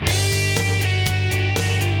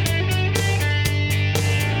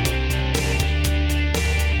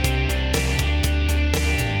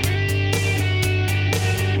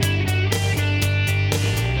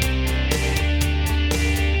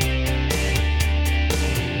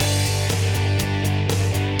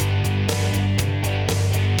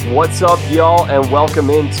What's up, y'all, and welcome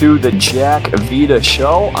into the Jack Vita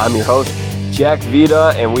Show. I'm your host, Jack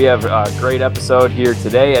Vita, and we have a great episode here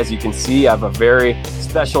today. As you can see, I have a very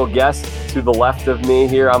special guest to the left of me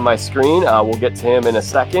here on my screen. We'll get to him in a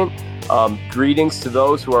second. Greetings to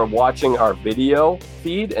those who are watching our video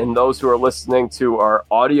feed and those who are listening to our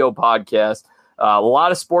audio podcast. A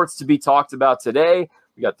lot of sports to be talked about today.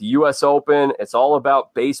 We got the U.S. Open. It's all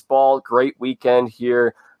about baseball. Great weekend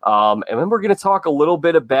here. And then we're going to talk a little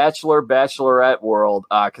bit of Bachelorette world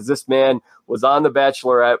because this man was on The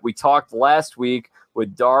Bachelorette. We talked last week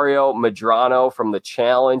with Dario Medrano from The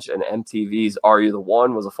Challenge and MTV's Are You the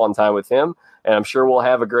One? Was a fun time with him. And I'm sure we'll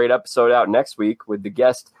have a great episode out next week with the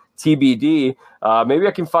guest TBD. Maybe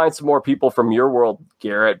I can find some more people from your world,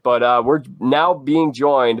 Garrett. But we're now being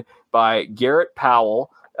joined by Garrett Powell.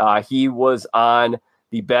 He was on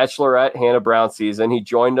the Bachelorette Hannah Brown season. He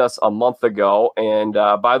joined us a month ago. And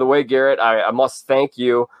by the way, Garrett, I must thank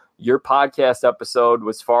you. Your podcast episode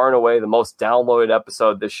was far and away the most downloaded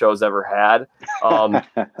episode this show's ever had.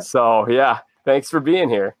 So, yeah, thanks for being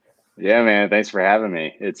here. Yeah, man. Thanks for having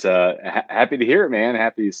me. It's happy to hear it, man.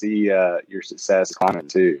 Happy to see your success climbing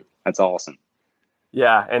too. That's awesome.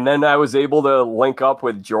 Yeah. And then I was able to link up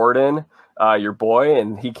with Jordan, your boy,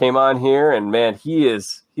 and he came on here, and man,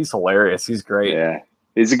 he's hilarious. He's great. Yeah.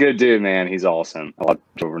 He's a good dude, man. He's awesome. I like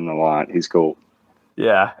Jordan a lot. He's cool.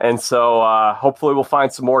 Yeah, and so hopefully we'll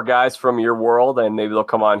find some more guys from your world, and maybe they'll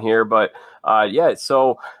come on here. But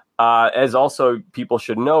so as also people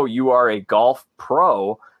should know, you are a golf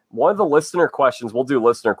pro. One of the listener questions, we'll do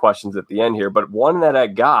listener questions at the end here, but one that I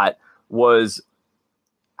got was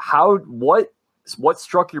what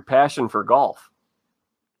struck your passion for golf?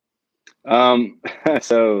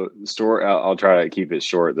 So story, I'll try to keep it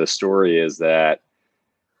short. The story is that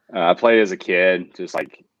I played as a kid, just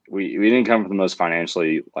like we didn't come from the most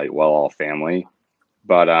financially well-off family,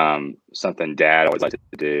 but something Dad always liked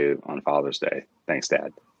to do on Father's Day. Thanks,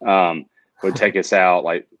 Dad. Would take us out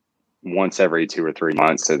like once every 2 or 3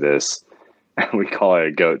 months to this. We call it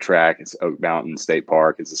a goat track. It's Oak Mountain State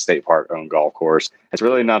Park. It's a state park-owned golf course. It's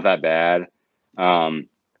really not that bad. Man,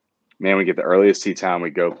 we get the earliest tee time.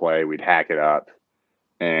 We'd go play. We'd hack it up,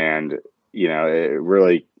 and it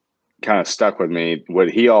really kind of stuck with me. What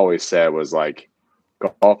he always said was like,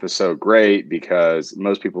 golf is so great because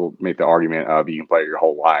most people make the argument of you can play it your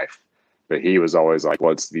whole life, but he was always like,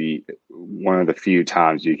 what's one of the few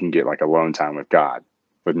times you can get like alone time with God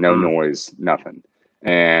with no noise, nothing.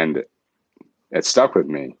 And it stuck with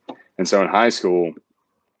me. And so in high school,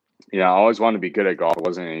 I always wanted to be good at golf. I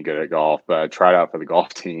wasn't any good at golf, but I tried out for the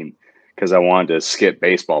golf team because I wanted to skip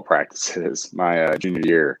baseball practices my junior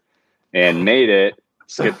year and made it.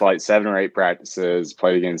 Skipped like 7 or 8 practices,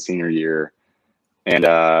 played again senior year, and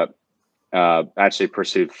actually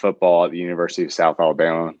pursued football at the University of South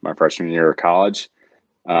Alabama my freshman year of college.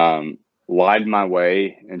 Lied my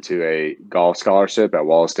way into a golf scholarship at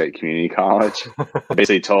Wallace State Community College.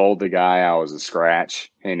 Basically told the guy I was a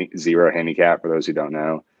scratch, zero handicap for those who don't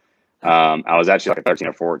know. I was actually like 13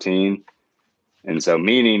 or 14. And so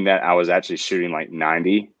meaning that I was actually shooting like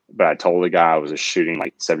 90, but I told the guy I was just shooting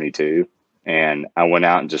like 72. And I went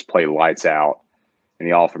out and just played lights out, and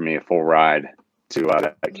he offered me a full ride to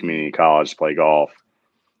that community college to play golf.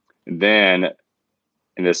 And then,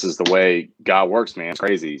 and this is the way God works, man, it's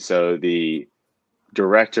crazy. So the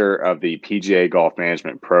director of the PGA golf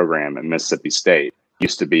management program at Mississippi State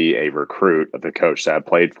used to be a recruit of the coach that I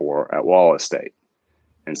played for at Wallace State.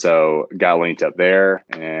 And so got linked up there,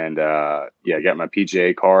 and got my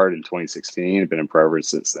PGA card in 2016. I've been in pro ever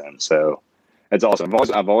since then. So it's awesome.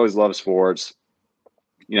 I've always loved sports.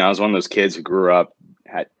 I was one of those kids who grew up,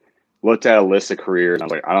 looked at a list of careers, and I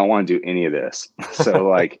was like, I don't want to do any of this. So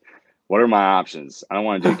like, what are my options? I don't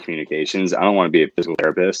want to do communications. I don't want to be a physical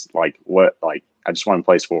therapist. I just want to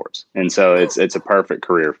play sports. And so it's a perfect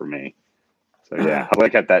career for me. So yeah, I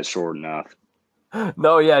kept that short enough.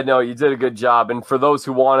 No, you did a good job. And for those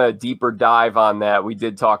who want a deeper dive on that, we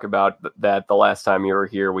did talk about that the last time you were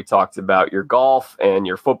here. We talked about your golf and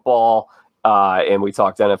your football. And we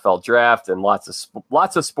talked NFL draft and lots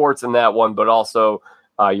of sports in that one, but also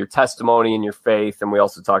your testimony and your faith. And we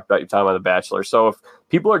also talked about your time on The Bachelor. So if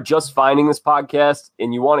people are just finding this podcast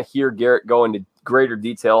and you want to hear Garrett go into greater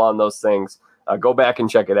detail on those things, go back and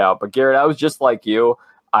check it out. But Garrett, I was just like you.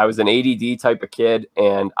 I was an ADD type of kid,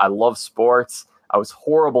 and I love sports. I was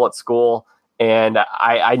horrible at school, and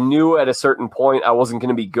I knew at a certain point I wasn't going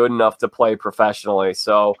to be good enough to play professionally.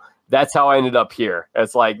 So that's how I ended up here.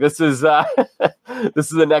 It's like, this is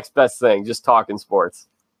the next best thing, just talking sports.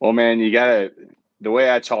 Well, man, the way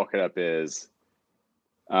I chalk it up is,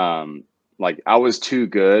 like I was too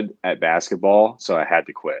good at basketball, so I had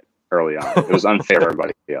to quit early on. It was unfair to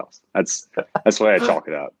everybody else. That's the way I chalk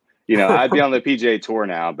it up. You know, I'd be on the PGA Tour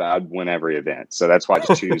now, but I'd win every event. So that's why I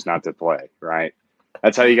just choose not to play, right?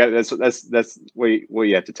 That's how you got. That's what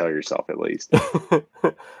you have to tell yourself at least. Hey,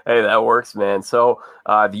 that works, man. So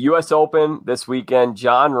the U.S. Open this weekend,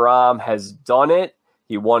 Jon Rahm has done it.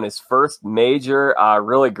 He won his first major.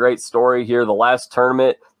 Really great story here. The last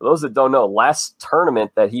tournament. For those that don't know, last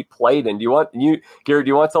tournament that he played in. Gary? Do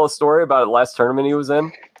you want to tell a story about the last tournament he was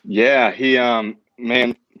in? Yeah, he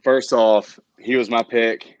man. First off, he was my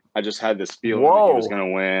pick. I just had this feeling that he was going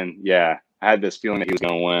to win. Yeah, I had this feeling that he was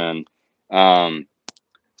going to win.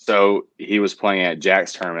 So he was playing at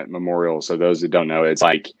Jack's Tournament Memorial. So those that don't know, it's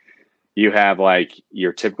like you have like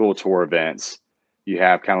your typical tour events. You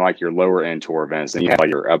have kind of like your lower end tour events, and you have like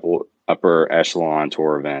your upper echelon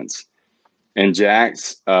tour events. And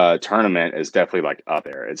Jack's tournament is definitely like up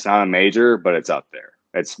there. It's not a major, but it's up there.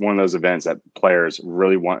 It's one of those events that players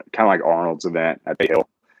really want, kind of like Arnold's event at Bay Hill.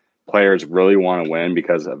 Players really want to win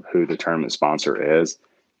because of who the tournament sponsor is.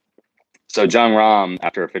 So Jon Rahm,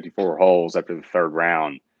 after 54 holes, after the third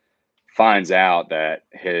round, finds out that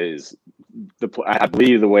I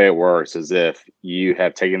believe the way it works is if you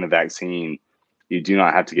have taken the vaccine, you do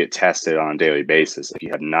not have to get tested on a daily basis. If you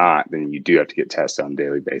have not, then you do have to get tested on a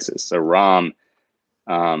daily basis. So Rahm,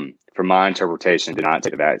 from my interpretation, did not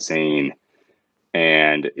take the vaccine,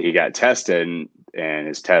 and he got tested, and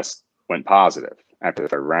his test went positive after the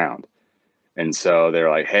third round. And so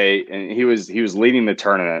they're like, hey, and he was leading the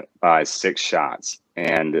tournament by 6 shots.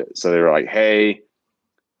 And so they were like, hey,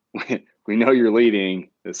 we know you're leading.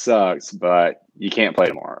 This sucks, but you can't play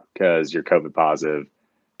tomorrow because you're COVID positive.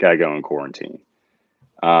 Got to go in quarantine.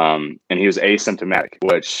 And he was asymptomatic,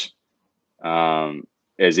 which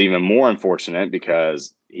is even more unfortunate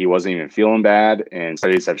because he wasn't even feeling bad. And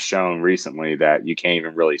studies have shown recently that you can't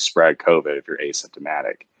even really spread COVID if you're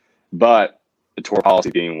asymptomatic. But the tour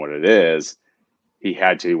policy being what it is, he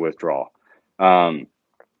had to withdraw. And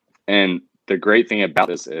the great thing about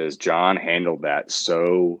this is Jon handled that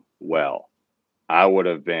so well. I would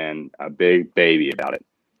have been a big baby about it.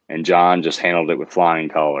 And Jon just handled it with flying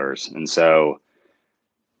colors. And so,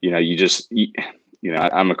 you know,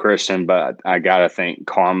 I'm a Christian, but I got to think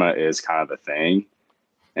karma is kind of a thing.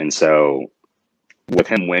 And so with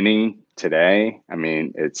him winning today, I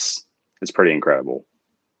mean, it's pretty incredible.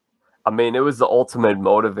 I mean, it was the ultimate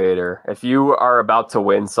motivator. If you are about to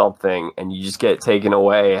win something and you just get taken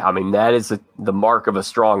away, I mean, that is the mark of a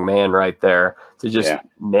strong man right there. To just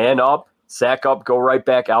man up, sack up, go right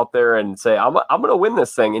back out there and say, I'm going to win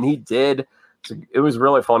this thing. And he did. It was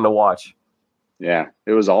really fun to watch. Yeah,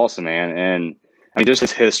 it was awesome, man. And I mean, just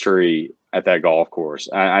his history at that golf course.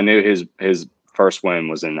 I knew his first win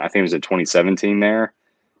was I think it was in 2017 there.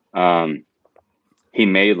 He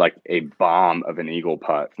made like a bomb of an eagle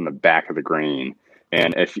putt from the back of the green.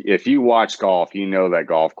 And if you watch golf, you know that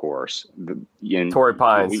golf course. Torrey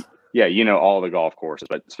Pines. You know all the golf courses,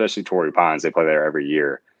 but especially Torrey Pines. They play there every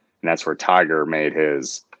year. And that's where Tiger made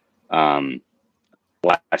his last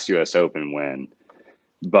U.S. Open win.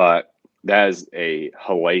 But that is a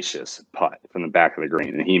hellacious putt from the back of the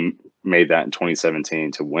green. And he made that in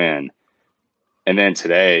 2017 to win. And then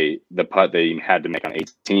today, the putt that he had to make on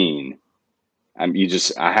 18,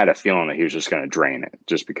 I had a feeling that he was just going to drain it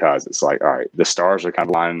just because it's like, all right, the stars are kind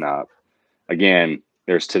of lining up. Again,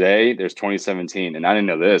 there's 2017, and I didn't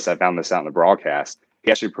know this. I found this out in the broadcast.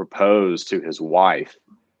 He actually proposed to his wife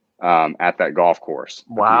at that golf course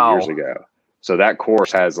a few years ago. So that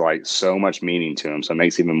course has like so much meaning to him. So it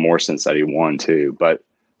makes even more sense that he won too. But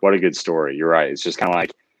what a good story. You're right. It's just kind of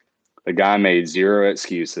like the guy made zero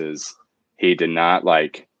excuses. He did not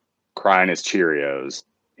like cry in his Cheerios.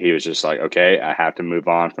 He was just like, okay, I have to move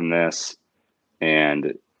on from this.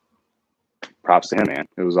 And props to him, man.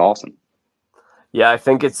 It was awesome. Yeah, I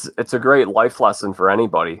think it's a great life lesson for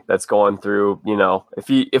anybody that's going through, you know,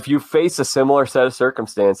 if you face a similar set of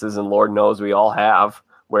circumstances, and Lord knows we all have,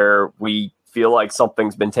 where we feel like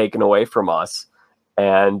something's been taken away from us,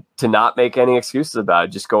 and to not make any excuses about it,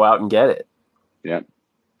 just go out and get it. Yeah.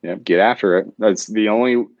 Get after it. That's the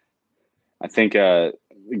only, I think a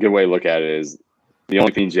good way to look at it is the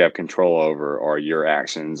only things you have control over are your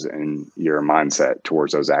actions and your mindset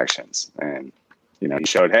towards those actions. And, you know, he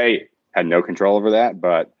showed, hey, had no control over that,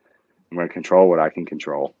 but I'm going to control what I can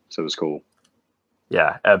control. So it was cool.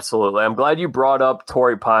 Yeah, absolutely. I'm glad you brought up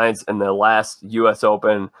Torrey Pines and the last U.S.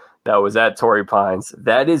 Open that was at Torrey Pines.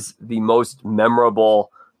 That is the most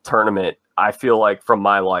memorable tournament, I feel like, from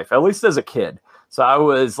my life, at least as a kid. So I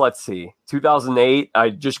was, 2008. I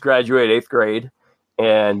just graduated 8th grade,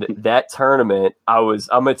 And that tournament,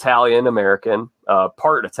 I'm Italian American,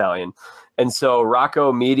 part Italian. And so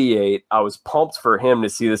Rocco Mediate, I was pumped for him to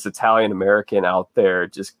see this Italian American out there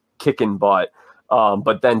just kicking butt.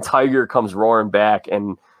 But then Tiger comes roaring back,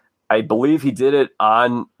 and I believe he did it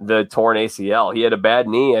on the torn ACL. He had a bad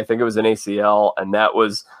knee. I think it was an ACL, and that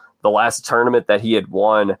was the last tournament that he had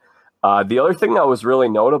won. The other thing that was really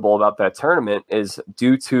notable about that tournament is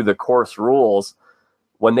due to the course rules,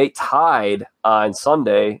 when they tied on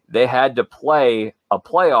Sunday, they had to play a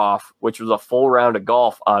playoff, which was a full round of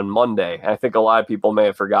golf on Monday. I think a lot of people may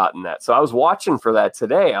have forgotten that. So I was watching for that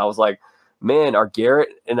today. I was like, man, are Garrett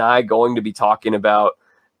and I going to be talking about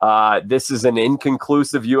this is an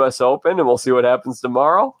inconclusive U.S. Open and we'll see what happens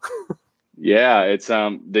tomorrow? Yeah, it's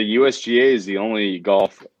the USGA is the only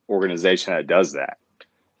golf organization that does that.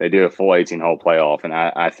 They do a full 18-hole playoff, and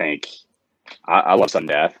I think I love sudden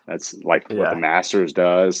death. That's like what the Masters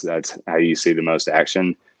does. That's how you see the most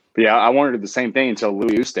action. But yeah, I wanted the same thing until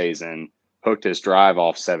Louis Oosthuizen hooked his drive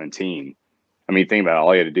off 17. I mean, think about it.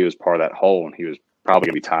 All he had to do was par that hole, and he was probably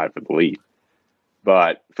going to be tied for the lead.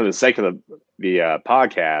 But for the sake of the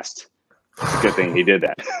podcast, it's a good thing he did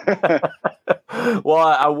that. Well,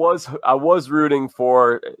 I was rooting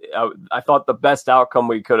for. I thought the best outcome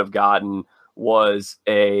we could have gotten was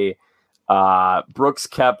a Brooks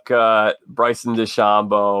Koepka, Bryson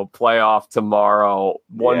DeChambeau playoff tomorrow,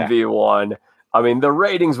 1v1. I mean, the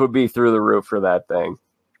ratings would be through the roof for that thing.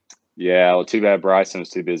 Yeah, well, too bad Bryson was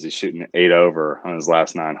too busy shooting 8 over on his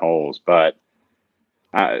last 9 holes. But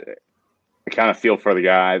I kind of feel for the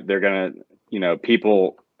guy. They're going to,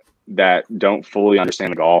 people that don't fully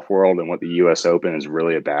understand the golf world and what the U.S. Open is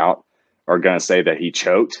really about are going to say that he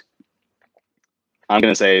choked. I'm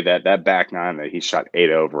going to say that back 9 that he shot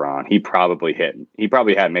 8 over on, he probably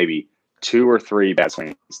had maybe 2 or 3 bad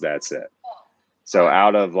swings. That's it. So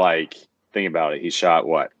out of think about it, he shot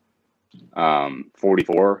what?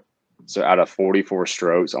 44. So out of 44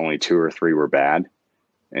 strokes, only 2 or 3 were bad.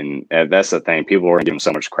 And that's the thing. People are giving him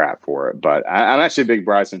so much crap for it. But I'm actually a big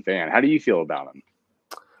Bryson fan. How do you feel about him?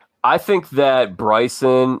 I think that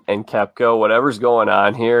Bryson and Koepka, whatever's going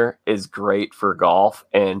on here, is great for golf.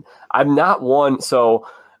 And I'm not one. So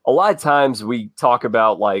a lot of times we talk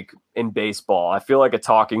about in baseball, I feel like a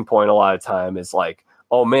talking point a lot of time is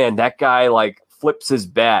oh man, that guy flips his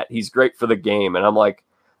bat. He's great for the game. And I'm like,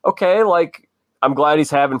 okay, I'm glad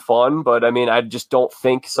he's having fun. But I mean, I just don't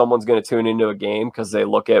think someone's going to tune into a game because they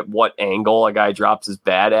look at what angle a guy drops his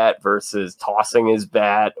bat at versus tossing his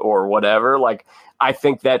bat or whatever. I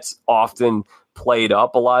think that's often played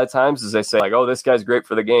up a lot of times as they say oh, this guy's great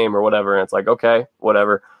for the game or whatever. And it's okay,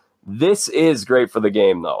 whatever. This is great for the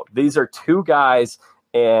game though. These are 2 guys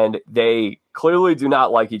and they clearly do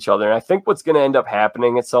not like each other. And I think what's going to end up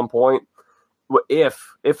happening at some point,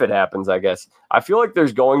 if it happens, I guess, I feel like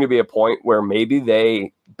there's going to be a point where maybe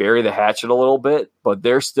they bury the hatchet a little bit, but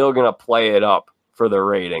they're still going to play it up for the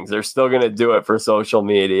ratings. They're still going to do it for social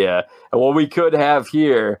media. And what we could have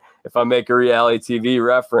here, if I make a reality TV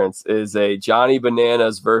reference, is a Johnny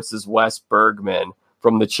Bananas versus Wes Bergman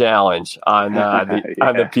from the Challenge on on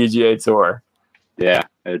the PGA Tour. Yeah,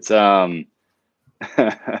 it's kind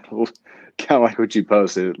of like what you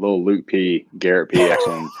posted, little Luke P, Garrett P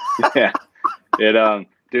action. Yeah,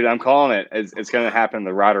 dude, I'm calling it. It's going to happen in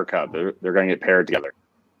the Ryder Cup. They're going to get paired together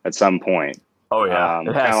at some point. Oh yeah, kind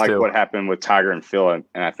of like what happened with Tiger and Phil, and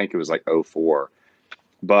I think it was 04.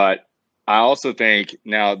 But I also think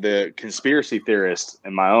now the conspiracy theorist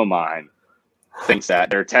in my own mind thinks that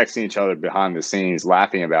they're texting each other behind the scenes,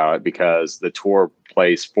 laughing about it because the tour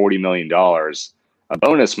placed $40 million of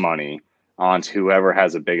bonus money onto whoever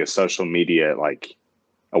has the biggest social media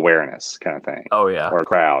awareness kind of thing. Oh yeah, or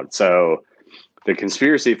crowd. So the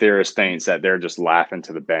conspiracy theorist thinks that they're just laughing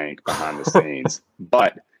to the bank behind the scenes,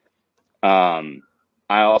 but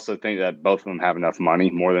I also think that both of them have enough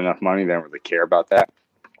money, more than enough money. They don't really care about that.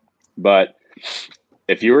 But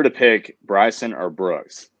if you were to pick Bryson or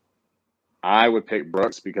Brooks, I would pick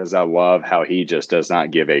Brooks because I love how he just does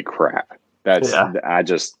not give a crap. I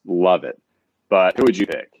just love it. But who would you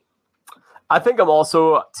pick? I think I'm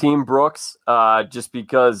also Team Brooks, just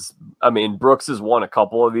because, I mean, Brooks has won a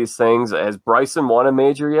couple of these things. Has Bryson won a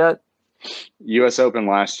major yet? U.S. Open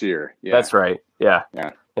last year. Yeah. That's right. Yeah.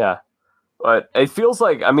 But it feels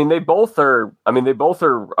like, they both are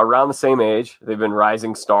around the same age. They've been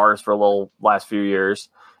rising stars for a little last few years.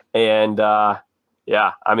 And I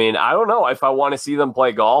don't know if I want to see them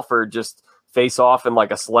play golf or just face off in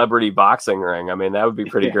a celebrity boxing ring. That would be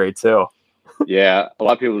pretty great too. Yeah. A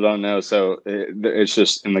lot of people don't know. So it's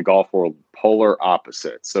just in the golf world, polar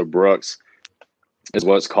opposite. So Brooks is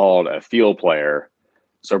what's called a field player.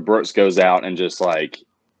 So Brooks goes out and just like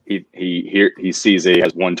he sees he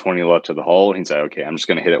has 120 left to the hole. He's like, okay, I'm just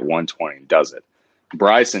going to hit it 120. And does it.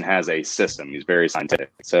 Bryson has a system. He's very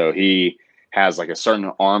scientific. So he has like a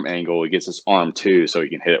certain arm angle. He gets his arm too, so he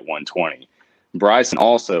can hit it 120. Bryson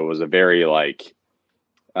also was a very like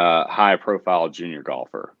high profile junior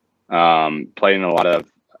golfer. Played in a lot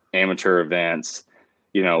of amateur events.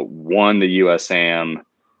 Won the USAM,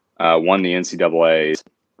 won the NCAAs.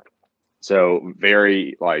 So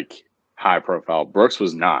very like high profile. Brooks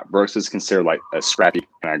was not. Brooks is considered like a scrappy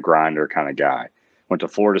kind of grinder kind of guy. Went to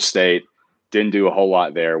Florida State, didn't do a whole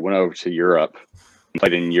lot there. Went over to Europe,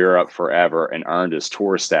 played in Europe forever, and earned his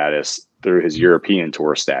tour status through his European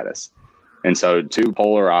tour status. And so two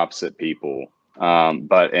polar opposite people.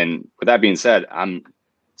 But with that being said,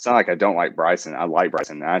 it's not like I don't like Bryson. I like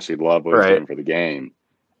Bryson. I actually love what he's doing for the game.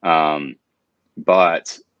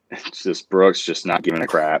 But it's just Brooks just not giving a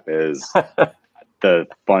crap is the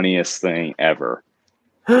funniest thing ever.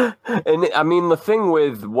 And I mean, the thing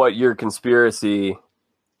with what your conspiracy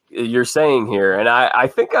you're saying here, and I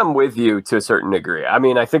think I'm with you to a certain degree. I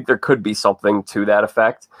mean, I think there could be something to that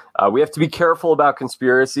effect. We have to be careful about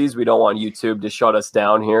conspiracies. We don't want YouTube to shut us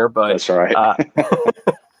down here, but that's right.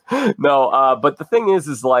 No, but the thing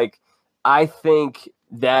is like, I think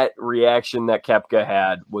that reaction that Koepka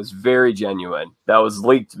had was very genuine. That was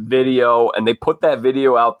leaked video, and they put that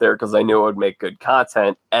video out there because they knew it would make good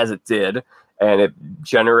content, as it did, and it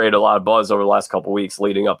generated a lot of buzz over the last couple of weeks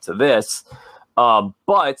leading up to this.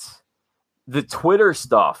 But the Twitter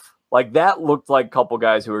stuff, like that looked like a couple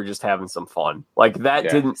guys who were just having some fun. Like that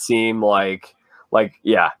didn't seem like,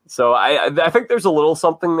 yeah. So I think there's a little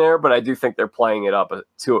something there, but I do think they're playing it up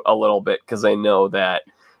to a little bit because they know that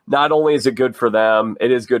not only is it good for them,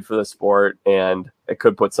 it is good for the sport, and it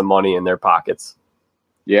could put some money in their pockets.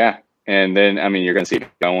 Yeah. And then, I mean, you're going to see it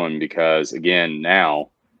going because, again, now,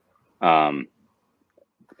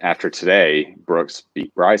 after today, Brooks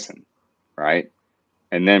beat Bryson, right?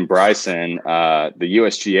 And then Bryson, the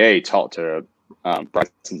USGA talked to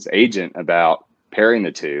Bryson's agent about pairing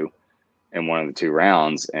the two in one of the two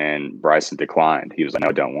rounds, and Bryson declined. He was like, no,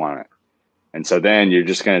 I don't want it. And so then you're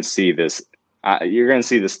just going to see this. You're going to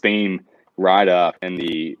see this theme right up, and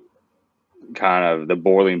the kind of the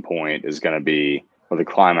boiling point is going to be, or the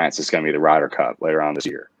climax is going to be the Ryder Cup later on this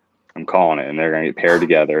year. I'm calling it, and they're going to get paired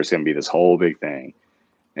together. It's going to be this whole big thing,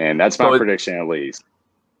 and that's my prediction at least.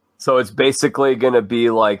 So it's basically going to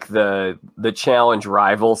be like the challenge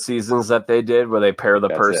rival seasons that they did, where they pair the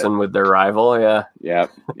person with their rival. Yeah.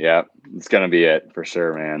 Yep. It's going to be it for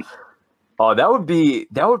sure, man. Oh, that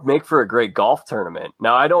would make for a great golf tournament.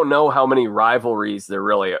 Now, I don't know how many rivalries there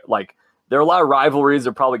really like. There are a lot of rivalries.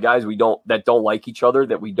 There are probably guys that don't like each other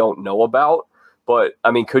that we don't know about. But I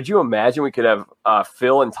mean, could you imagine we could have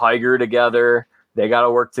Phil and Tiger together? They got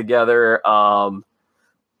to work together. I'm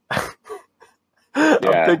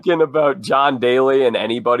thinking about John Daly and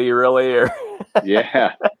anybody really.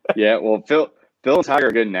 Yeah. Well, Phil and Tiger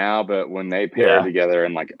are good now, but when they paired together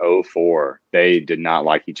in like 2004, they did not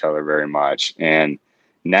like each other very much. And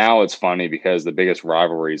now it's funny because the biggest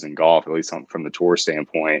rivalries in golf, at least from the tour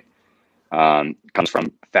standpoint, comes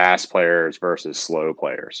from fast players versus slow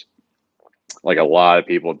players. Like a lot of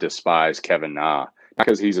people despise Kevin Na, not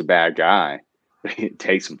because he's a bad guy, but it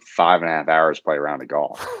takes him 5.5 hours to play a round of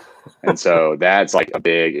golf. And so that's like a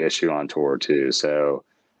big issue on tour too. So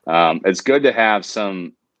it's good to have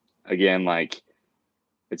some, again, like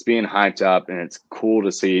it's being hyped up and it's cool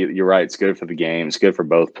to see. You're right. It's good for the game. It's good for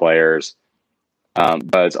both players.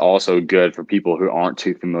 But it's also good for people who aren't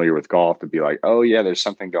too familiar with golf to be like, oh yeah, there's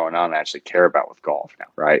something going on I actually care about with golf now.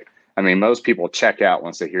 Right. I mean, most people check out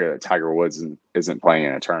once they hear that Tiger Woods isn't playing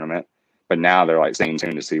in a tournament, but now they're like staying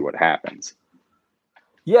tuned to see what happens.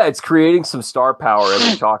 Yeah, it's creating some star power as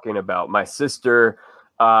we're talking about. My sister,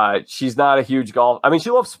 she's not a huge golf. I mean,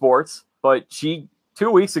 she loves sports, but 2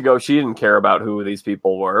 weeks ago, she didn't care about who these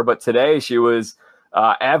people were. But today she was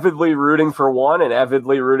avidly rooting for one and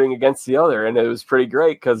avidly rooting against the other. And it was pretty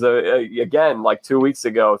great because, again, like 2 weeks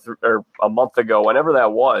ago or a month ago, whenever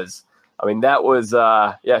that was, I mean, that was,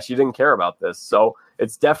 she didn't care about this. So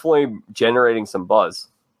it's definitely generating some buzz.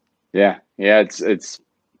 Yeah, it's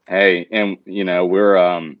hey, and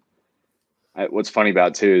we're what's funny about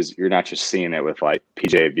it too is you're not just seeing it with like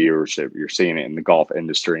PGA viewership, you're seeing it in the golf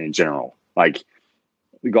industry in general. Like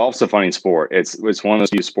golf's a funny sport. It's one of those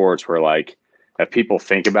few sports where like if people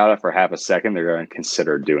think about it for half a second, they're going to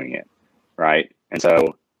consider doing it, right? And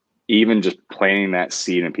so even just planting that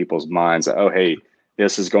seed in people's minds that, oh hey,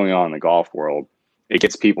 this is going on in the golf world, it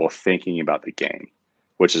gets people thinking about the game,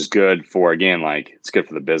 which is good for, again, like it's good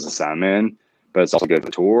for the business I'm in, but it's also good for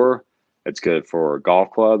the tour. It's good for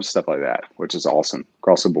golf clubs, stuff like that, which is awesome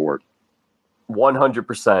across the board.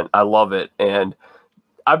 100%. I love it. And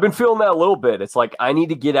I've been feeling that a little bit. It's like I need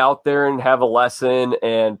to get out there and have a lesson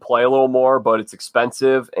and play a little more, but it's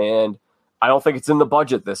expensive and I don't think it's in the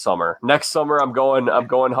budget this summer. Next summer I'm going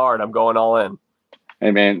hard. I'm going all in.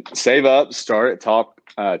 Hey man, save up, start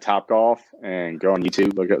at Top Golf and go on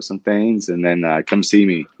YouTube, look up some things, and then come see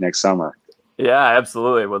me next summer. Yeah,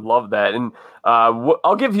 absolutely. Would love that. And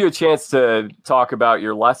I'll give you a chance to talk about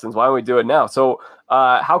your lessons. Why don't we do it now? So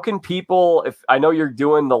how can people, if I know you're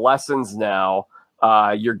doing the lessons now,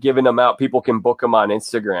 you're giving them out, people can book them on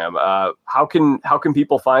Instagram. How can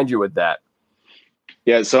people find you with that?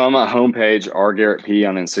 Yeah, so on my homepage, rgarrettp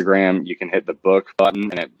on Instagram, you can hit the book button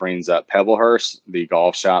and it brings up Pebblehurst, the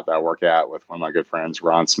golf shop that I work at with one of my good friends,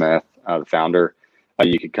 Ron Smith, the founder.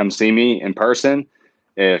 You could come see me in person.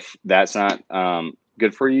 If that's not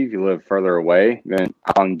good for you, if you live further away, then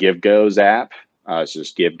on GiveGo's app, it's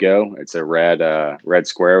just GiveGo. It's a red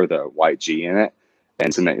square with a white G in it.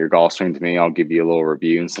 And submit your golf swing to me. I'll give you a little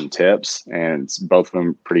review and some tips, and it's both of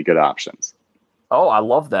them pretty good options. Oh, I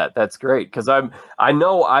love that. That's great. Because I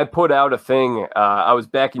know I put out a thing. I was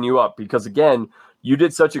backing you up because, again, you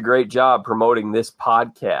did such a great job promoting this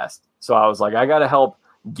podcast. So I was like, I got to help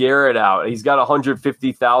Garrett out. He's got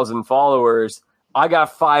 150,000 followers. I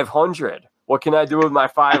got 500. What can I do with my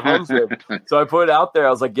 500? So I put it out there. I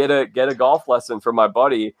was like, get a golf lesson for my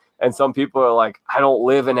buddy. And some people are like, I don't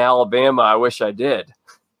live in Alabama. I wish I did.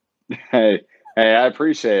 Hey, I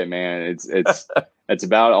appreciate it, man. It's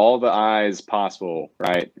about all the eyes possible,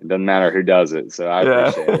 right? It doesn't matter who does it. So I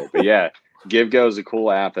appreciate it. But yeah, GiveGo is a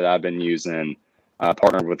cool app that I've been using.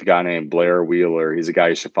 Partnered with a guy named Blair Wheeler. He's a guy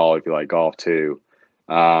you should follow if you like golf too.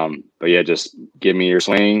 But yeah, just give me your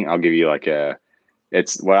swing. I'll give you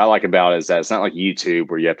it's what I like about it is that it's not like YouTube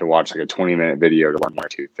where you have to watch like a 20-minute video to learn one or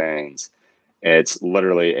two things. It's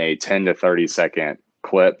literally a 10 to 30 second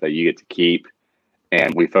clip that you get to keep.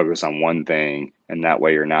 And we focus on one thing. And that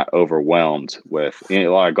way you're not overwhelmed with a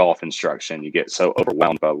lot of golf instruction. You get so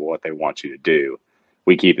overwhelmed by what they want you to do.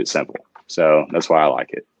 We keep it simple. So that's why I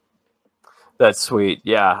like it. That's sweet.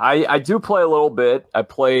 Yeah, I do play a little bit. I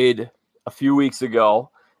played a few weeks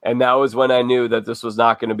ago, and that was when I knew that this was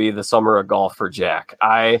not going to be the summer of golf for Jack.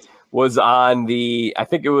 I was on I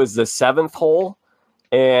think it was the 7th hole,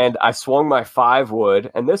 and I swung my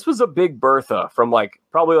 5-wood, and this was a big Bertha from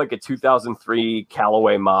probably a 2003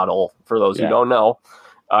 Callaway model, for those who don't know,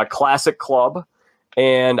 classic club.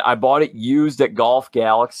 And I bought it used at Golf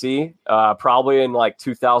Galaxy, probably in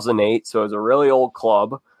 2008. So it was a really old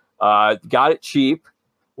club. Got it cheap.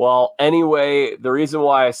 Well, anyway, the reason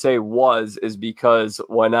why I say is because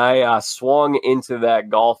when I swung into that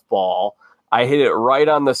golf ball, I hit it right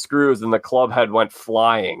on the screws and the club head went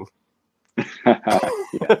flying.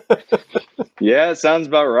 Yeah, it sounds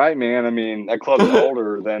about right, man. I mean, that club's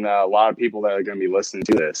older than a lot of people that are going to be listening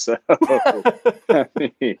to this. So, I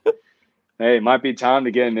mean, hey, it might be time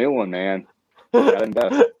to get a new one, man. Gotta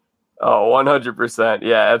invest. Oh, 100%.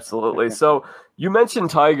 Yeah, absolutely. So you mentioned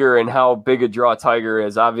Tiger and how big a draw Tiger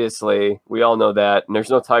is. Obviously, we all know that. And there's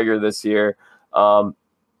no Tiger this year. One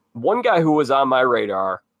guy who was on my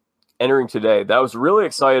radar entering today that I was really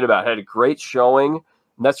excited about, had a great showing,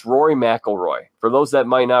 and that's Rory McIlroy. For those that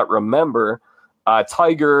might not remember,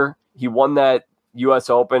 Tiger, he won that U.S.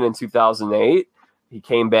 Open in 2008. He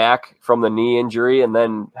came back from the knee injury and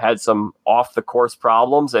then had some off-the-course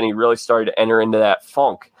problems, and he really started to enter into that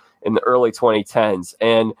funk in the early 2010s.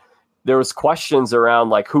 And there was questions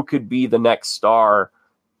around who could be the next star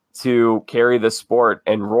to carry the sport.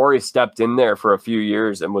 And Rory stepped in there for a few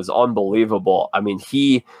years and was unbelievable. I mean,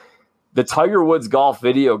 the Tiger Woods golf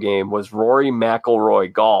video game was Rory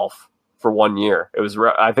McIlroy golf for 1 year. It was,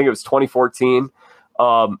 I think it was 2014.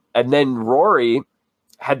 And then Rory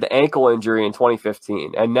had the ankle injury in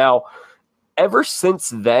 2015. And now ever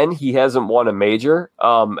since then, he hasn't won a major.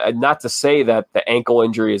 And not to say that the ankle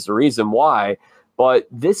injury is the reason why, but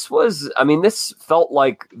this felt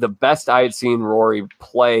like the best I had seen Rory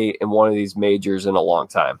play in one of these majors in a long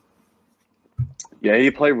time. Yeah,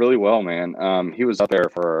 he played really well, man. He was up there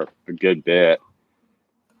for a good bit.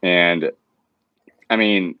 And, I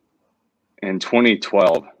mean, in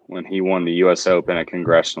 2012, when he won the U.S. Open at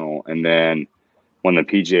Congressional and then won the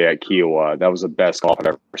PGA at Kiowa, that was the best golf I've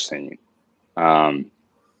ever seen.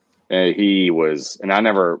 He was, and I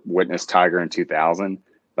never witnessed Tiger in 2000,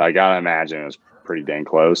 but I got to imagine it was pretty dang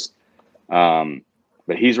close.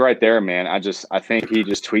 But he's right there, man. I think he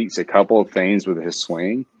just tweaks a couple of things with his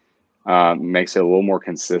swing. Makes it a little more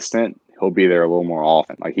consistent. He'll be there a little more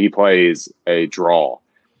often. He plays a draw.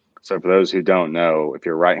 So for those who don't know, if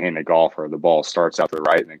you're a right-handed golfer, the ball starts out to the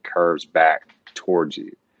right and it curves back towards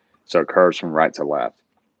you. So it curves from right to left.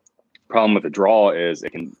 Problem with the draw is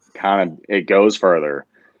it goes further,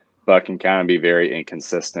 but can kind of be very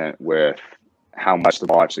inconsistent with how much the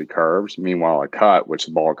ball actually curves. Meanwhile, a cut, which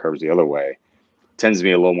the ball curves the other way, tends to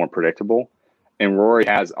be a little more predictable. And Rory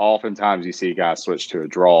oftentimes you see guys switch to a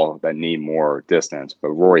draw that need more distance, but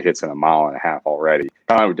Rory hits in 1.5 miles already.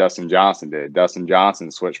 Kind of what Dustin Johnson did. Dustin Johnson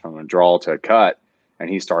switched from a draw to a cut, and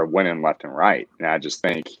he started winning left and right. And I just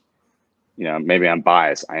think, maybe I'm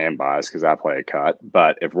biased. I am biased because I play a cut.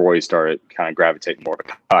 But if Rory started kind of gravitating more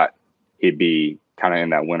to cut, he'd be kind of in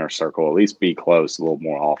that winner's circle, at least be close a little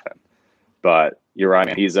more often. But you're right,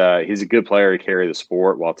 man. He's a good player to carry the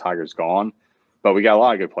sport while Tiger's gone. But we got a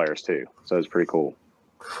lot of good players too, so it's pretty cool.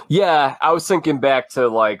 Yeah, I was thinking back to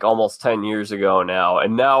like almost 10 years ago now,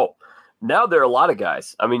 and now there are a lot of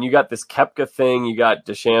guys. I mean, you got this Koepka thing, you got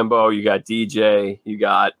DeChambeau, you got DJ, you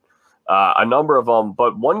got a number of them.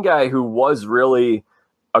 But one guy who was really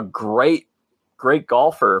a great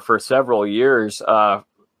golfer for several years,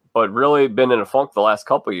 but really been in a funk the last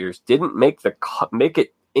couple of years, didn't make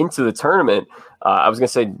it into the tournament. I was going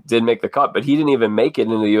to say did make the cut, but he didn't even make it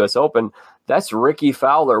into the U.S. Open. That's Rickie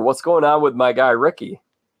Fowler. What's going on with my guy Rickie?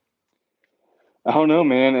 I don't know,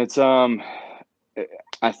 man. It's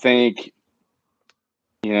I think,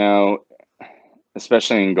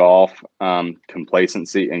 especially in golf,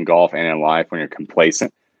 complacency in golf and in life, when you're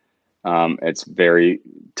complacent, it's a very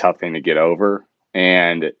tough thing to get over.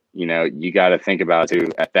 And, you got to think about it too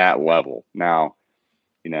at that level. Now,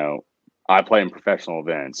 I play in professional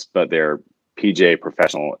events, but they're PGA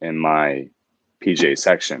professional in my PGA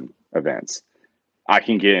section events. I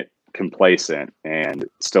can get complacent and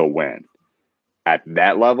still win. At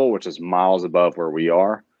that level, which is miles above where we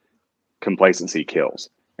are, complacency kills.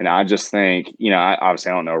 And I just think,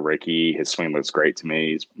 obviously I don't know Rickie. His swing looks great to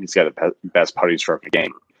me. He's got the best putting stroke in the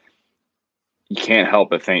game. You can't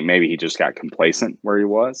help but think maybe he just got complacent where he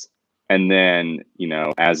was. And then,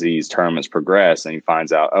 as these tournaments progress and he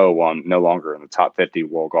finds out, oh, well, I'm no longer in the top 50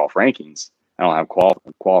 world golf rankings. I don't have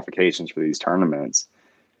qualifications for these tournaments.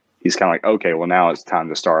 He's kind of like, okay, well, now it's time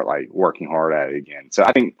to start like working hard at it again. So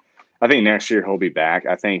I think next year he'll be back.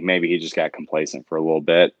 I think maybe he just got complacent for a little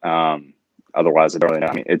bit. Otherwise, I don't really know.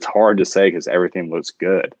 I mean, it's hard to say because everything looks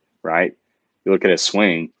good, right? You look at his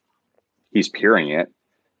swing, he's puring it.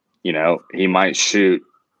 He might shoot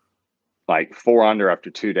like 4 under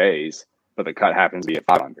after 2 days, but the cut happens to be at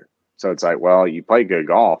 5 under. So it's like, well, you play good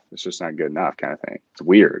golf. It's just not good enough kind of thing. It's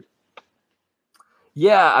weird.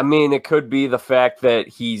 Yeah, I mean, it could be the fact that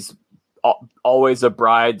he's always a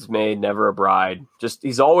bridesmaid, never a bride. Just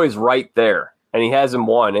he's always right there, and he hasn't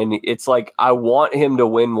won. And it's like I want him to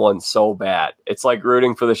win one so bad. It's like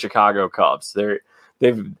rooting for the Chicago Cubs.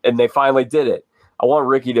 They finally did it. I want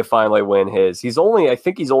Rickie to finally win his. I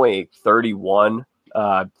think he's only 31,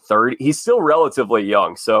 30. He's still relatively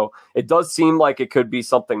young, so it does seem like it could be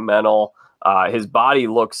something mental. His body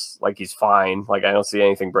looks like he's fine. Like I don't see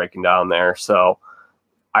anything breaking down there. So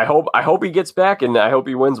I hope he gets back, and I hope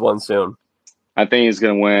he wins one soon. I think he's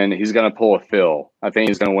going to win. He's going to pull a Phil. I think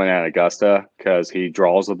he's going to win at Augusta because he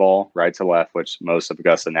draws the ball right to left, which most of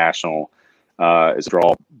Augusta National is a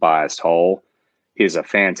draw biased hole. He's a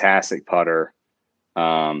fantastic putter.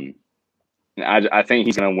 I think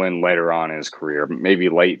he's going to win later on in his career, maybe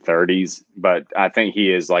late 30s. But I think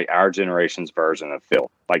he is like our generation's version of Phil.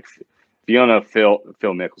 Like if you don't know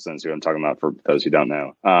Phil Mickelson's who I'm talking about for those who don't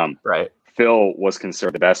know. Right. Phil was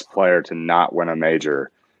considered the best player to not win a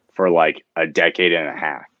major for like a decade and a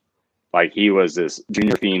half. Like he was this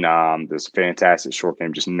junior phenom, this fantastic short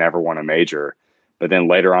game, just never won a major. But then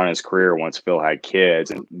later on in his career, once Phil had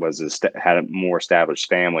kids and had a more established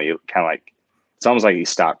family, it kind of like it's almost like he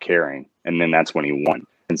stopped caring, and then that's when he won.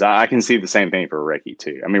 And so I can see the same thing for Rickie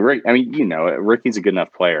too. I mean, Rickie's a good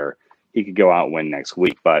enough player; he could go out and win next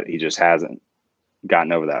week, but he just hasn't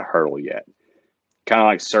gotten over that hurdle yet. Kind of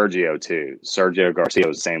like Sergio too. Sergio Garcia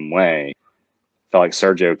was the same way. Felt like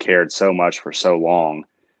Sergio cared so much for so long,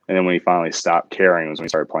 and then when he finally stopped caring was when he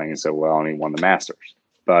started playing so well, and he won the Masters.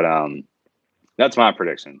 But that's my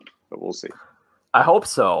prediction, but we'll see. I hope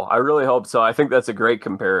so. I really hope so. I think that's a great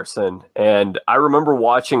comparison. And I remember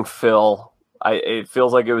watching Phil. It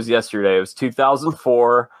feels like it was yesterday. It was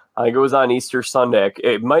 2004. I think it was on Easter Sunday.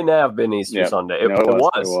 It might not have been Easter Sunday. It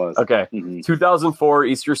was. Okay. Mm-hmm. 2004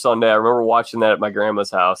 Easter Sunday. I remember watching that at my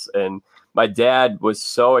grandma's house, and my dad was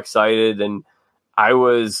so excited. And I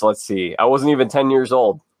wasn't even 10 years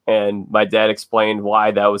old. And my dad explained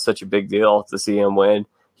why that was such a big deal to see him win.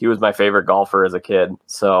 He was my favorite golfer as a kid.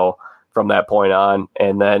 So from that point on,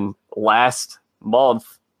 and then last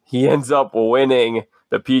month he ends up winning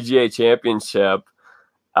the PGA Championship.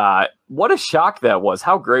 What a shock that was.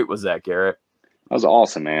 How great was that, Garrett? That was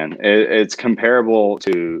awesome, man. It's comparable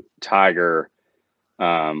to Tiger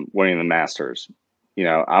winning the Masters. You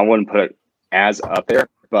know, I wouldn't put it as up there,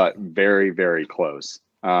 but very, very close.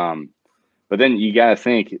 But then you got to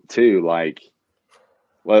think too, like,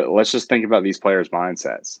 let's just think about these players'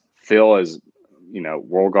 mindsets. Phil is, you know,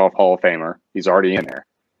 World Golf Hall of Famer. He's already in there.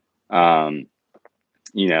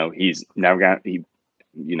 You know, he's never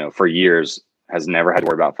for years has never had to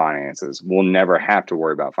worry about finances. Will never have to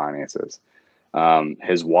worry about finances.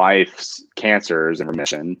 His wife's cancer is in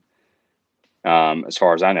remission. As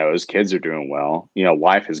far as I know, his kids are doing well. You know,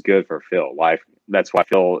 life is good for Phil. That's why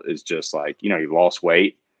Phil is just like, you know, he lost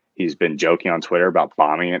weight. He's been joking on Twitter about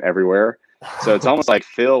bombing it everywhere. So it's almost like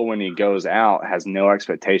Phil, when he goes out, has no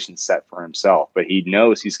expectations set for himself, but he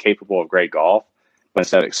knows he's capable of great golf. But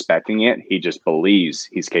instead of expecting it, he just believes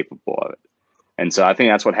he's capable of it. And so I think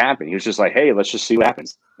that's what happened. He was just like, hey, let's just see what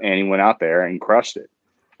happens. And he went out there and crushed it.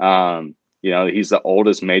 You know, he's the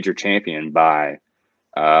oldest major champion by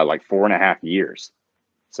like 4.5 years.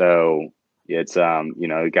 So it's, you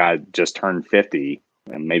know, the guy just turned 50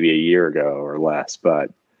 maybe a year ago or less. But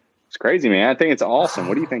it's crazy, man. I think it's awesome.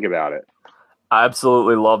 What do you think about it? I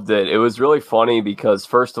absolutely loved it. It was really funny because,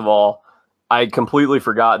 first of all, I'd completely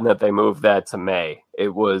forgotten that they moved that to May.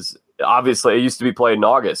 It was obviously, it used to be played in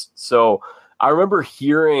August. So I remember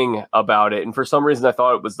hearing about it, and for some reason I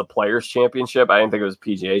thought it was the Players' Championship. I didn't think it was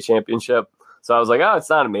PGA Championship. So I was like, oh, it's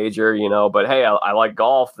not a major, you know, but hey, I like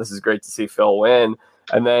golf. This is great to see Phil win.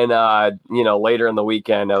 And then, you know, later in the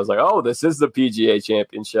weekend, I was like, oh, this is the PGA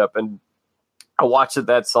Championship. And I watched it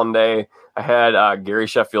that Sunday. I had Gary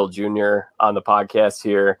Sheffield Jr. on the podcast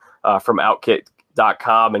here from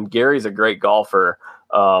Outkick.com, and Gary's a great golfer.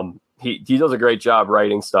 He does a great job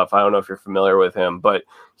writing stuff. I don't know if you're familiar with him, but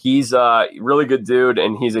he's a really good dude,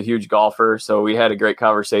 and he's a huge golfer. So we had a great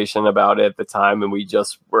conversation about it at the time, and we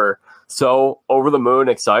just were so over the moon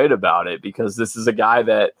excited about it because this is a guy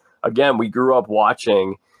that, again, we grew up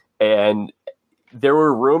watching, and there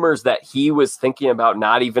were rumors that he was thinking about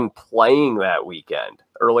not even playing that weekend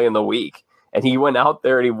early in the week. And he went out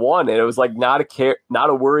there and he won. And it was like not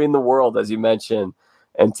a worry in the world, as you mentioned.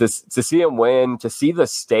 And to see him win, to see the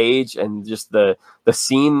stage and just the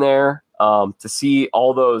scene there, to see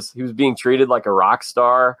all those, he was being treated like a rock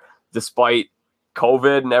star despite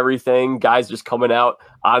COVID and everything, guys just coming out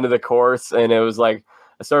onto the course. And it was like,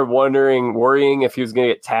 I started worrying if he was going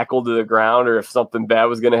to get tackled to the ground or if something bad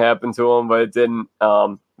was going to happen to him, but it didn't.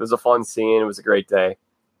 It was a fun scene. It was a great day.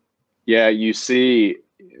 Yeah, you see,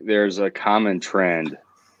 there's a common trend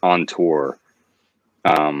on tour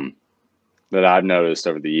that I've noticed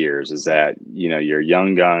over the years is that, you know, you're a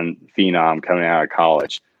young gun phenom coming out of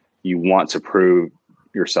college. You want to prove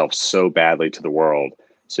yourself so badly to the world.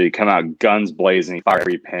 So you come out guns blazing, you fire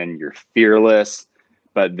every pin, you're fearless.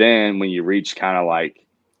 But then when you reach kind of like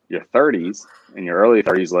your 30s, in your early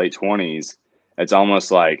 30s, late 20s, it's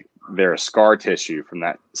almost like there's scar tissue from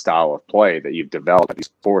that style of play that you've developed these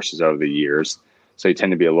forces over the years. So you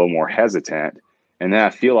tend to be a little more hesitant. And then I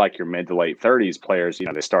feel like your mid to late 30s players, you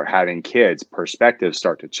know, they start having kids, perspectives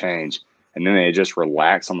start to change, and then they just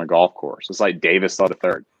relax on the golf course. It's like Davis Love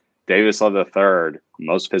III. Davis Love III,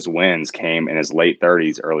 most of his wins came in his late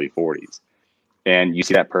 30s, early 40s. And you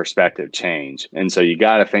see that perspective change. And so you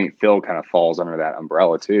got to think Phil kind of falls under that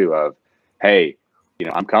umbrella too of, hey, you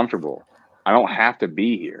know, I'm comfortable. I don't have to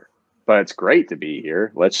be here, but it's great to be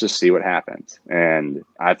here. Let's just see what happens. And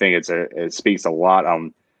I think it speaks a lot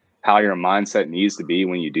on how your mindset needs to be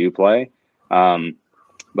when you do play, but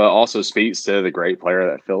also speaks to the great player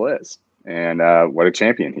that Phil is and what a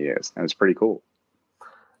champion he is. And it's pretty cool.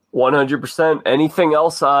 100%. Anything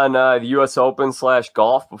else on the U.S. Open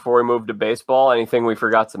 /golf before we move to baseball? Anything we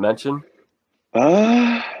forgot to mention?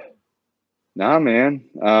 Nah, man.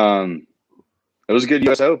 It was a good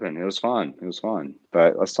U.S. Open. It was fun.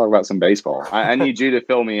 But let's talk about some baseball. I need you to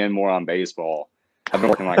fill me in more on baseball. I've been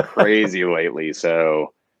working like crazy lately,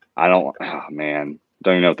 so I don't even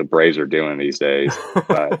know what the Braves are doing these days,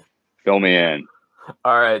 but fill me in.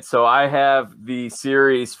 All right, so I have the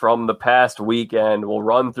series from the past weekend. We'll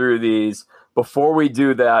run through these. Before we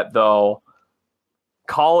do that, though,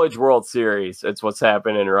 College World Series, it's what's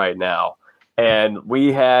happening right now. And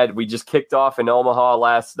we just kicked off in Omaha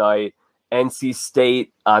last night. NC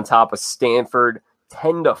State on top of Stanford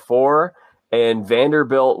 10-4, and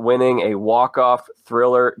Vanderbilt winning a walk-off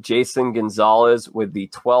thriller. Jason Gonzalez with the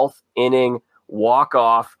 12th inning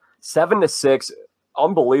walk-off, 7-6.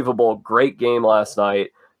 Unbelievable. Great game last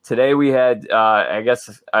night. today we had, I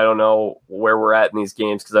guess, I don't know where we're at in these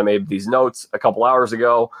games because I made these notes a couple hours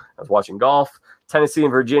ago. I was watching golf. Tennessee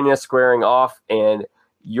and Virginia squaring off, and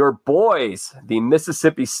your boys, the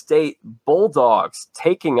Mississippi State Bulldogs,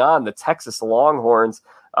 taking on the Texas Longhorns.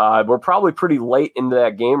 We're probably pretty late into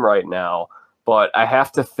that game right now, but I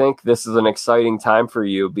have to think this is an exciting time for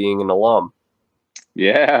you being an alum.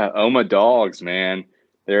 Yeah, Oma Dogs, man.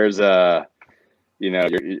 There's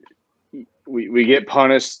we get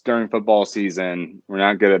punished during football season. We're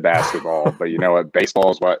not good at basketball, but you know what?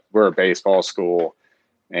 Baseball is what we're a baseball school.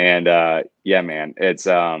 And yeah, man, it's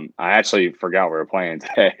I actually forgot we were playing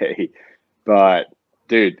today, but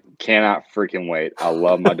dude, cannot freaking wait. I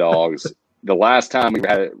love my Dogs. The last time we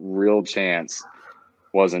had a real chance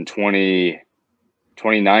was in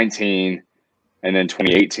 2019, and then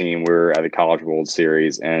 2018 we were at the College World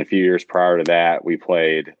Series, and a few years prior to that we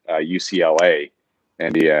played UCLA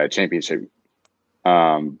in the championship.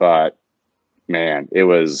 But man, it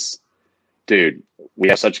was, dude, we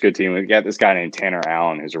have such a good team. We got this guy named Tanner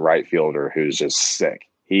Allen, who's a right fielder, who's just sick.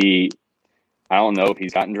 I don't know if he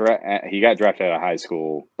got drafted out of high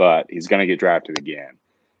school, but he's going to get drafted again.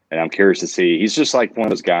 And I'm curious to see. He's just like one of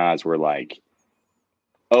those guys where like,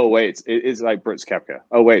 oh, wait, it's like Brits Koepka.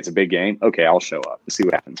 Oh, wait, it's a big game. Okay, I'll show up and see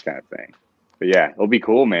what happens kind of thing. But yeah, it'll be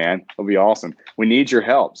cool, man. It'll be awesome. We need your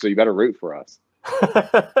help, so you better root for us.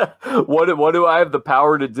 What do I have the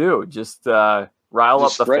power to do? Just rile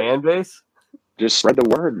up the fan base? Just spread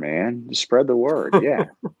the word, man. Just spread the word. Yeah.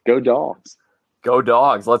 Go Dogs. Go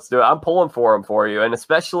Dogs. Let's do it. I'm pulling for them for you. And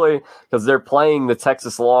especially because they're playing the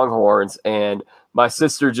Texas Longhorns. And my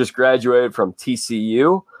sister just graduated from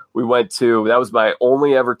TCU. That was my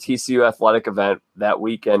only ever TCU athletic event that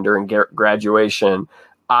weekend during graduation.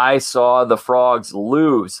 I saw the Frogs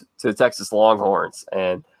lose to the Texas Longhorns.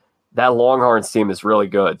 And that Longhorns team is really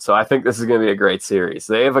good. So I think this is going to be a great series.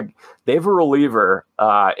 They have a reliever,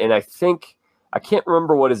 and I can't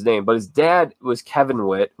remember what his name, but his dad was Kevin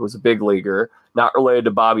Witt, who was a big leaguer, not related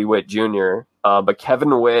to Bobby Witt Jr., but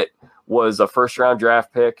Kevin Witt was a first-round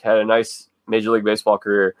draft pick, had a nice Major League Baseball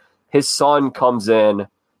career. His son comes in.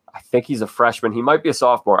 I think he's a freshman. He might be a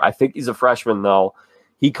sophomore. I think he's a freshman, though.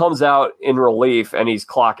 He comes out in relief, and he's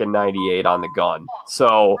clocking 98 on the gun.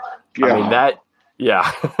 So, yeah. I mean, that –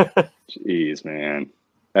 yeah. Jeez, man.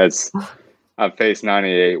 I've faced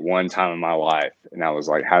 98 one time in my life, and I was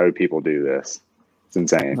like, how do people do this? It's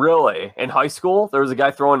insane. Really? In high school, there was a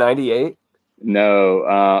guy throwing 98?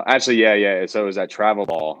 No. Actually, yeah. So it was at Travel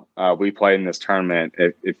Ball. We played in this tournament.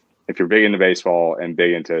 If you're big into baseball and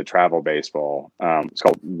big into travel baseball, it's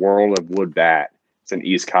called World of Wood Bat. It's in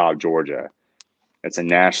East Cobb, Georgia. It's a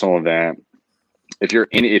national event. If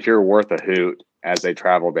you're worth a hoot as a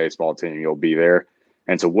travel baseball team, you'll be there.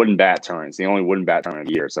 And it's a wooden bat tournament. It's the only wooden bat tournament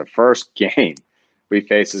of the year. So first game, we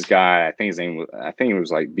faced this guy. I think it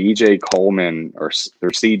was like BJ Coleman or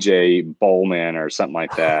CJ Bowman or something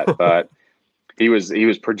like that. But he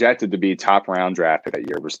was projected to be top round drafted that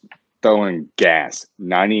year. Was throwing gas,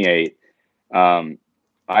 98. I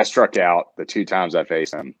struck out the two times I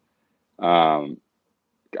faced him.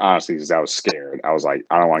 Honestly, because I was scared. I was like,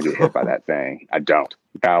 I don't want to get hit by that thing. I don't.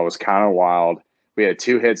 That was kind of wild. We had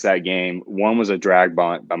 2 hits that game. One was a drag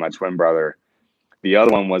bunt by my twin brother. The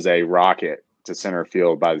other one was a rocket to center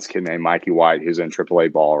field by this kid named Mikey White, who's in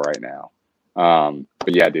AAA ball right now.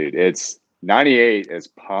 But yeah, dude, it's 98 is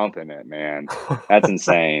pumping it, man. That's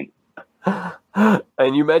insane.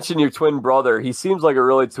 And you mentioned your twin brother. He seems like a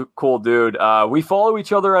really cool dude. We follow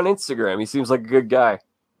each other on Instagram. He seems like a good guy.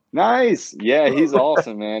 Nice. Yeah, he's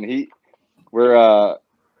awesome, man. We're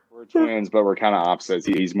twins, but we're kind of opposites.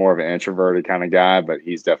 He's more of an introverted kind of guy, but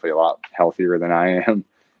he's definitely a lot healthier than I am.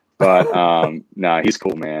 But no, he's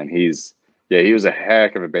cool, man. He was a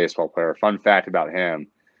heck of a baseball player. Fun fact about him,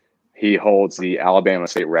 he holds the Alabama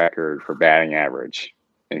state record for batting average.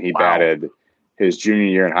 And he batted his junior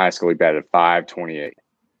year in high school, he batted .528.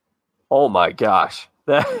 Oh my gosh.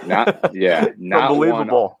 Not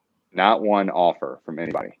unbelievable. Not one offer from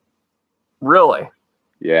anybody. Really?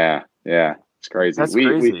 Yeah. It's crazy. That's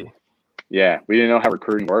crazy. We didn't know how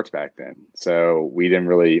recruiting worked back then. So we didn't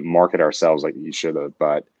really market ourselves like you should have.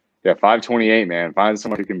 But yeah, 528, man. Find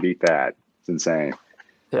someone who can beat that. It's insane.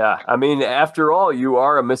 Yeah. I mean, after all, you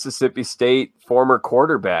are a Mississippi State former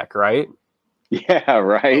quarterback, right? Yeah,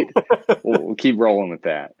 right. we'll keep rolling with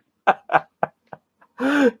that.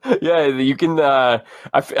 Yeah, you can. I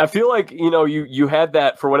feel like, you had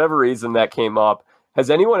that for whatever reason that came up. Has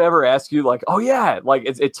anyone ever asked you like, oh yeah, like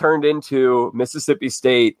it turned into Mississippi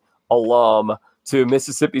State alum to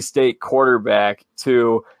Mississippi State quarterback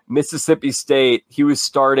to Mississippi State. He was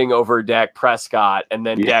starting over Dak Prescott, and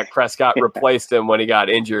then Dak Prescott replaced him when he got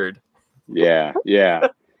injured. Yeah.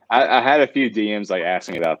 I had a few DMs like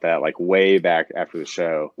asking about that, like way back after the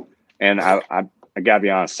show. And I gotta be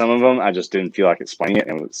honest, some of them I just didn't feel like explaining it,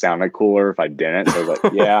 and it sounded cooler if I didn't. So I was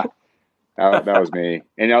like, yeah, that was me.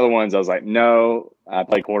 And the other ones I was like, no, I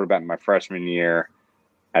played quarterback my freshman year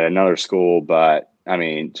at another school, but I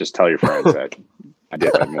mean, just tell your friends that I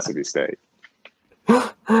did that at Mississippi State.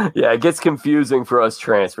 Yeah, it gets confusing for us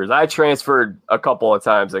transfers. I transferred a couple of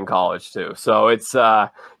times in college too. So it's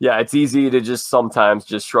it's easy to just sometimes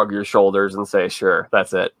just shrug your shoulders and say, sure,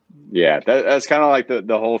 that's it. Yeah, that's kind of like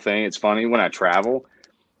the whole thing. It's funny when I travel,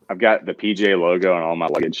 I've got the PGA logo on all my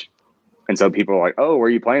luggage. And so people are like, oh, where are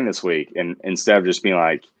you playing this week? And instead of just being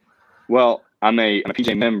like, well, I'm a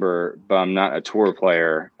PGA member, but I'm not a tour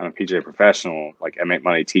player. I'm a PGA professional. Like, I make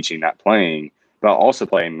money teaching, not playing, but I'll also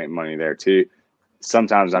play and make money there too.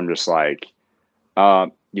 Sometimes I'm just like,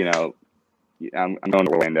 I'm going to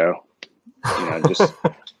Orlando, just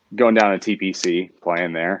going down to TPC,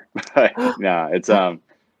 playing there. But no, it's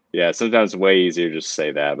sometimes it's way easier to just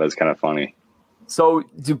say that, but it's kind of funny. So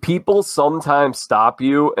do people sometimes stop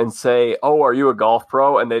you and say, oh, are you a golf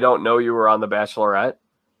pro? And they don't know you were on The Bachelorette?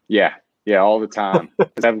 Yeah, all the time.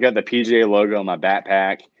 Because I've got the PGA logo on my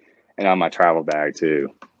backpack and on my travel bag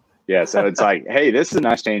too. Yeah, so it's like, hey, this is a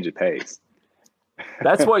nice change of pace.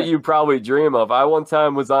 That's what you probably dream of. I one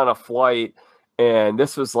time was on a flight, and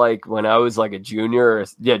this was like when I was like a junior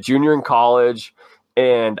in college,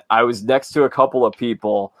 and I was next to a couple of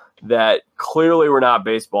people that clearly were not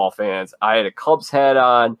baseball fans. I had a Cubs hat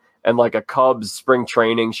on and like a Cubs spring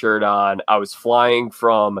training shirt on. I was flying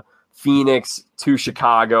from Phoenix to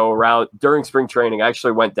Chicago around during spring training. I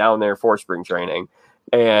actually went down there for spring training,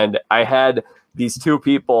 and I had these two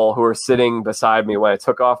people who were sitting beside me when I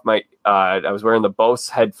took off my I was wearing the Bose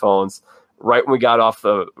headphones right when we got off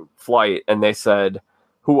the flight, and they said,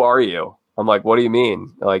 who are you? I'm like, what do you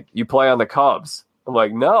mean? They're like, you play on the Cubs. I'm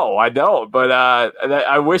like, no, I don't, but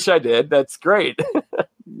I wish I did. That's great.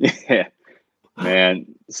 Yeah, man.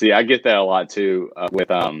 See, I get that a lot too with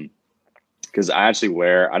because I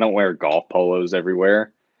don't wear golf polos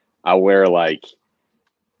everywhere. I wear like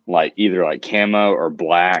either like camo or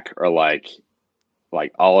black or like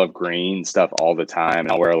olive green stuff all the time.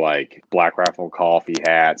 And I'll wear like Black Rifle Coffee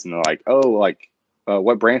hats, and they're like, oh,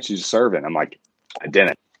 what branch did you serve in? I'm like, I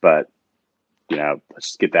didn't, but let's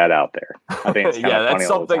just get that out there. I think it's kind of funny. That's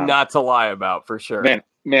something not to lie about for sure.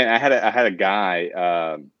 Man, I had a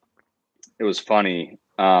guy. It was funny.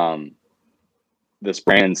 This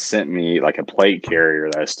brand sent me like a plate carrier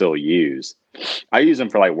that I still use. I use them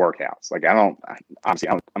for like workouts. Like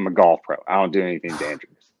I'm a golf pro. I don't do anything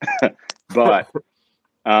dangerous. But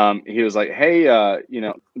he was like, hey,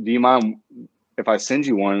 do you mind if I send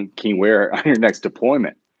you one? Can you wear it on your next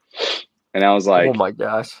deployment? And I was like, oh my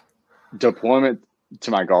gosh. Deployment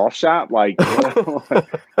to my golf shop? Like,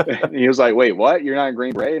 he was like, wait, what? You're not in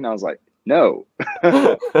Green Bay? And I was like, no,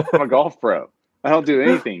 I'm a golf pro. I don't do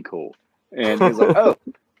anything cool. And he was like, oh.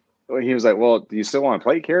 He was like, well, do you still want a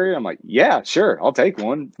plate carrier? I'm like, yeah, sure, I'll take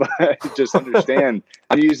one. But just understand,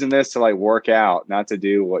 I'm using this to like work out, not to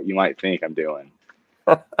do what you might think I'm doing.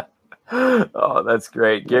 Oh, that's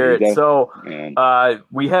great, Garrett. So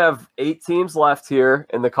we have 8 teams left here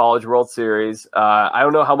in the College World Series. I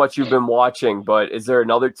don't know how much you've been watching, but is there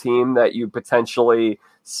another team that you potentially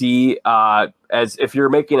see as if you're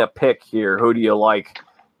making a pick here? Who do you like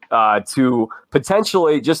to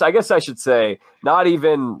potentially just, I guess I should say, not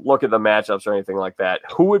even look at the matchups or anything like that?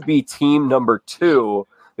 Who would be team number 2?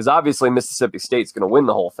 Because obviously Mississippi State's going to win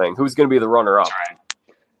the whole thing. Who's going to be the runner-up?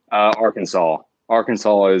 Arkansas.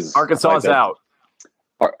 Arkansas is out.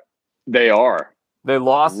 They are. They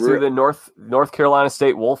lost to the North Carolina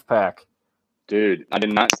State Wolfpack. Dude, I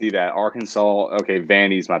did not see that. Arkansas. Okay,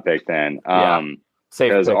 Vandy's my pick then.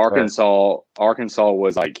 Because Arkansas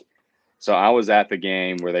was like. So I was at the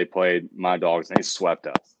game where they played my Dogs, and they swept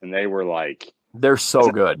us. And they were like, they're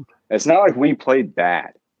so good. It's not like we played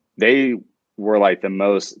bad. They were like the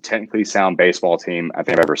most technically sound baseball team I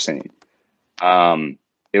think I've ever seen.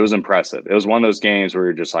 It was impressive. It was one of those games where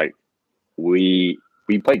you're just like, we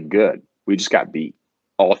played good. We just got beat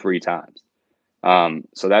all 3 times.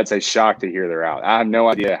 So that's a shock to hear they're out. I have no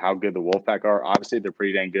idea how good the Wolfpack are. Obviously, they're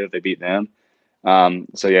pretty dang good if they beat them.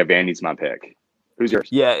 So yeah, Vandy's my pick. Who's yours?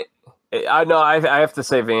 Yeah, I know. I have to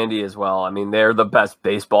say Vandy as well. I mean, they're the best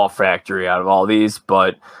baseball factory out of all these.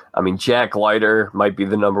 But I mean, Jack Leiter might be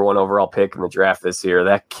the number 1 overall pick in the draft this year.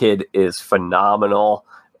 That kid is phenomenal.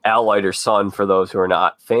 Al Leiter's son, for those who are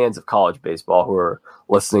not fans of college baseball who are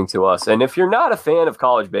listening to us. And if you're not a fan of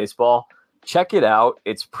college baseball, check it out.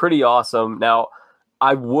 It's pretty awesome. Now,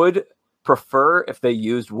 I would prefer if they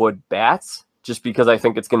used wood bats, just because I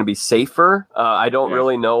think it's going to be safer. I don't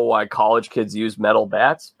really know why college kids use metal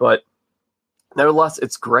bats, but nevertheless,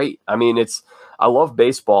 it's great. I mean, I love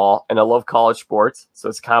baseball and I love college sports. So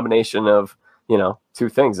it's a combination of, two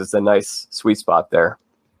things. It's a nice sweet spot there.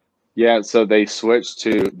 Yeah, so they switched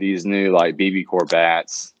to these new like BB Core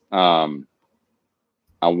bats. I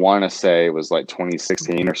want to say it was like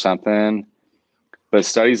 2016 or something. But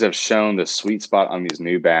studies have shown the sweet spot on these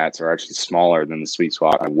new bats are actually smaller than the sweet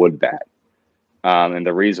spot on a wood bat. And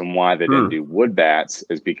the reason why they didn't do wood bats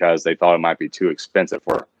is because they thought it might be too expensive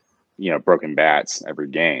for, broken bats every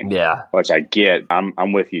game. Yeah, which I get.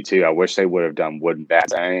 I'm with you too. I wish they would have done wooden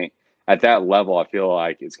bats. I mean, at that level, I feel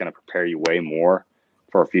like it's going to prepare you way more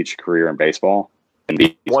for a future career in baseball than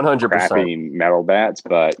these 100% crappy metal bats.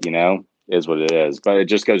 But is what it is. But it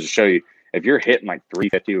just goes to show you, if you're hitting like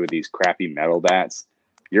 350 with these crappy metal bats,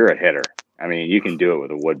 you're a hitter. I mean, you can do it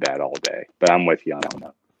with a wood bat all day. But I'm with you on that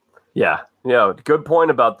one. Yeah. Good point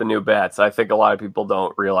about the new bats. I think a lot of people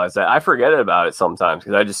don't realize that. I forget about it sometimes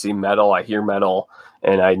because I just see metal, I hear metal,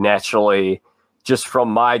 and I naturally, just from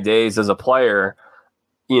my days as a player,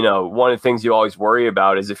 one of the things you always worry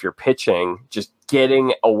about is if you're pitching, just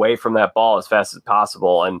getting away from that ball as fast as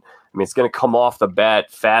possible. And I mean, it's going to come off the bat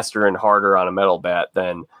faster and harder on a metal bat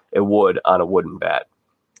than it would on a wooden bat.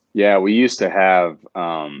 Yeah, we used to have,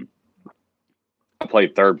 I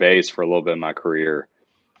played third base for a little bit in my career.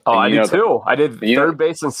 Oh, I did too. I did third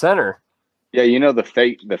base and center. Yeah, the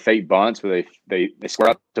fake bunts where they square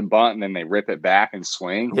up to bunt and then they rip it back and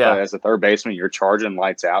swing. Yeah. But as a third baseman, you're charging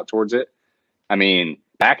lights out towards it. I mean,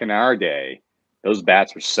 back in our day, those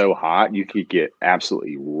bats were so hot you could get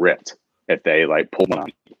absolutely ripped if they pulled one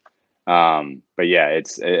on you. But yeah, it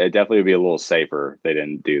definitely would be a little safer if they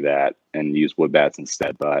didn't do that and use wood bats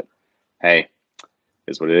instead. But hey,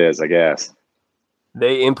 it's what it is, I guess.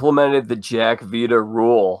 They implemented the Jack Vita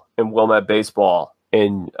rule in Wilmette baseball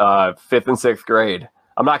in 5th and 6th grade.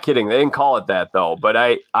 I'm not kidding. They didn't call it that though, but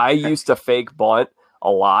I used to fake bunt a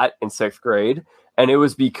lot in 6th grade, and it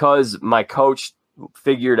was because my coach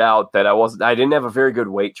figured out that I didn't have a very good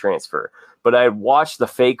weight transfer, but I watched the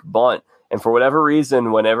fake bunt, and for whatever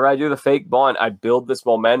reason, whenever I do the fake bunt, I build this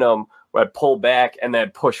momentum where I pull back and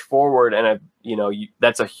then push forward, and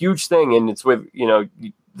that's a huge thing, and it's with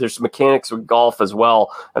there's mechanics with golf as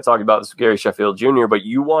well. I talked about this with Gary Sheffield Jr., but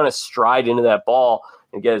you want to stride into that ball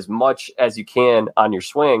and get as much as you can on your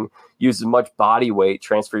swing, use as much body weight,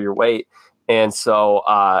 transfer your weight. And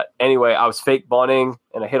so anyway, I was fake bunting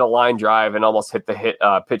and I hit a line drive and almost hit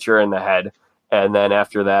the pitcher in the head. And then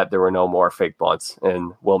after that, there were no more fake bunts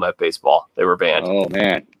in Wilmette baseball. They were banned. Oh,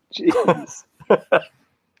 man. Jeez.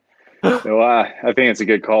 Well, I think it's a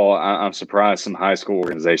good call. I'm surprised some high school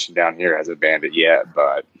organization down here hasn't banned it yet,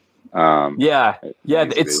 but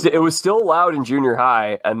it was still allowed in junior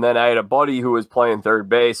high. And then I had a buddy who was playing third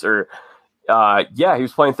base, he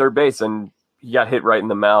was playing third base, and he got hit right in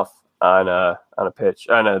the mouth on a pitch,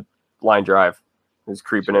 on a line drive. He was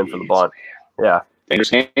creeping in for the bunt. Yeah, dangerous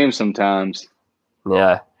game sometimes.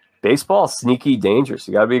 Yeah, baseball is sneaky dangerous.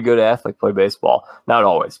 You got to be a good athlete to play baseball. Not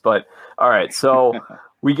always, but all right. So.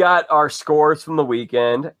 We got our scores from the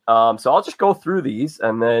weekend. So I'll just go through these,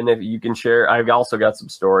 and then if you can share, I've also got some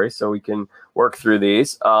stories, so we can work through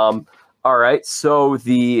these. All right. So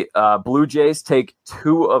the Blue Jays take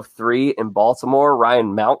 2 of 3 in Baltimore.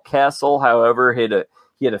 Ryan Mountcastle, however, he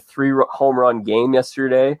had a 3 home run game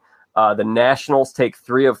yesterday. The Nationals take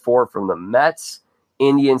 3 of 4 from the Mets.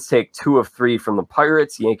 Indians take 2 of 3 from the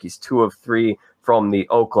Pirates. Yankees 2 of 3 from the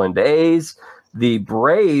Oakland A's. The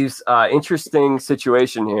Braves, interesting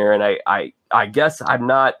situation here, and I guess I'm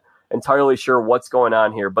not entirely sure what's going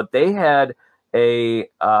on here, but they had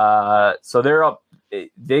so they're up.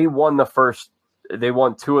 They won 2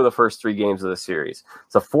 of the first 3 games of the series.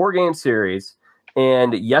 It's a 4-game series,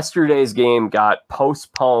 and yesterday's game got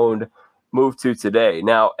postponed, moved to today.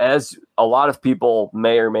 Now, as a lot of people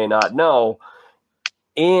may or may not know,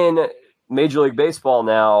 in Major League Baseball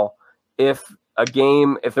now, if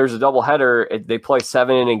there's a doubleheader, they play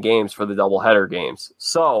 7-inning games for the doubleheader games.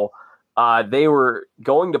 So they were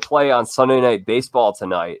going to play on Sunday Night Baseball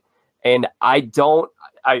tonight, and I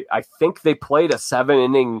think they played a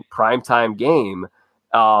 7-inning primetime game.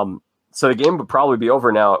 So the game would probably be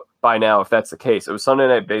over by now if that's the case. It was Sunday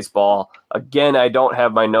Night Baseball. Again, I don't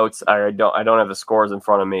have my notes. I don't have the scores in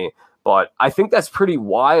front of me, but I think that's pretty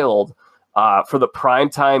wild for the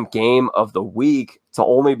primetime game of the week to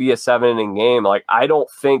only be a 7-inning game. Like, I don't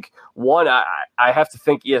think I have to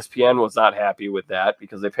think ESPN was not happy with that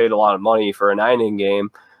because they paid a lot of money for a 9-inning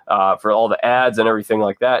game, for all the ads and everything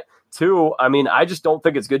like that. Two, I mean, I just don't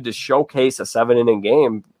think it's good to showcase a 7-inning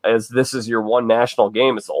game as this is your one national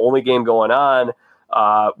game. It's the only game going on.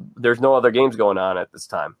 There's no other games going on at this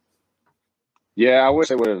time. Yeah, I wish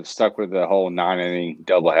they would have stuck with the whole 9-inning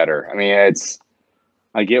doubleheader. I mean,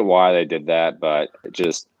 I get why they did that, but it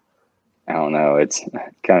just, I don't know. It's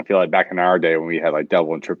kind of feel like back in our day when we had like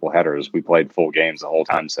double and triple headers, we played full games the whole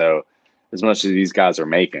time. So as much as these guys are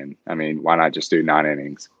making, I mean, why not just do 9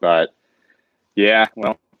 innings? But yeah,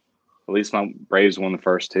 well, at least my Braves won the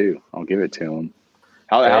first 2. I'll give it to them.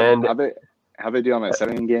 How they do on that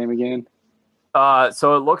 7-inning game again?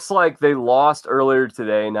 So it looks like they lost earlier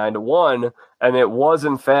today, 9-1, and it was,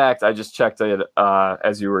 in fact, I just checked it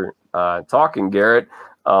as you were talking, Garrett.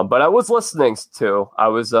 But I was listening too.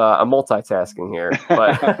 I'm multitasking here.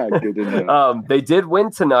 But good to know. They did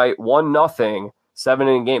win tonight, 1-0,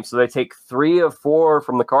 7-inning game. So they take 3 of 4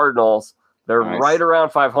 from the Cardinals. They're Nice. right around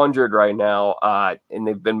 500 right now, and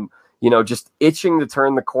they've been, just itching to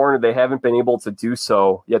turn the corner. They haven't been able to do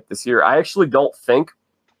so yet this year. I actually don't think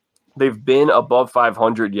they've been above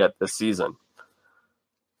 500 yet this season.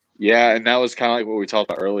 Yeah, and that was kind of like what we talked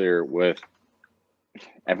about earlier with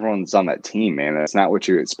everyone's on that team, man. That's not what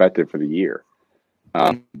you expected for the year.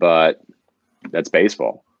 But that's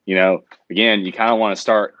baseball. Again, you kind of want to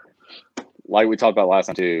start, like we talked about last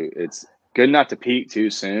time too, it's good not to peak too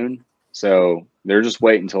soon. So they're just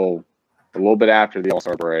waiting until a little bit after the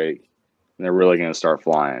All-Star break, and they're really going to start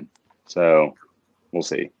flying. So we'll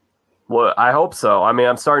see. Well, I hope so. I mean,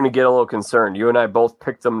 I'm starting to get a little concerned. You and I both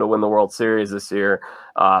picked them to win the World Series this year.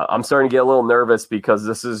 I'm starting to get a little nervous because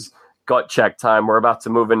this is gut check time. We're about to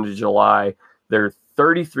move into July. They're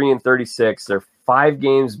 33-36. They're 5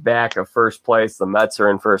 games back of first place. The Mets are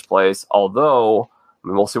in first place. Although,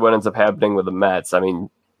 we'll see what ends up happening with the Mets. I mean,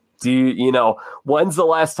 when's the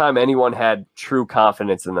last time anyone had true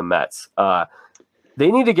confidence in the Mets? They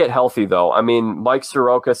need to get healthy, though. I mean, Mike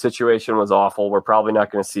Soroka's situation was awful. We're probably not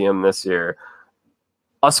going to see him this year.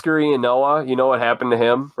 Huascar Ynoa, you know what happened to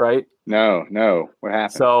him, right? No. What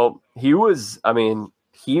happened? So he was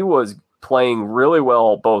playing really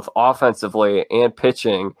well, both offensively and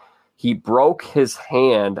pitching. He broke his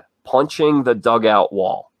hand punching the dugout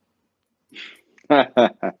wall.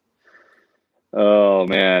 Oh,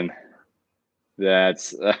 man.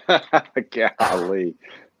 That's golly.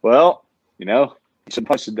 Well, you should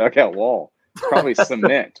punch the dugout wall. It's probably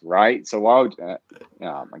cement, right? So why would oh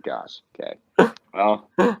my gosh. Okay. Well,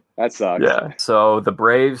 that sucks. Yeah. So the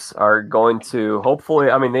Braves are going to hopefully,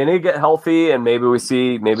 they need to get healthy, and maybe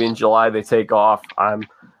in July they take off. I'm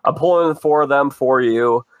pulling for them for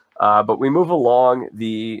you. But we move along.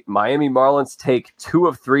 The Miami Marlins take 2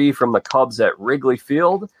 of 3 from the Cubs at Wrigley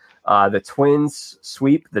Field. The Twins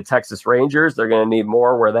sweep the Texas Rangers. They're going to need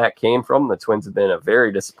more where that came from. The Twins have been a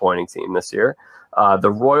very disappointing team this year.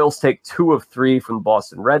 The Royals take 2 of 3 from the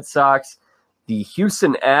Boston Red Sox. The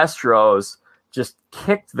Houston Astros just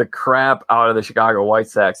kicked the crap out of the Chicago White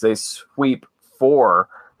Sox. They sweep 4.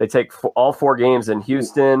 They take all 4 games in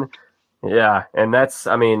Houston. Yeah, and that's,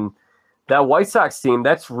 that White Sox team,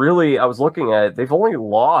 that's really, I was looking at it, they've only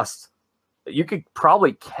lost, you could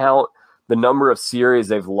probably count the number of series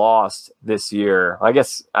they've lost this year. I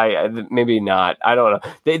guess maybe not. I don't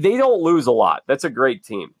know. They don't lose a lot. That's a great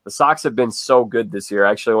team. The Sox have been so good this year.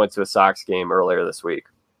 I actually went to a Sox game earlier this week.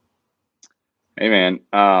 Hey, man.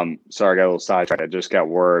 Sorry, I got a little sidetracked. I just got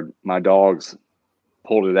word. My dogs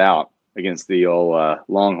pulled it out against the old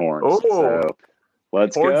Longhorns. Oh, so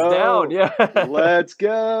let's horns go. Down. Yeah. Let's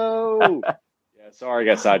go. Yeah, sorry,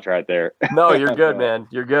 I got sidetracked there. No, you're good, man.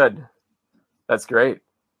 You're good. That's great.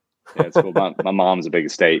 Yeah, it's cool. My mom's a big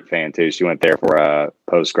State fan too. She went there for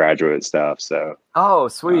postgraduate stuff. So oh,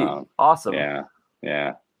 sweet, awesome.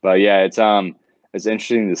 Yeah. But yeah, it's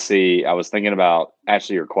interesting to see. I was thinking about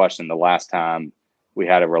actually your question the last time we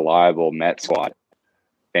had a reliable Met squad,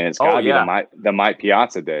 and it's got to be the Mike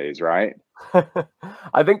Piazza days, right?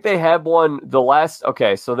 I think they had one the last.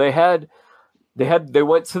 Okay, so they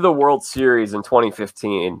went to the World Series in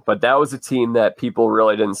 2015, but that was a team that people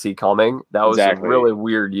really didn't see coming. That was a really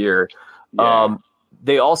weird year. Yeah.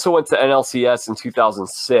 They also went to NLCS in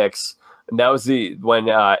 2006, and that was when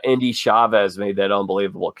Andy Chavez made that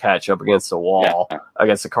unbelievable catch up against the wall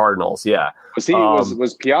against the Cardinals. Yeah,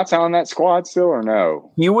 was Piazza on that squad still or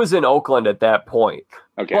no? He was in Oakland at that point.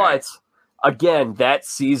 Okay, but again, that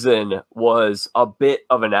season was a bit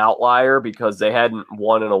of an outlier because they hadn't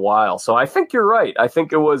won in a while. So I think you're right. I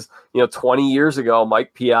think it was, 20 years ago,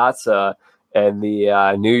 Mike Piazza, and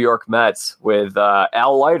the New York Mets with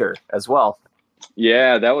Al Leiter as well.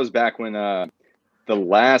 Yeah, that was back when the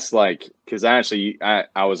last, because I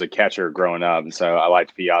was a catcher growing up, and so I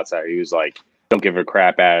liked Piazza. He was like, don't give a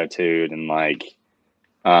crap attitude, and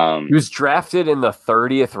he was drafted in the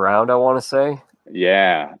 30th round, I want to say.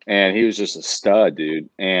 Yeah, and he was just a stud, dude.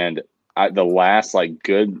 And the last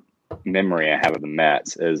good memory I have of the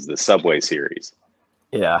Mets is the Subway Series.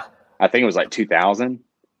 Yeah, I think it was 2000.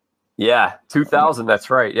 Yeah, 2000. That's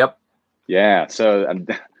right. Yep. Yeah, so I'm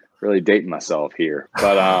really dating myself here,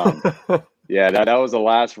 but yeah, that was the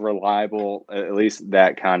last reliable, at least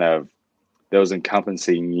that kind of those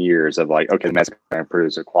encompassing years of okay, the Mets are going to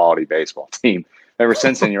produce a quality baseball team. Ever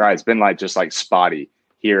since then, you're right, it's been just spotty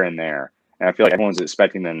here and there. And I feel like everyone's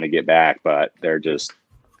expecting them to get back, but they're just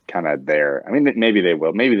kind of there. I mean, maybe they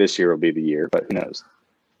will. Maybe this year will be the year, but who knows?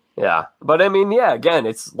 Yeah. But I mean, yeah, again,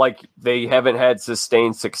 it's like they haven't had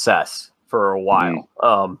sustained success for a while.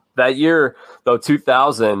 That year, though,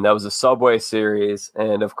 2000, that was a Subway Series.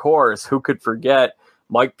 And of course, who could forget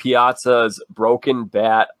Mike Piazza's broken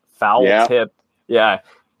bat, foul tip? Yeah.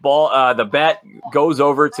 Ball. The bat goes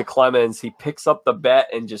over to Clemens. He picks up the bat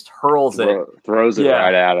and just hurls it. Throws it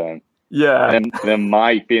right at him. Yeah. And then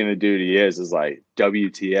Mike, being the dude he is like,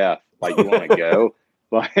 WTF? You want to go?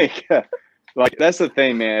 That's the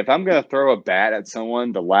thing, man. If I'm going to throw a bat at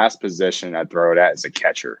someone, the last position I'd throw it at is a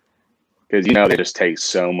catcher. Because, they just take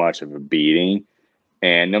so much of a beating.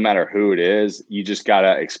 And no matter who it is, you just got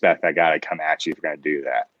to expect that guy to come at you if you're going to do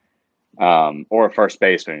that. Or a first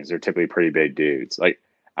baseman, because they're typically pretty big dudes.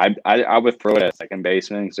 I would throw it at second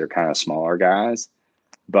baseman because they're kind of smaller guys.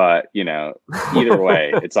 But, either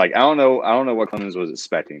way, it's I don't know what Clemens was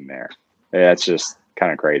expecting there. That's just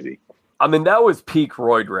kind of crazy. I mean, that was peak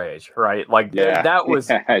roid rage, right? That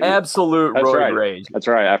was absolute roid rage. That's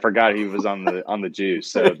right. I forgot he was on the juice.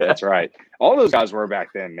 So that's right. All those guys were back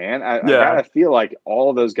then, man. I gotta feel like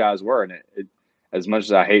all those guys were. And it, as much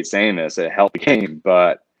as I hate saying this, it helped the game.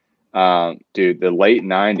 But, dude, the late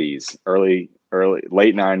 90s, late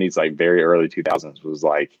 90s, very early 2000s was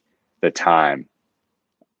the time.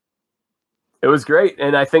 It was great.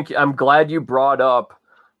 And I think I'm glad you brought up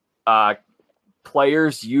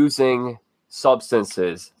players using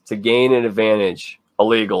substances to gain an advantage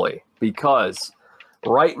illegally, because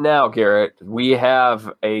right now, Garrett, we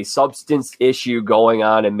have a substance issue going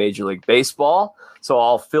on in Major League Baseball. So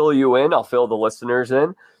I'll fill you in. I'll fill the listeners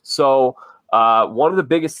in. So one of the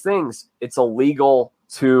biggest things, it's illegal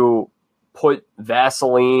to put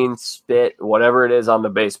Vaseline, spit, whatever it is on the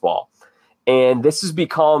baseball. And this has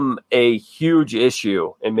become a huge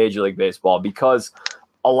issue in Major League Baseball because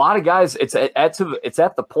a lot of guys, it's at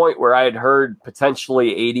the point where I had heard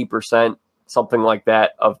potentially 80%, something like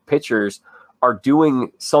that, of pitchers are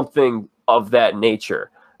doing something of that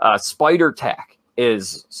nature. Spider tack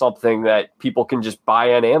is something that people can just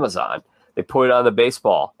buy on Amazon. They put it on the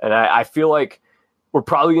baseball. And I feel like we're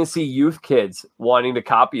probably going to see youth kids wanting to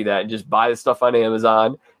copy that and just buy the stuff on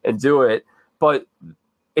Amazon and do it. But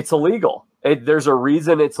it's illegal. There's a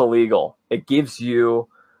reason it's illegal. It gives you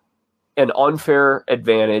an unfair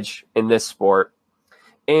advantage in this sport.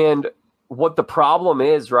 And what the problem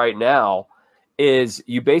is right now is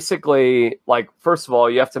you basically, first of all,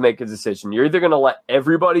 you have to make a decision. You're either going to let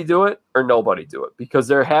everybody do it or nobody do it, because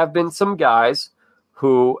there have been some guys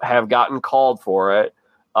who have gotten called for it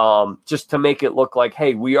just to make it look like,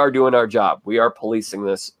 hey, we are doing our job. We are policing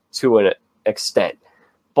this to an extent.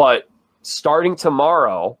 But starting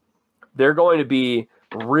tomorrow, they're going to be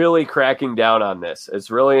really cracking down on this.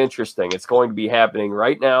 It's really interesting. It's going to be happening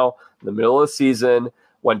right now in the middle of the season.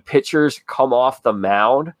 When pitchers come off the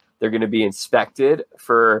mound, they're going to be inspected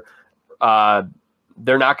for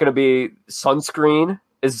they're not going to be sunscreen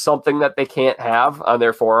is something that they can't have on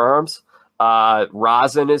their forearms.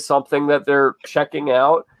 Rosin is something that they're checking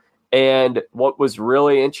out. And what was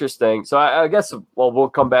really interesting, so I guess, we'll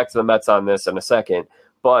come back to the Mets on this in a second,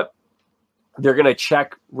 but they're going to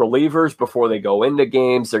check relievers before they go into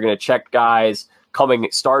games. They're going to check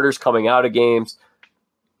starters coming out of games.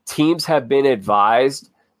 Teams have been advised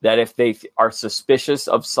that if they are suspicious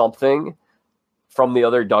of something from the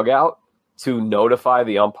other dugout, to notify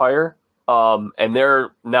the umpire. And there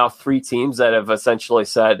are now 3 teams that have essentially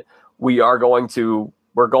said, we're going to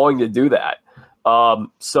do that.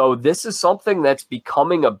 So this is something that's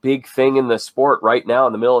becoming a big thing in the sport right now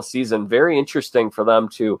in the middle of the season. Very interesting for them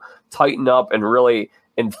to tighten up and really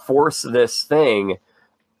enforce this thing.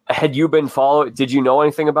 Had you been following? Did you know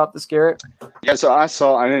anything about this, Garrett? Yeah, so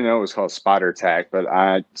I didn't know it was called spider tack, but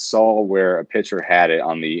I saw where a pitcher had it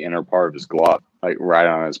on the inner part of his glove, right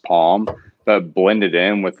on his palm, but blended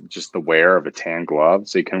in with just the wear of a tan glove,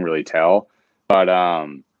 so you couldn't really tell. But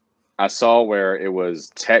I saw where it was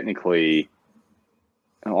technically,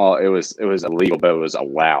 well, it was illegal, but it was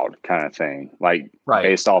allowed kind of thing, like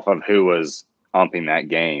based off of who was umping that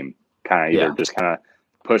game, kind of either just kind of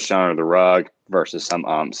pushed under the rug versus some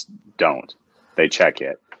umps don't. They check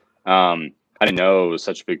it. I didn't know it was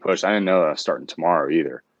such a big push. I didn't know it was starting tomorrow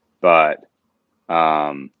either. But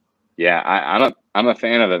yeah, I'm a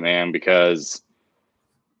fan of it, man, because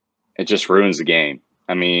it just ruins the game.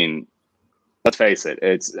 I mean, let's face it,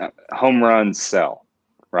 it's home runs sell,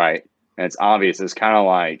 right? And it's obvious. It's kind of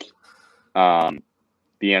like the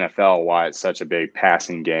NFL, why it's such a big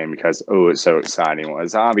passing game, because, it's so exciting. Well,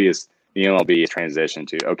 it's obvious the MLB has transitioned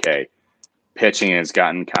to, okay, pitching has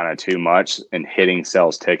gotten kind of too much and hitting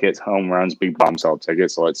sells tickets, home runs, big bomb sell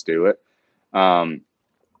tickets, so let's do it.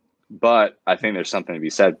 But I think there's something to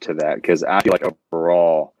be said to that, because I feel like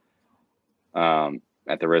overall,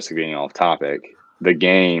 at the risk of being off topic, the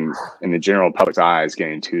game in the general public's eye is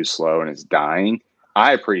getting too slow and it's dying.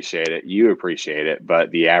 I appreciate it. You appreciate it,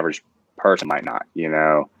 but the average person might not,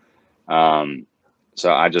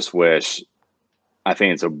 So I just wish, I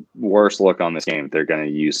think it's a worse look on this game if they're going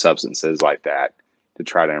to use substances like that to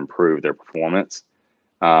try to improve their performance.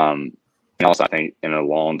 And also, I think in the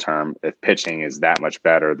long term, if pitching is that much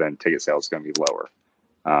better, then ticket sales is going to be lower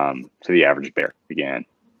to the average bear. Again,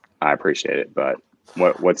 I appreciate it, but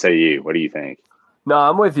what say you? What do you think? No,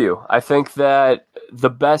 I'm with you. I think that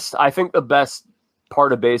the best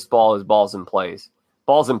part of baseball is balls in play.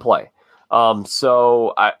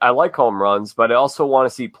 So I like home runs, but I also want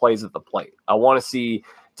to see plays at the plate. I want to see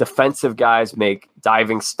defensive guys make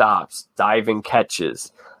diving stops, diving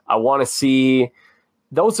catches. I want to see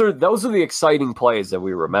those are the exciting plays that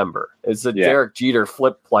we remember. It's the Derek Jeter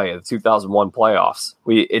flip play of the 2001 playoffs.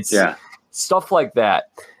 It's stuff like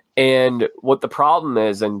that. And what the problem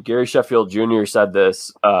is, and Gary Sheffield Jr. said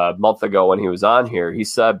this a month ago when he was on here, he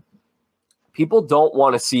said people don't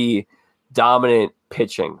want to see dominant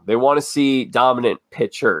pitching. They want to see dominant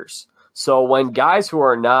pitchers. So when guys who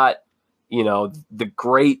are not, the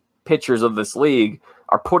great pitchers of this league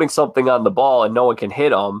are putting something on the ball and no one can hit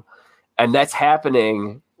them, and that's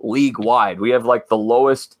happening league wide. We have like the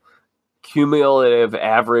lowest cumulative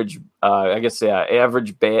average,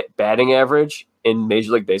 average batting average in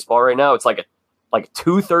Major League Baseball right now. It's like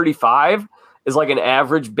 235 is like an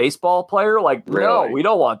average baseball player. Like, really? No, we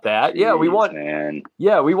don't want that. Jeez,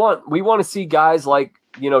 we want to see guys like,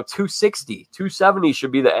 260, 270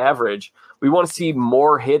 should be the average. We want to see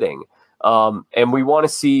more hitting. And we want to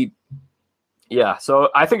see, so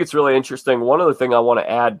I think it's really interesting. One other thing I want to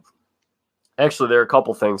add, actually, there are a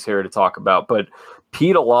couple things here to talk about, but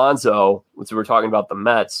Pete Alonso, which we're talking about the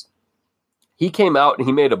Mets, he came out and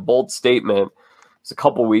he made a bold statement. It was a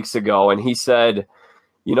couple weeks ago, and he said,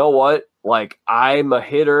 you know what? Like, I'm a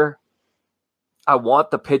hitter. I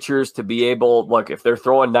want the pitchers to be able, look, if they're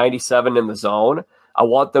throwing 97 in the zone, I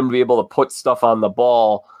want them to be able to put stuff on the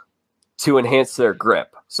ball to enhance their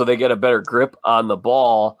grip. So they get a better grip on the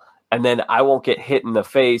ball, and then I won't get hit in the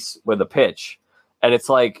face with a pitch. And it's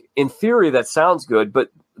like, in theory, that sounds good,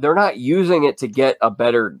 but they're not using it to get a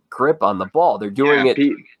better grip on the ball. They're doing it.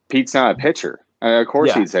 Pete's not a pitcher. Of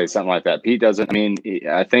course he'd say something like that. Pete doesn't. I mean,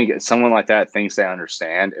 I think someone like that thinks they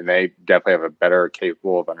understand, and they definitely have a better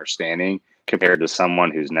capable of understanding compared to someone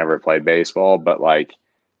who's never played baseball. But like,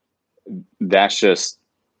 that's just,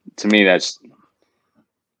 to me,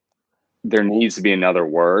 there needs to be another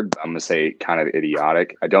word. I'm going to say kind of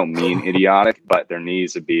idiotic. I don't mean idiotic, but there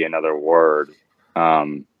needs to be another word.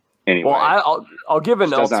 Anyway. Well, I'll give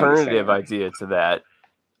an alternative idea to that.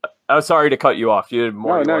 I'm sorry to cut you off. You had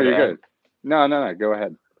more. No, you're good. No. Go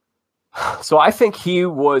ahead. So I think he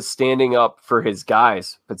was standing up for his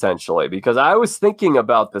guys potentially, because I was thinking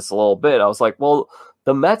about this a little bit. I was like, well,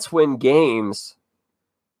 the Mets win games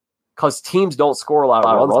because teams don't score a lot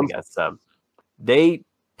of runs against them. They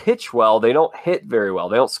pitch well. They don't hit very well.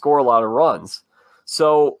 They don't score a lot of runs.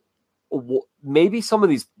 So maybe some of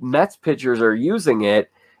these Mets pitchers are using it,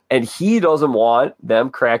 and he doesn't want them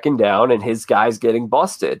cracking down and his guys getting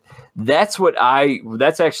busted. That's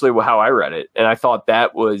actually how I read it. And I thought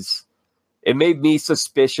it made me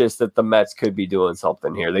suspicious that the Mets could be doing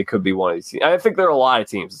something here. They could be one of these teams. I think there are a lot of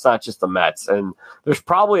teams. It's not just the Mets. And there's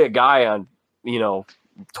probably a guy on,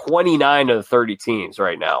 29 of the 30 teams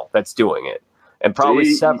right now that's doing it. And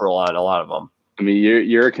probably several on a lot of them. I mean,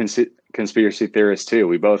 you're a conspiracy theorist too.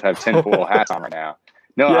 We both have tinfoil hats on right now.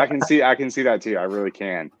 No, yeah. I can see that too. I really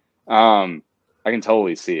can. I can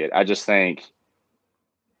totally see it. I just think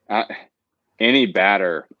any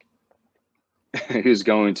batter who's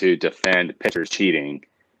going to defend pitchers cheating,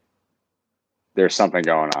 there's something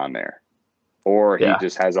going on there. or he Yeah.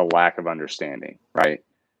 just has a lack of understanding, right?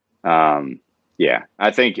 Yeah,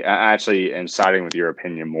 I think I actually am siding with your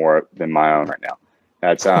opinion more than my own right now.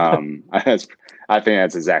 That's I think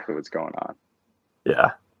that's exactly what's going on.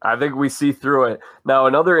 Yeah, I think we see through it. Now,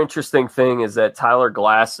 another interesting thing is that Tyler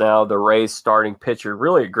Glasnow, the Rays starting pitcher,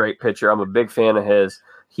 really a great pitcher. I'm a big fan of his.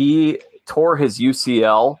 He tore his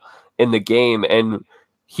UCL in the game, and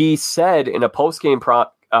he said in a post-game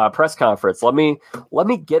press conference, let me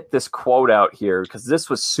get this quote out here because this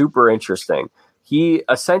was super interesting. He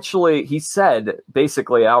said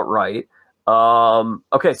basically outright,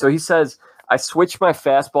 okay, so he says, I switched my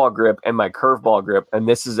fastball grip and my curveball grip, and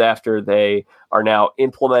this is after they are now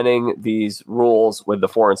implementing these rules with the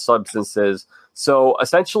foreign substances. So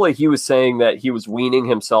essentially he was saying that he was weaning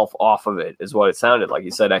himself off of it, is what it sounded like.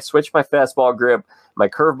 He said, I switched my fastball grip, my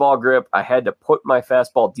curveball grip. I had to put my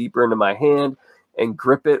fastball deeper into my hand and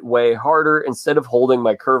grip it way harder. Instead of holding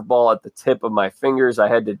my curveball at the tip of my fingers, I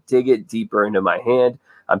had to dig it deeper into my hand.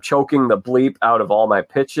 I'm choking the bleep out of all my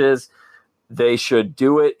pitches. They should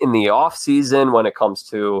do it in the off season when it comes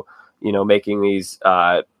to, making these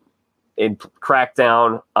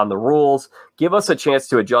crackdown on the rules. Give us a chance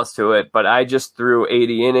to adjust to it. But I just threw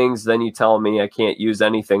 80 innings. Then you tell me I can't use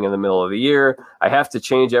anything in the middle of the year. I have to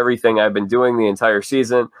change everything I've been doing the entire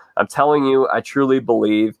season. I'm telling you, I truly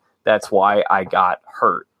believe that's why I got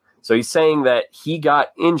hurt. So he's saying that he got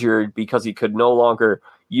injured because he could no longer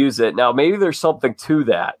use it. Now, maybe there's something to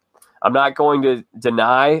that. I'm not going to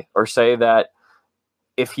deny or say that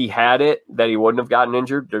if he had it, that he wouldn't have gotten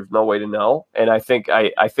injured. There's no way to know. And I think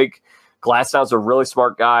Glasnow's a really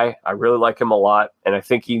smart guy. I really like him a lot. And I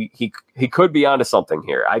think he could be onto something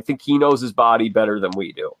here. I think he knows his body better than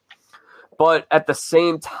we do. But at the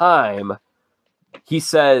same time, he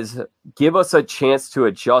says, give us a chance to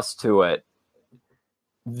adjust to it.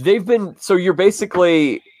 You've been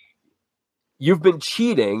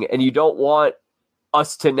cheating and you don't want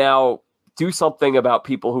us to now do something about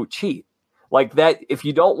people who cheat like that. If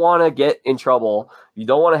you don't want to get in trouble, you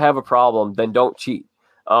don't want to have a problem, then don't cheat.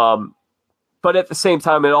 But at the same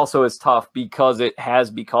time, it also is tough because it has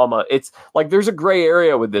become it's like there's a gray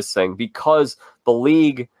area with this thing because the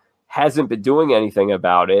league hasn't been doing anything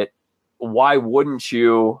about it. Why wouldn't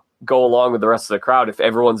you go along with the rest of the crowd if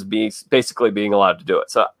everyone's basically being allowed to do it?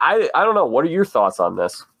 So I don't know. What are your thoughts on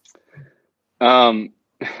this?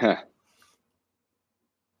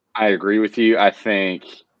 I agree with you. I think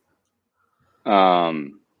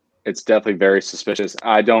it's definitely very suspicious.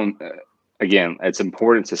 Again, it's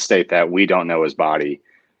important to state that we don't know his body.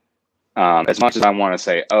 As much as I want to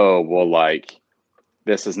say,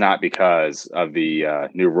 this is not because of the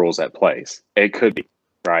new rules at place. It could be,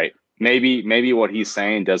 right? Maybe what he's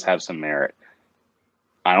saying does have some merit.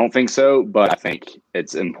 I don't think so, but I think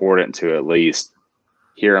it's important to at least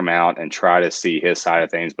hear him out and try to see his side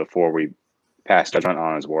of things before we pass judgment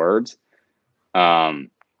on his words. But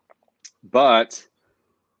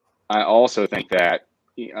I also think that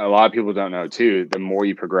a lot of people don't know too, the more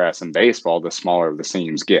you progress in baseball, the smaller the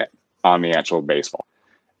seams get on the actual baseball.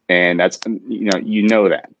 And that's, you know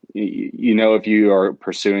that. If you are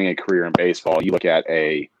pursuing a career in baseball, you look at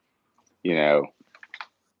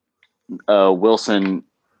Wilson,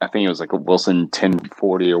 I think it was like a Wilson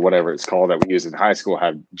 1040 or whatever it's called that we used in high school,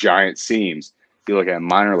 have giant seams. You look at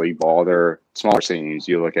minor league ball, they're smaller seams.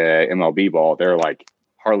 You look at MLB ball, they're like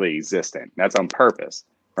hardly existent. That's on purpose,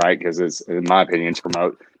 right? Because it's, in my opinion, to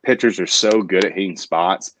promote pitchers are so good at hitting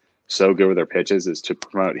spots, so good with their pitches, is to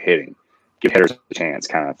promote hitting, give hitters a chance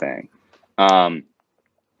kind of thing.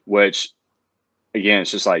 Which, again,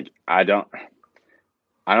 it's just like I don't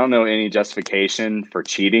know any justification for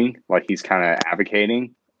cheating like he's kind of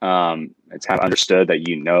advocating. It's kind of understood that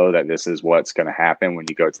that this is what's going to happen when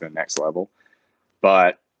you go to the next level.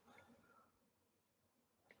 But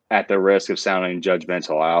at the risk of sounding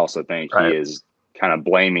judgmental, I also think he is kind of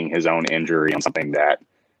blaming his own injury on something that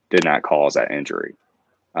did not cause that injury.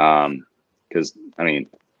 Because,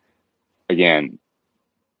 again,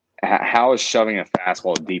 how is shoving a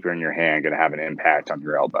fastball deeper in your hand going to have an impact on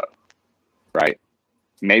your elbow? Right?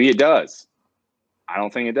 Maybe it does. I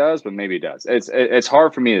don't think it does, but maybe it does. It's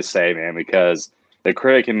hard for me to say, man, because the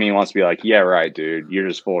critic in me wants to be like, yeah, right, dude, you're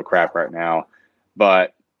just full of crap right now.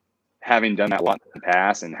 But having done that a lot in the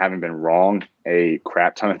past and having been wrong a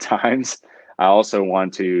crap ton of times, I also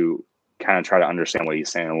want to kind of try to understand what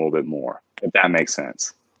he's saying a little bit more, if that makes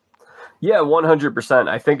sense. Yeah, 100%.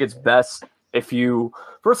 I think it's best if you,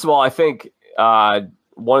 first of all, I think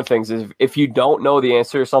one of the things is if you don't know the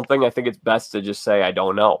answer to something, I think it's best to just say, I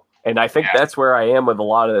don't know. And I think that's where I am with a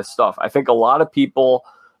lot of this stuff. I think a lot of people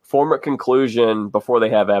form a conclusion before they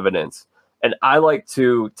have evidence. And I like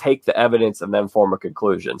to take the evidence and then form a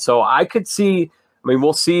conclusion. So I could see,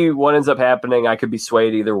 we'll see what ends up happening. I could be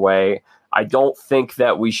swayed either way. I don't think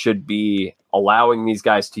that we should be allowing these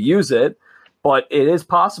guys to use it, but it is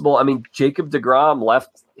possible. Jacob deGrom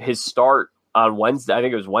left his start on Wednesday. I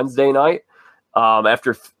think it was Wednesday night.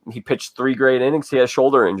 After he pitched 3 great innings, he had a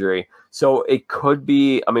shoulder injury. So it could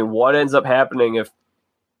be, what ends up happening if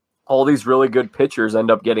all these really good pitchers end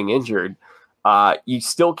up getting injured? You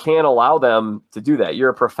still can't allow them to do that.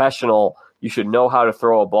 You're a professional. You should know how to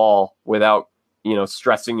throw a ball without,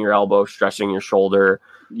 stressing your elbow, stressing your shoulder,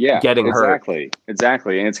 getting hurt.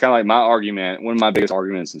 Exactly. And it's kind of like my argument. One of my biggest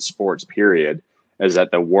arguments in sports, period, is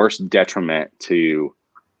that the worst detriment to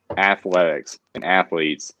athletics and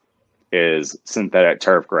athletes is synthetic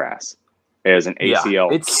turf grass. It is an ACL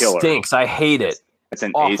killer. It stinks. I hate it. It's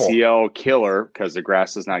an awful. ACL killer because the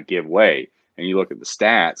grass does not give way. And you look at the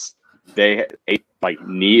stats,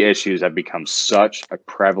 knee issues have become such a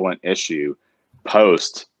prevalent issue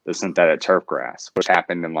post the synthetic turf grass, which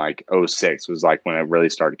happened in 2006 was when it really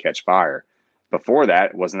started to catch fire. Before that,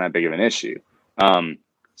 it wasn't that big of an issue.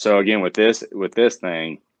 So again, with this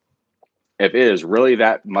thing, if it is really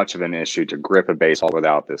that much of an issue to grip a baseball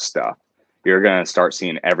without this stuff, you're going to start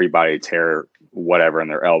seeing everybody tear whatever in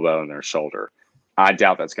their elbow and their shoulder. I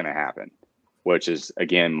doubt that's going to happen, which is,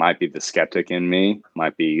 again, might be the skeptic in me,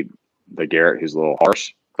 might be the Garrett who's a little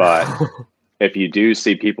harsh. But if you do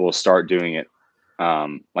see people start doing it,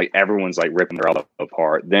 everyone's ripping their elbow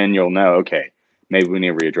apart, then you'll know, okay, maybe we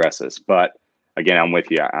need to readdress this. But again, I'm with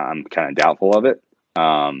you. I'm kind of doubtful of it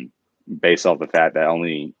based off the fact that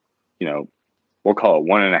only, we'll call it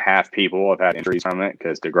 1.5 people have had injuries from it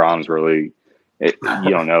because DeGrom's really, you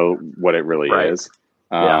don't know what it really is.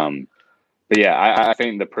 But yeah, I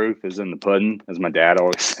think the proof is in the pudding, as my dad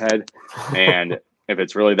always said. And if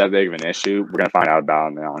it's really that big of an issue, we're going to find out about it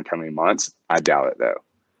in the oncoming months. I doubt it, though.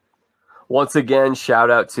 Once again, shout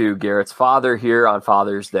out to Garrett's father here on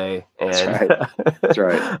Father's Day. And That's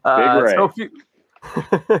right. Big Ray.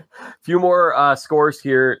 So few more scores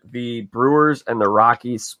here. The Brewers and the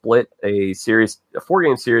Rockies split a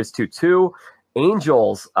 4-game series 2-2.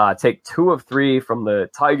 Angels take 2 of 3 from the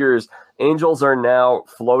Tigers. Angels are now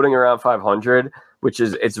floating around 500,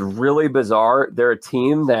 it's really bizarre. They're a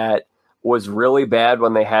team that was really bad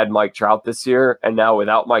when they had Mike Trout this year, and now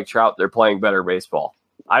without Mike Trout, they're playing better baseball.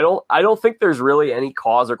 I don't think there's really any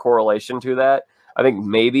cause or correlation to that. I think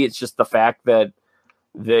maybe it's just the fact that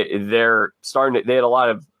they had a lot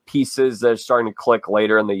of pieces that are starting to click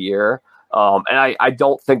later in the year. And I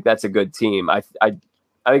don't think that's a good team. I think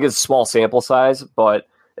it's a small sample size, but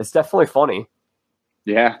it's definitely funny.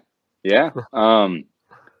 Yeah.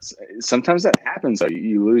 Sometimes that happens.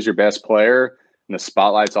 You lose your best player and the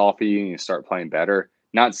spotlight's off you and you start playing better.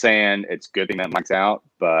 Not saying it's good thing that Mike's out,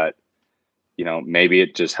 but maybe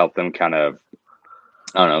it just helped them kind of,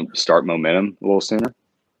 start momentum a little sooner.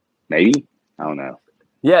 Maybe. I don't know.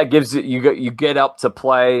 Yeah, it gives you get up to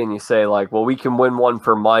play and you say well, we can win one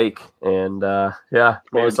for Mike, and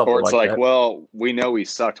maybe something or it's that. Well, we know we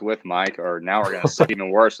sucked with Mike, or now we're going to suck even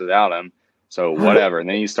worse without him. So whatever, and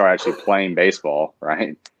then you start actually playing baseball,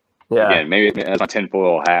 right? Yeah. Again, maybe that's my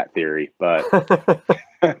tinfoil hat theory, but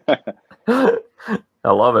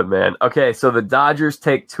I love it, man. Okay, so the Dodgers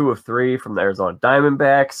take 2 of 3 from the Arizona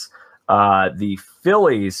Diamondbacks. The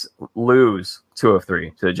Phillies lose 2 of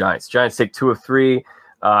 3 to the Giants. Giants take 2 of 3.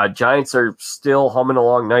 Giants are still humming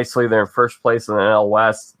along nicely. They're in first place in the NL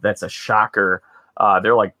West. That's a shocker.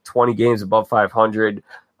 They're 20 games above 500.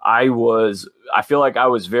 I feel like I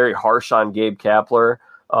was very harsh on Gabe Kapler,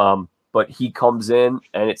 but he comes in,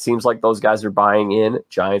 and it seems like those guys are buying in.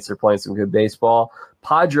 Giants are playing some good baseball.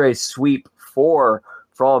 Padres sweep 4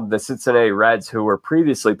 from the Cincinnati Reds, who were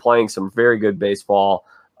previously playing some very good baseball.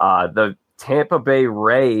 The Tampa Bay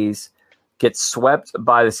Rays get swept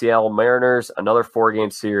by the Seattle Mariners, another 4-game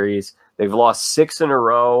series. They've lost 6 in a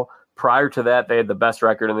row. Prior to that, they had the best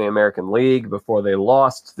record in the American League before they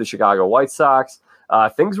lost to the Chicago White Sox.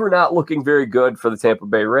 Things were not looking very good for the Tampa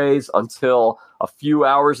Bay Rays until a few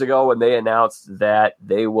hours ago when they announced that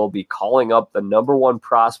they will be calling up the number 1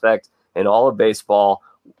 prospect in all of baseball,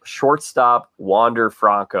 shortstop Wander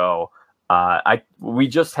Franco. We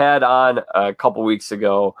just had on a couple weeks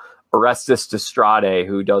ago Orestes Destrade,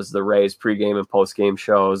 who does the Rays pregame and postgame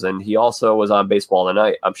shows, and he also was on Baseball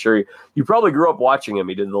Tonight. I'm sure you probably grew up watching him.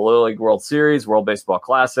 He did the Little League World Series, World Baseball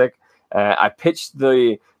Classic. I pitched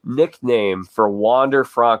the nickname for Wander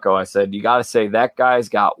Franco. I said, you got to say that guy's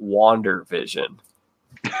got Wander vision.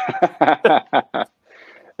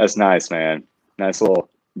 That's nice, man. Nice little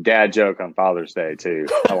dad joke on Father's Day, too.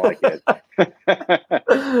 I like it.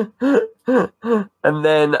 And And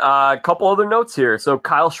then a couple other notes here. So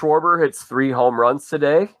Kyle Schwarber hits 3 home runs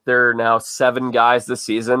today. There are now 7 guys this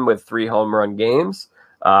season with 3 home run games,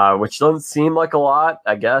 which doesn't seem like a lot,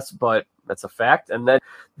 I guess, but that's a fact. And then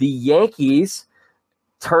the Yankees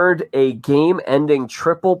turned a game-ending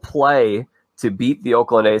triple play to beat the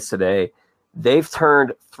Oakland A's today. They've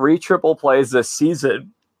turned 3 triple plays this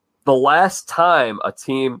season. The last time a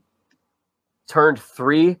team turned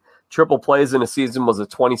 3 triple plays in a season was the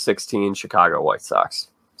 2016 Chicago White Sox.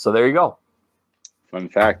 So there you go. Fun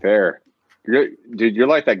fact there. You're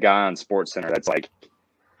like that guy on SportsCenter that's like,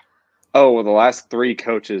 oh, well, the last 3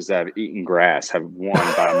 coaches that have eaten grass have won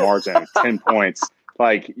by a margin of 10 points.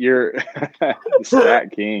 Like, you're the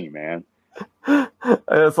stat king, man.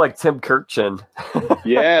 It's like Tim Kirkchin.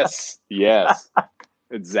 Yes,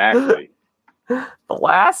 exactly. The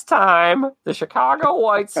last time the Chicago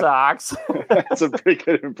White Sox. That's a pretty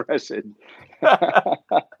good impression. Oh,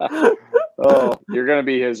 you're going to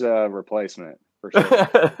be his replacement for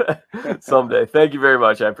sure. Someday. Thank you very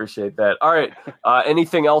much. I appreciate that. All right.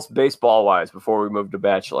 Anything else baseball-wise before we move to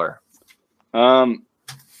Bachelor? I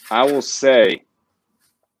will say,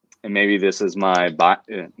 and maybe this is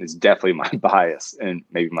it's definitely my bias and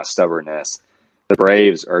maybe my stubbornness, the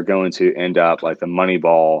Braves are going to end up like the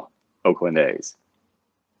Moneyball Oakland A's.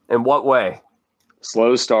 In what way?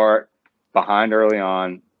 Slow start, behind early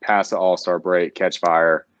on, past the All-Star break, catch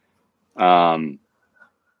fire.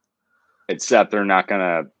 Except they're not going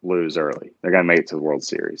to lose early. They're going to make it to the World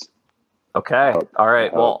Series. Okay. All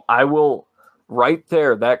right. Well, I will right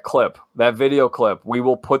there, that clip, that video clip, we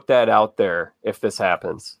will put that out there if this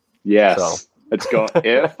happens. Yes. So. It's going.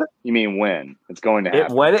 If you mean when it's going to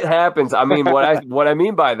happen. When it happens, I mean what I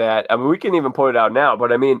mean by that. I mean we can even put it out now,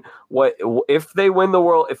 but I mean what if they win the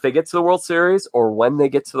world? If they get to the World Series, or when they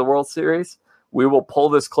get to the World Series, we will pull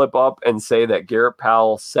this clip up and say that Garrett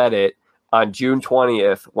Powell said it on June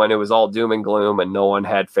 20th when it was all doom and gloom and no one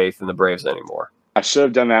had faith in the Braves anymore. I should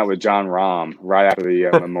have done that with John Rahm right after the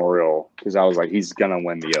Memorial, because I was like, he's gonna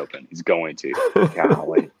win the Open. He's going to.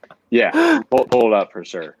 Golly. Yeah, pull it up for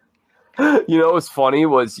sure. You know what's funny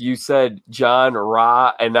was you said John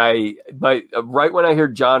Ra, and right when I hear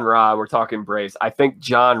John Ra, we're talking Braves, I think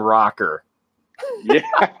John Rocker.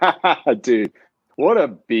 Yeah, dude. What a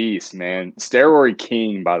beast, man. Steroid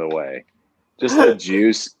king, by the way. Just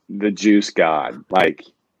the juice god. Like,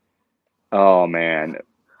 oh man.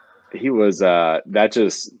 He was that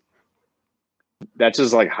just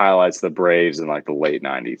like highlights the Braves in like the late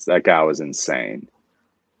 90s. That guy was insane.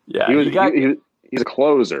 Yeah. He's a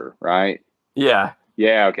closer, right? Yeah.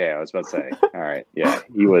 Yeah, okay. I was about to say. All right. Yeah.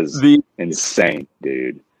 He was insane,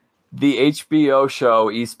 dude. The HBO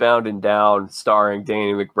show Eastbound and Down starring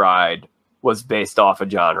Danny McBride was based off of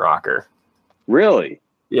John Rocker. Really?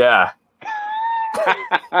 Yeah.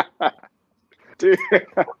 Dude.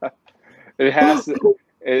 It has to,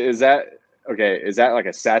 is that okay? Is that like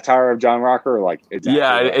a satire of John Rocker, or like it's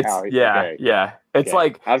yeah. It's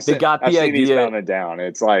like I've got the seen idea. Eastbound and Down.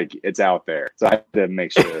 It's like it's out there, so I have to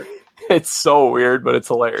make sure. It's so weird, but it's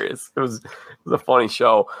hilarious. It was a funny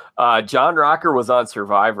show. John Rocker was on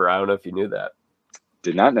Survivor. I don't know if you knew that.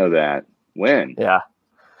 Did not know that. When? Yeah,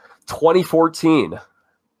 2014.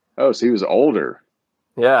 Oh, so he was older.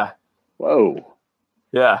 Yeah. Whoa.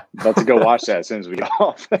 Yeah. About to go watch that as soon as we get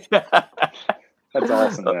off. That's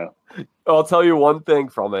awesome, though. I'll tell you one thing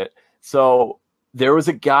from it. So there was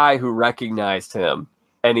a guy who recognized him,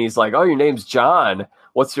 and he's like, "Oh, your name's John.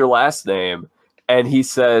 What's your last name?" And he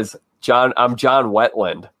says, "John, I'm John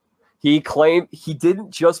Wetland." He claimed he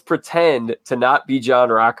didn't just pretend to not be John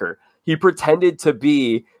Rocker. He pretended to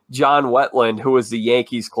be John Wetland, who was the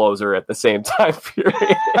Yankees closer at the same time period.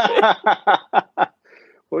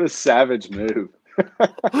 What a savage move.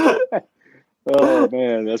 Oh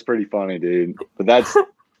man, that's pretty funny, dude. But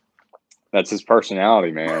that's his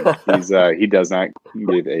personality, man. He does not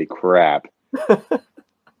give a crap.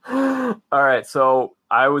 All right, so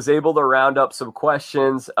I was able to round up some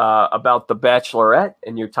questions about The Bachelorette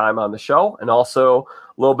and your time on the show, and also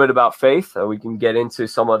a little bit about Faith. We can get into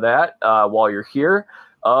some of that while you're here.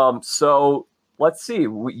 So let's see.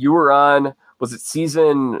 You were on, what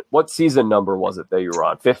season number was it that you were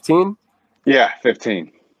on? 15? Yeah,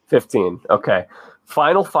 15. 15. Okay.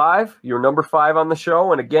 Final 5. You're number 5 on the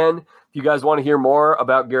show. And again, if you guys want to hear more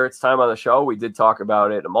about Garrett's time on the show, we did talk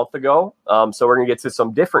about it a month ago. So we're going to get to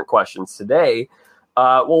some different questions today.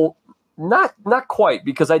 Well, not quite,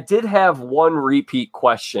 because I did have one repeat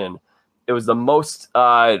question. It was the most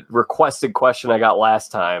requested question I got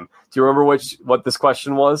last time. Do you remember what this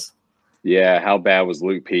question was? Yeah, how bad was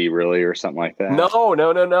Luke P really, or something like that?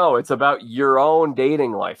 No. It's about your own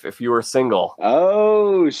dating life if you were single.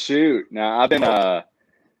 Oh shoot! Now I've been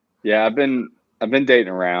yeah, I've been dating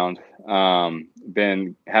around.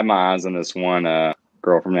 Been had my eyes on this one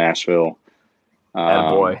girl from Nashville.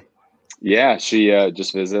 Attaboy. Yeah, she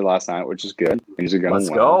just visited last night, which is good. Things are going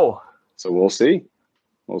Let's well. go. So we'll see.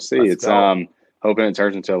 We'll see. Let's It's go. hoping it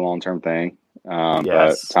turns into a long term thing. But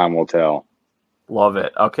Yes. time will tell. Love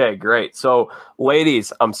it. Okay, great. So,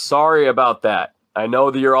 ladies, I'm sorry about that. I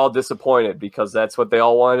know that you're all disappointed because that's what they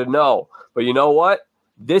all wanted to know. But you know what?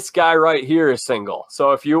 This guy right here is single.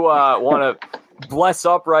 So if you want to bless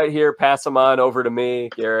up right here, pass them on over to me,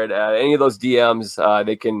 Garrett. Any of those DMs,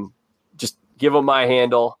 they can just give them my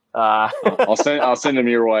handle. I'll send them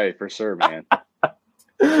your way for sure, man.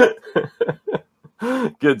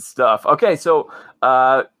 Good stuff. Okay, so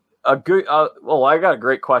a good. Well, I got a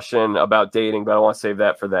great question about dating, but I want to save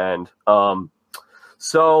that for the end.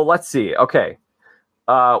 So let's see. Okay,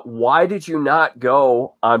 why did you not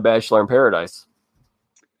go on Bachelor in Paradise?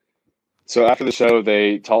 So after the show,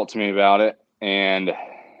 they talked to me about it, and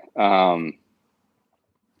I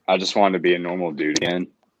just wanted to be a normal dude again.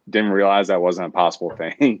 Didn't realize that wasn't a possible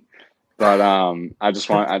thing, but I just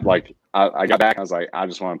want. I got back. I was like, I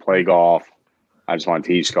just want to play golf. I just want to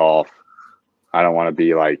teach golf. I don't want to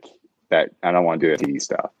be like that. I don't want to do the TV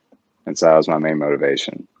stuff, and so that was my main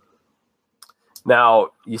motivation.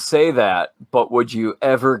 Now you say that, but would you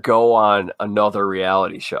ever go on another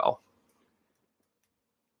reality show?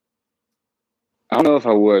 I don't know if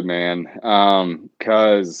I would, man.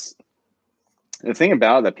 Because the thing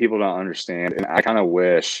about it that people don't understand, and I kind of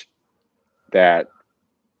wish that,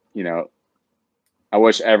 you know, I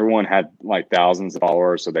wish everyone had like thousands of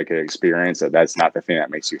followers so they could experience it. That's not the thing that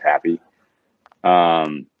makes you happy.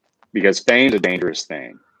 Because fame is a dangerous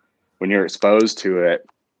thing. When you're exposed to it,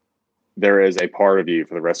 there is a part of you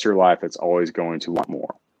for the rest of your life that's always going to want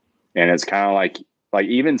more. And it's kind of like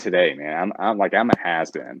even today, man, I'm a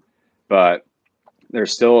has-been, but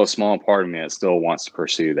there's still a small part of me that still wants to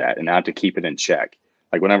pursue that, and I have to keep it in check.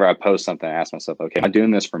 Like whenever I post something, I ask myself, okay, am I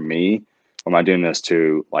doing this for me? Or am I doing this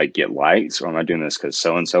to like get likes? Or am I doing this because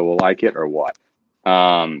so-and-so will like it or what?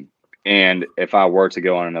 And if I were to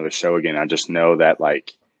go on another show again, I just know that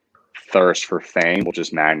like thirst for fame will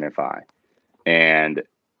just magnify. And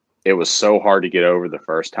it was so hard to get over the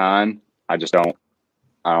first time. I don't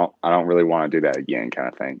really want to do that again, kind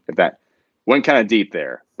of thing. If that went kind of deep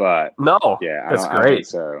there, but No, yeah, that's I great. think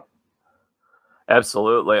so.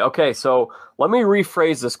 Absolutely. Okay, so let me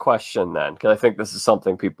rephrase this question then, because I think this is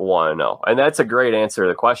something people want to know. And that's a great answer to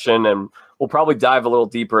the question, and we'll probably dive a little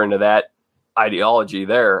deeper into that ideology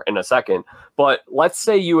there in a second. But let's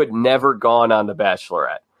say you had never gone on The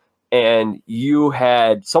Bachelorette, and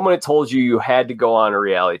someone had told you had to go on a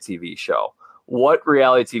reality TV show. What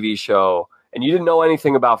reality TV show, and you didn't know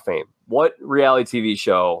anything about fame, what reality TV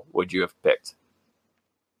show would you have picked?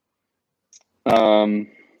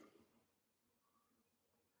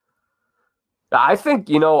 I think,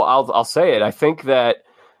 I'll say it. I think that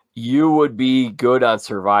you would be good on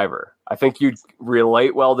Survivor. I think you'd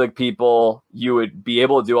relate well to people. You would be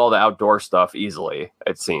able to do all the outdoor stuff easily,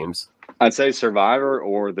 it seems. I'd say Survivor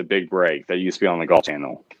or The Big Break that used to be on the Golf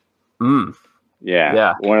Channel.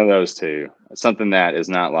 Yeah. One of those two. Something that is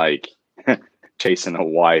not like chasing a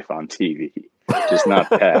wife on TV. Just not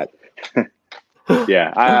that.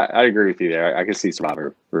 Yeah, I agree with you there. I can see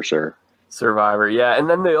Survivor for sure. Survivor, yeah. And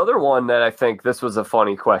then the other one that I think this was a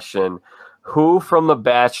funny question. Who from The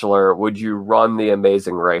Bachelor would you run The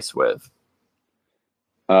Amazing Race with?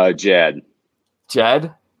 Jed.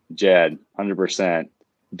 Jed? Jed, 100%.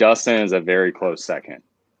 Dustin is a very close second.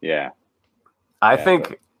 Yeah. I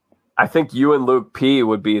think you and Luke P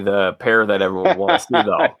would be the pair that everyone wants to see,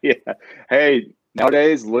 though. Yeah. Hey,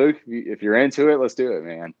 nowadays, Luke, if you're into it, let's do it,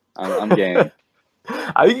 man. I'm game.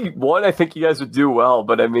 I think you guys would do well,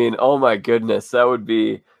 but I mean, oh my goodness, that would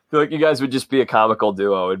be, I feel like you guys would just be a comical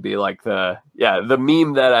duo. It'd be like the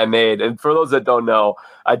meme that I made. And for those that don't know,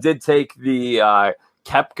 I did take the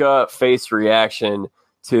Koepka face reaction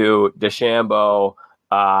to DeChambeau,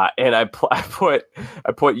 and I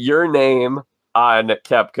put your name on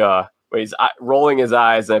Koepka. He's rolling his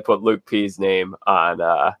eyes, and I put Luke P's name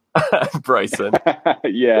on Bryson.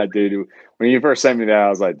 Yeah, dude. When you first sent me that, I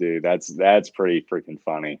was like, dude, that's pretty freaking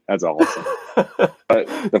funny. That's awesome. But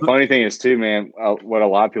the funny thing is, too, man, what a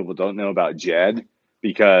lot of people don't know about Jed,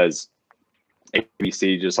 because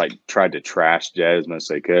ABC just like tried to trash Jed as much as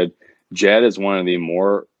they could. Jed is one of the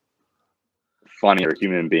more funnier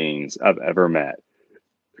human beings I've ever met.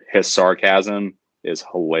 His sarcasm is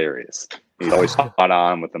hilarious. He's always spot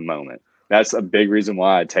on with the moment. that's a big reason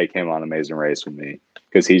why I take him on Amazing Race with me,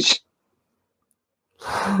 because he's.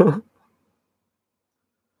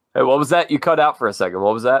 Hey, what was that? You cut out for a second.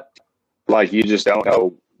 What was that? Like, you just don't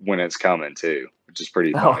know when it's coming too, which is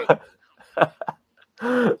pretty funny.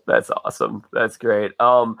 That's awesome. That's great.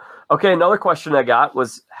 Okay, another question I got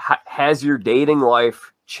was, has your dating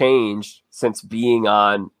life changed since being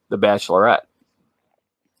on The Bachelorette?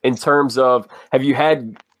 In terms of, have you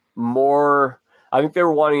had more, I think they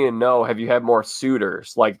were wanting to know, have you had more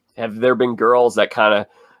suitors? Like, have there been girls that kind of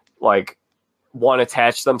like want to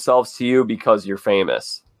attach themselves to you because you're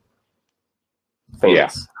famous? Yeah.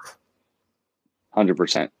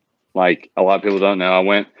 100%. Like, a lot of people don't know.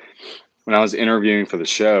 When I was interviewing for the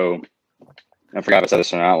show, I forgot if I said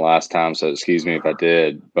this or not last time, so excuse me if I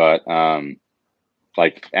did, but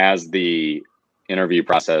like, as the interview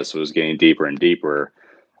process was getting deeper and deeper,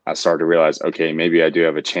 I started to realize, okay, maybe I do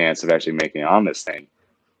have a chance of actually making it on this thing.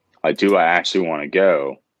 Like, do I actually want to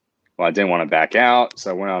go? Well, I didn't want to back out, so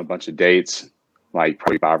I went on a bunch of dates, like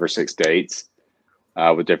probably 5 or 6 dates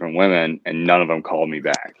with different women, and none of them called me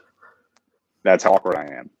back. That's how awkward I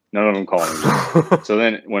am. None of them called me back. So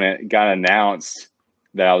then when it got announced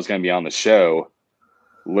that I was going to be on the show,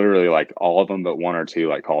 literally like all of them but 1 or 2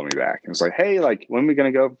 like called me back. It was like, hey, like, when are we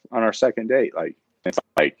going to go on our second date? Like, it's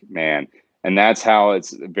like, man. And that's how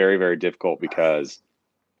it's very, very difficult, because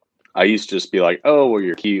I used to just be like, oh, well,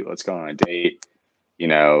 you're cute, let's go on a date. You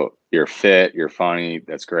know, you're fit, you're funny,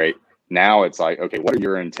 that's great. Now it's like, okay, what are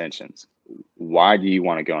your intentions? Why do you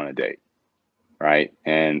want to go on a date? Right.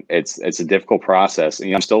 And it's a difficult process.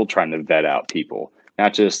 And I'm still trying to vet out people,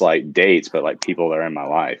 not just like dates, but like people that are in my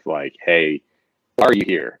life. Like, hey, why are you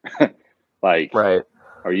here? Like, right.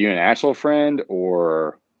 Are you an actual friend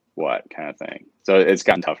or what kind of thing? So it's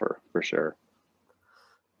gotten tougher for sure.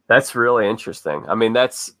 That's really interesting. I mean,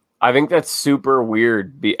 I think that's super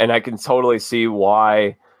weird. And I can totally see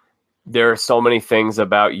why there are so many things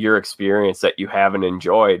about your experience that you haven't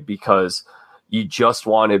enjoyed, because you just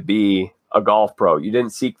want to be a golf pro. You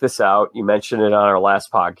didn't seek this out. You mentioned it on our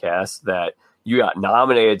last podcast that you got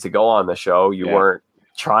nominated to go on the show. You weren't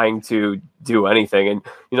trying to do anything. And,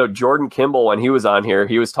 you know, Jordan Kimball, when he was on here,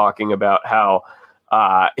 he was talking about how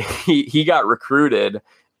he got recruited,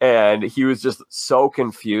 and he was just so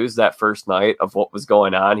confused that first night of what was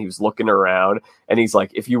going on. He was looking around, and he's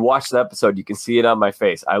like, if you watch the episode, you can see it on my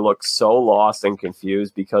face. I look so lost and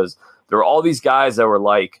confused, because there were all these guys that were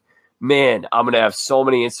like, man, I'm going to have so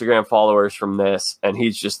many Instagram followers from this. And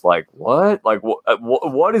he's just like, what? Like,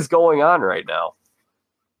 what is going on right now?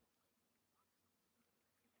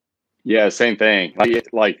 Yeah, same thing.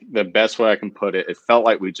 Like the best way I can put it, it felt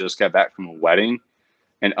like we just got back from a wedding,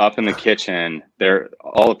 and up in the kitchen,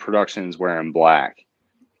 all the production's wearing black.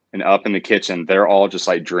 And up in the kitchen, they're all just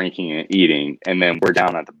like drinking and eating. And then we're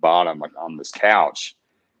down at the bottom, like on this couch.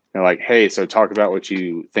 They're like, hey, so talk about what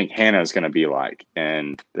you think Hannah is going to be like.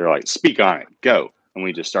 And they're like, speak on it, go. And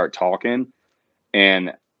we just start talking.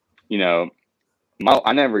 And, you know,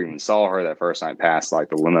 I never even saw her that first night past like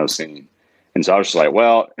the limo scene. And so I was just like,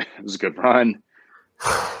 well, it was a good run.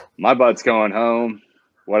 My butt's going home.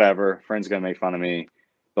 Whatever. Friend's going to make fun of me.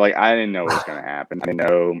 But like, I didn't know what was going to happen. I didn't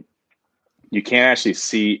know. You can't actually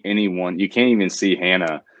see anyone. You can't even see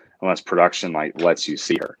Hannah unless production like lets you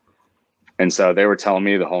see her. And so they were telling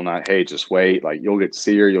me the whole night, hey, just wait. Like, you'll get to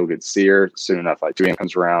see her. You'll get to see her soon enough. Like 2 a.m.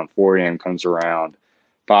 comes around, 4 a.m. comes around,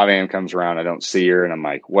 5 a.m. comes around. I don't see her. And I'm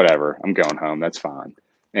like, whatever. I'm going home. That's fine.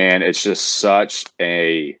 And it's just such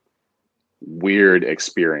a weird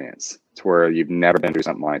experience to where you've never been through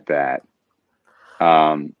something like that.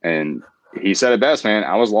 And he said it best, man.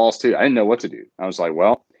 I was lost too. I didn't know what to do. I was like,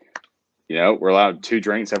 well, you know, we're allowed 2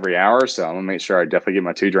 drinks every hour. So I'm going to make sure I definitely get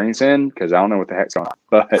my 2 drinks in, because I don't know what the heck's going on.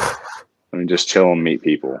 But let me just chill and meet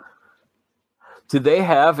people. Did they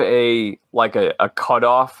have a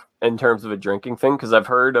cutoff in terms of a drinking thing? Because I've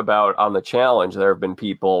heard about on the challenge, there have been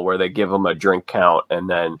people where they give them a drink count. And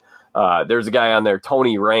then there's a guy on there,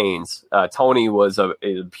 Tony Raines. Tony was a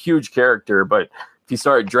huge character, but if he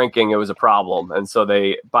started drinking, it was a problem. And so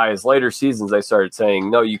by his later seasons, they started saying,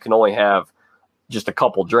 no, you can only have just a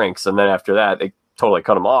couple drinks. And then after that, they totally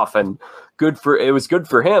cut him off. And it was good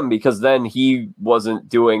for him, because then he wasn't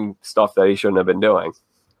doing stuff that he shouldn't have been doing.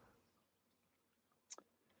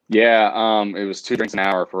 Yeah, it was 2 drinks an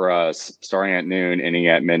hour for us, starting at noon, ending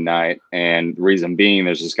at midnight. And the reason being,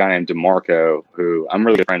 there's this guy named DeMarco who I'm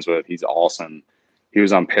really good friends with. He's awesome. He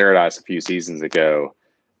was on Paradise a few seasons ago,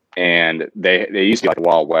 and they used to be like the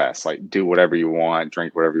Wild West, like do whatever you want,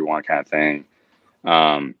 drink whatever you want kind of thing.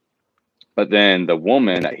 But then the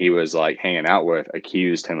woman that he was like hanging out with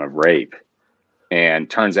accused him of rape, and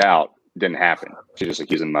turns out it didn't happen. She just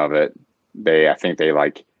accused him of it. I think they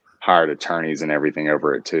like hired attorneys and everything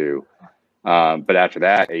over it too. But after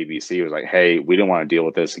that, ABC was like, hey, we don't want to deal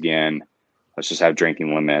with this again. Let's just have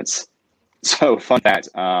drinking limits. So fun fact,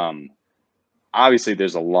 obviously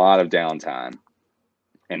there's a lot of downtime,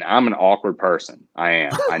 and I'm an awkward person. I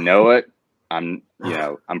am. I know it. I'm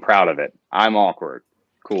proud of it. I'm awkward.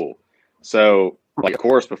 Cool. So like, of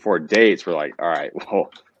course, before dates, we're like, all right,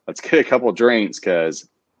 well, let's get a couple drinks because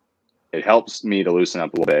it helps me to loosen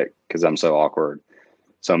up a little bit because I'm so awkward.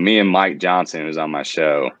 So me and Mike Johnson, who's on my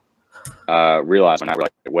show, realized when I was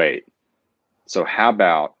like, wait, so how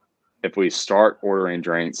about if we start ordering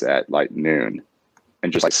drinks at like noon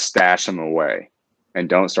and just like stash them away and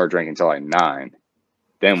don't start drinking until like 9,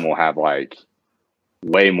 then we'll have like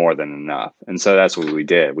way more than enough. And so that's what we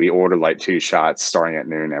did. We ordered like 2 shots starting at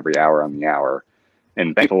noon every hour on the hour.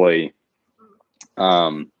 And thankfully,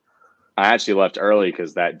 I actually left early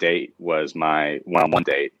because that date was my one-on-one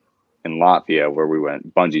date in Latvia where we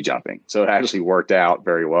went bungee jumping. So it actually worked out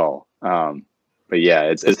very well. But yeah,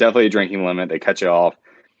 it's definitely a drinking limit. They cut you off.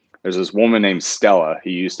 There's this woman named Stella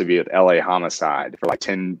who used to be with LA Homicide for like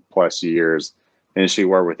 10 plus years. And she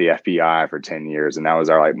worked with the FBI for 10 years. And that was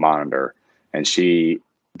our like monitor. And she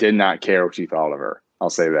did not care what you thought of her.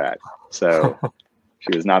 I'll say that. So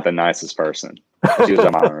she was not the nicest person. She was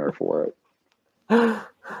a monitor for it.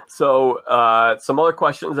 So some other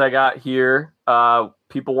questions I got here.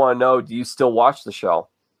 People want to know, do you still watch the show?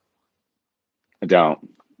 I don't.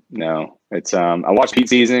 No. It's I watch Pete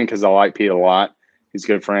Season because I like Pete a lot. He's a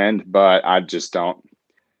good friend, but I just don't.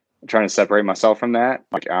 I'm trying to separate myself from that.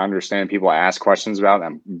 Like, I understand people ask questions about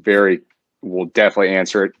it. Will definitely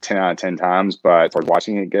answer it 10 out of 10 times, but as far as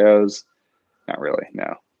watching it goes, not really,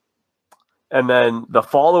 no. And then the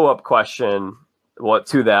follow-up question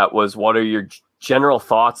to that was, what are your general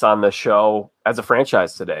thoughts on the show as a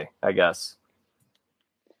franchise today, I guess?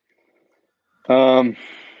 I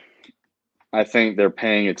think they're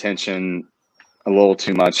paying attention a little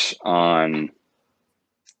too much on,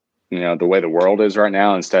 the way the world is right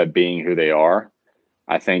now instead of being who they are.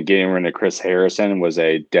 I think getting rid of Chris Harrison was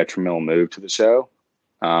a detrimental move to the show.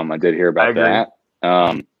 I did hear about that.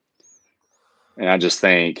 And I just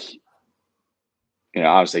think,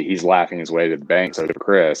 obviously he's laughing his way to the bank. So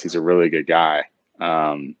Chris, he's a really good guy.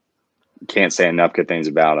 Can't say enough good things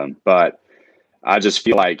about him. But I just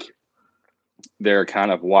feel like they're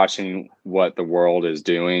kind of watching what the world is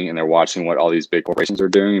doing, and they're watching what all these big corporations are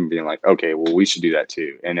doing and being like, okay, well, we should do that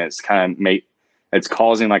too. And it's kind of it's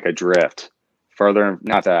causing like a drift further.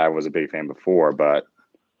 Not that I was a big fan before, but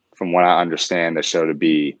from what I understand the show to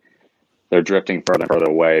be, they're drifting further and further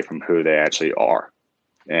away from who they actually are.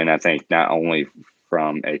 And I think not only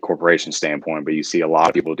from a corporation standpoint, but you see a lot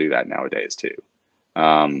of people do that nowadays too.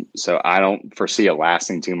 So I don't foresee it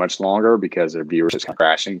lasting too much longer because their viewers is kind of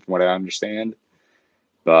crashing from what I understand.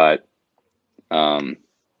 But at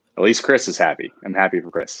least Chris is happy. I'm happy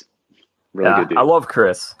for Chris. Really good dude. I love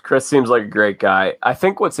Chris. Chris seems like a great guy. I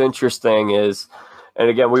think what's interesting is, and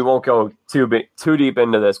again, we won't go too deep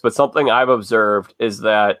into this, but something I've observed is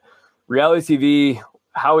that reality TV,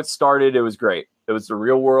 how it started, it was great. It was The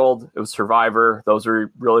Real World. It was Survivor. Those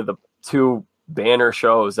are really the 2 banner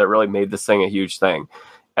shows that really made this thing a huge thing.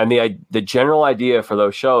 And the general idea for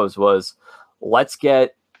those shows was, let's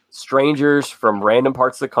get strangers from random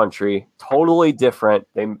parts of the country, totally different.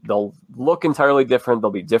 They'll look entirely different.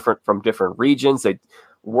 They'll be different from different regions. They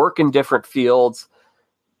work in different fields.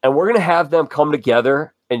 And we're going to have them come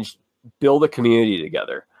together and build a community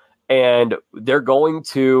together. And they're going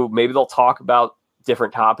to, maybe they'll talk about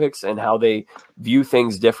different topics and how they view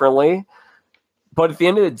things differently. But at the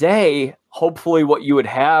end of the day, hopefully what you would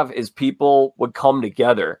have is people would come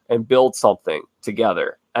together and build something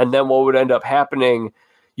together. And then what would end up happening,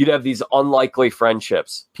 you'd have these unlikely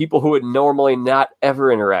friendships, people who would normally not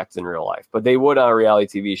ever interact in real life, but they would on a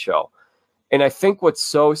reality TV show. And I think what's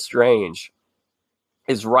so strange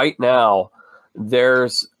is right now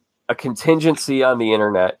there's a contingency on the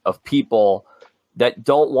internet of people that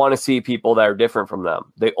don't want to see people that are different from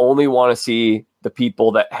them. They only want to see the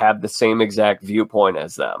people that have the same exact viewpoint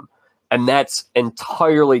as them. And that's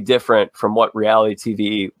entirely different from what reality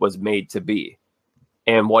TV was made to be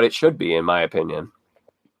and what it should be, in my opinion.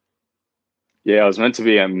 Yeah, it was meant to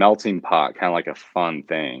be a melting pot, kind of like a fun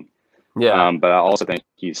thing. Yeah. But I also think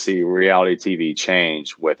you see reality TV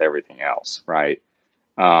change with everything else, right?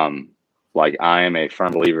 Like, I am a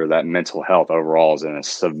firm believer that mental health overall is in a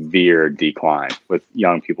severe decline with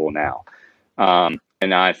young people now.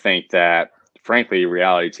 And I think that, frankly,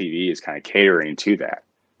 reality TV is kind of catering to that,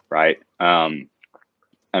 right? I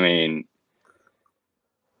mean,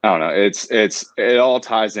 I don't know. It all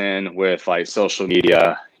ties in with like social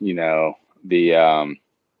media. the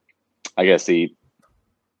I guess the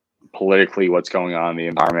politically what's going on in the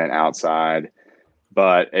environment outside,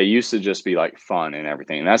 but it used to just be like fun and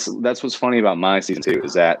everything. And that's what's funny about my season 2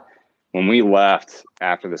 is that when we left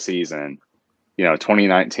after the season,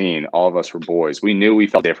 2019, all of us were boys. We knew we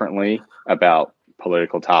felt differently about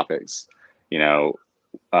political topics,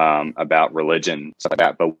 about religion, stuff like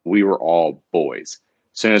that, but we were all boys.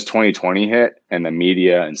 As soon as 2020 hit and the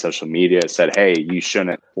media and social media said, hey, you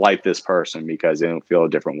shouldn't like this person because they don't feel a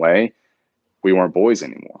different way, we weren't boys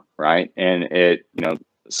anymore, right? And it,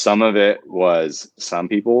 some of it was some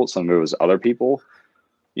people, some of it was other people.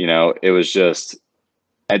 It was just,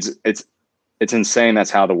 it's insane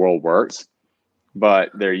that's how the world works.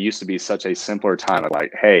 But there used to be such a simpler time of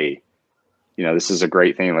like, hey, this is a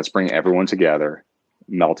great thing. Let's bring everyone together,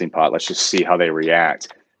 melting pot. Let's just see how they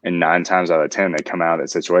react. And 9 times out of 10, they come out of that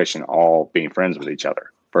situation all being friends with each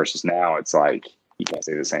other. Versus now, it's like you can't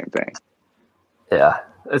say the same thing. Yeah,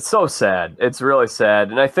 it's so sad. It's really sad.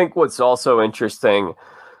 And I think what's also interesting,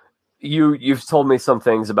 you've told me some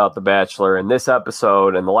things about The Bachelor in this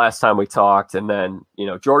episode and the last time we talked, and then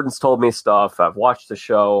Jordan's told me stuff. I've watched the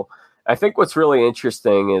show. I think what's really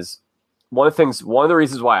interesting is one of the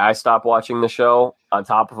reasons why I stopped watching the show on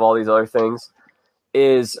top of all these other things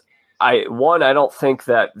is I don't think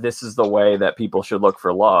that this is the way that people should look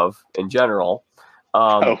for love in general.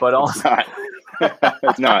 But also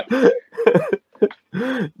it's not.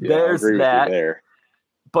 There's that there.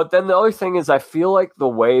 But then the other thing is I feel like the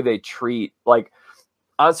way they treat, like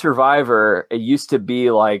on Survivor, it used to be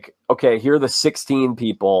like, okay, here are the 16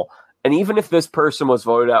 people. And even if this person was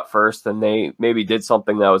voted out first and they maybe did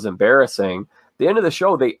something that was embarrassing, at the end of the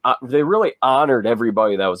show, they really honored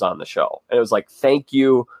everybody that was on the show. And it was like, thank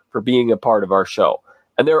you for being a part of our show.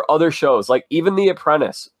 And there are other shows, like even The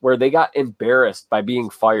Apprentice, where they got embarrassed by being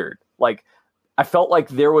fired. Like, I felt like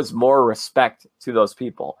there was more respect to those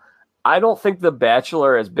people. I don't think The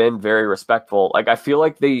Bachelor has been very respectful. Like, I feel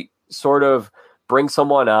like they sort of bring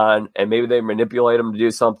someone on and maybe they manipulate them to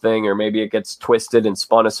do something, or maybe it gets twisted and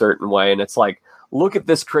spun a certain way. And it's like, look at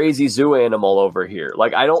this crazy zoo animal over here.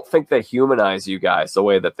 Like, I don't think they humanize you guys the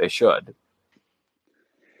way that they should.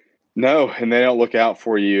 No, and they don't look out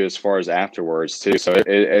for you as far as afterwards too. So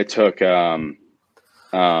it took,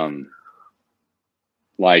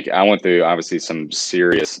 like I went through obviously some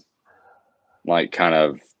serious, like kind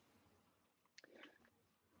of,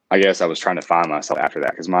 I guess I was trying to find myself after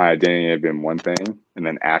that because my identity had been one thing. And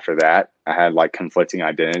then after that, I had like conflicting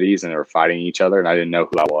identities and they were fighting each other and I didn't know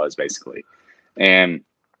who I was basically. And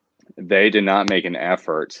they did not make an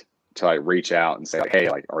effort to like reach out and say like, hey,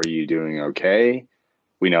 like, are you doing okay?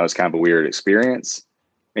 We know it's kind of a weird experience.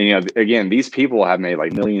 And, again, these people have made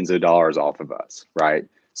like millions of dollars off of us, right?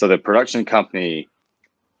 So the production company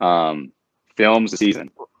films the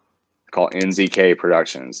season called NZK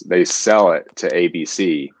Productions. They sell it to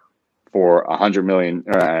ABC for $100 million.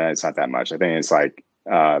 It's not that much. I think it's like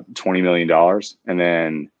 $20 million. And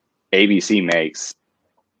then ABC makes,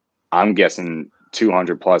 I'm guessing,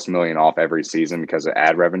 200 plus million off every season because of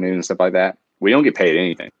ad revenue and stuff like that. We don't get paid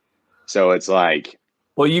anything. So it's like,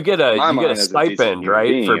 well, you get a stipend,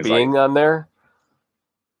 right, for being on there?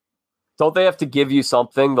 Don't they have to give you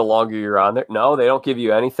something the longer you're on there? No, they don't give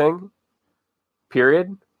you anything.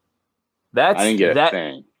 Period. I didn't get a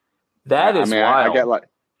thing. That is wild.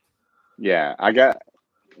 I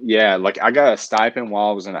got a stipend while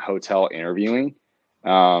I was in a hotel interviewing.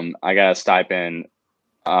 I got a stipend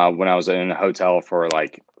when I was in a hotel for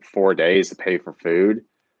like 4 days to pay for food.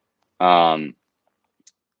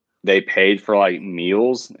 They paid for like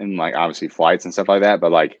meals and like obviously flights and stuff like that.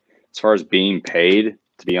 But like as far as being paid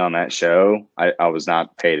to be on that show, I was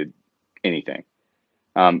not paid anything.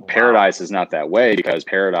 Wow. Paradise is not that way because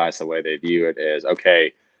Paradise, the way they view it is,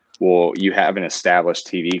 okay, well, you have an established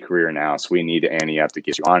TV career now, so we need to ante up to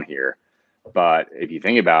get you on here. But if you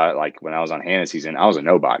think about it, like when I was on Hannah season, I was a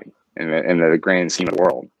nobody in the grand scheme of the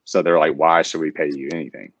world. So they're like, why should we pay you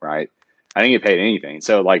anything, right? I didn't get paid anything.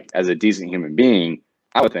 So like as a decent human being,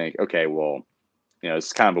 I would think, okay, well,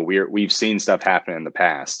 it's kind of a weird, we've seen stuff happen in the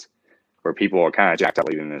past where people are kind of jacked up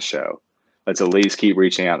leaving this show. Let's at least keep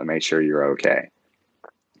reaching out to make sure you're okay.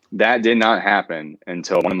 That did not happen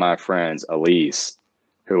until one of my friends, Elise,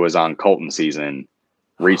 who was on Colton season,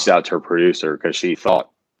 reached out to her producer because she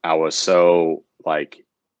thought I was so like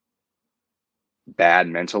bad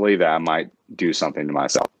mentally that I might do something to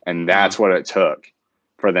myself. And that's what it took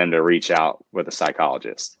for them to reach out with a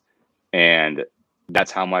psychologist. And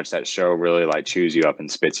that's how much that show really like chews you up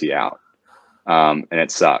and spits you out. And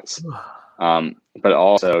it sucks. But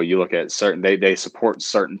also you look at they support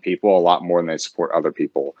certain people a lot more than they support other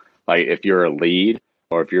people. Like if you're a lead,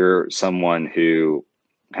 or if you're someone who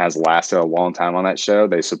has lasted a long time on that show,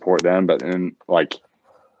 they support them. But then, like,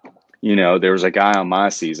 there was a guy on my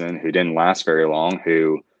season who didn't last very long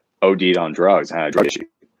who OD'd on drugs and had a drug issue.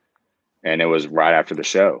 And it was right after the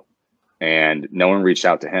show. And no one reached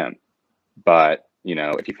out to him. But,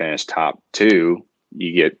 if you finish top 2,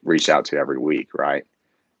 you get reached out to every week, right?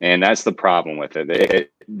 And that's the problem with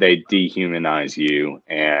it. They dehumanize you,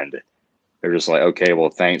 and they're just like, okay, well,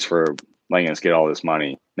 thanks for letting us get all this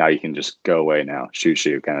money. Now you can just go away now,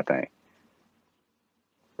 shoo kind of thing.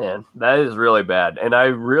 Man, that is really bad. And I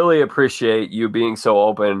really appreciate you being so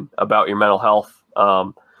open about your mental health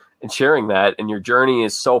and sharing that. And your journey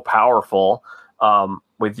is so powerful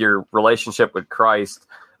with your relationship with Christ.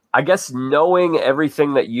 I guess knowing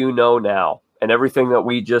everything that you know now and everything that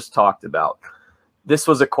we just talked about, this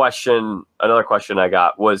was another question I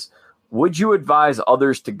got was, would you advise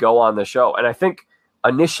others to go on the show? And I think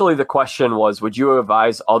initially the question was, would you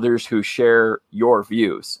advise others who share your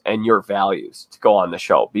views and your values to go on the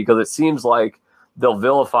show? Because it seems like they'll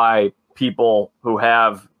vilify people who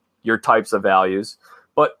have your types of values.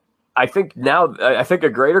 But I think a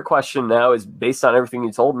greater question now is, based on everything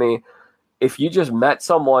you told me, if you just met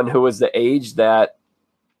someone who was the age that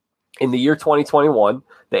in the year 2021,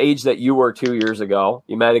 the age that you were 2 years ago,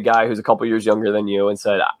 you met a guy who's a couple years younger than you and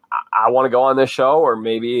said, I want to go on this show, or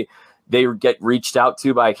maybe they get reached out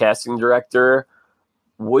to by a casting director,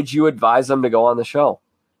 would you advise them to go on the show?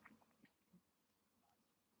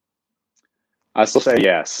 I still say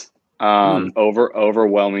yes.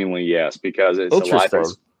 Overwhelmingly yes, because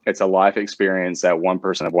it's a life experience that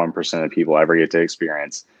 1% of people ever get to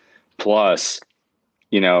experience. Plus,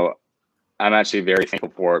 I'm actually very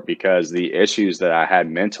thankful for it, because the issues that I had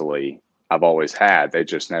mentally, I've always had, they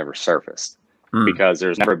just never surfaced. Because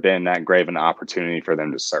there's never been that grave an opportunity for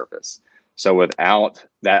them to surface. So without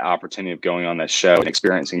that opportunity of going on that show and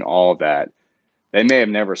experiencing all of that, they may have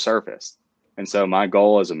never surfaced. And so my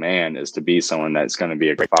goal as a man is to be someone that's going to be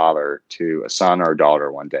a great father to a son or a daughter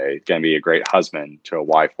one day, going to be a great husband to a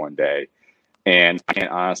wife one day. And I can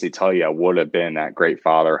honestly tell you, I would have been that great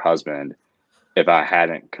father, husband, if I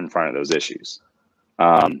hadn't confronted those issues.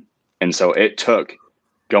 And so it took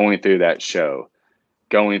going through that show,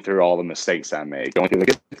 going through all the mistakes I made, going through the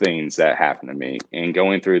good things that happened to me, and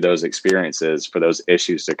going through those experiences for those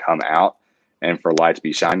issues to come out and for light to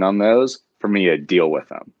be shined on those, for me to deal with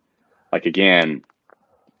them. Like, again,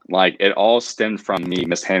 like, it all stemmed from me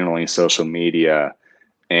mishandling social media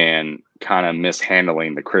and kind of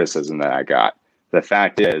mishandling the criticism that I got. The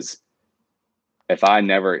fact is, if I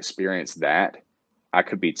never experienced that, I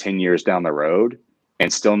could be 10 years down the road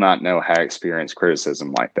and still not know how to experience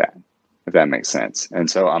criticism like that, if that makes sense. And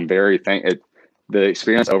so I'm very the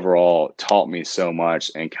experience overall taught me so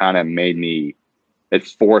much and kind of it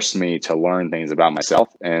forced me to learn things about myself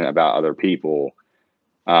and about other people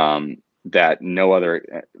that no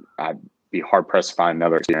other, I'd be hard pressed to find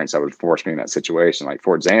another experience that would force me in that situation. Like,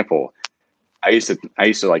 for example, I used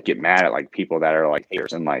to like get mad at like people that are like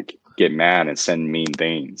haters and like get mad and send mean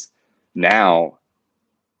things. Now,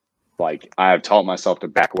 like, I have taught myself to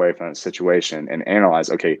back away from that situation and analyze,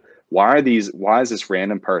 okay, why is this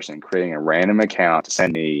random person creating a random account to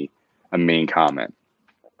send me a mean comment?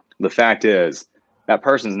 The fact is, that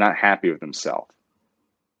person is not happy with himself.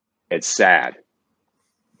 It's sad,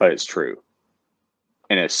 but it's true.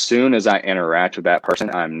 And as soon as I interact with that person,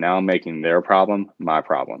 I'm now making their problem my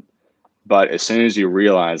problem. But as soon as you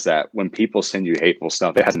realize that when people send you hateful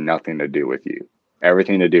stuff, it has nothing to do with you,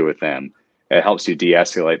 everything to do with them. It helps you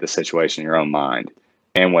de-escalate the situation in your own mind.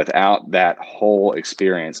 And without that whole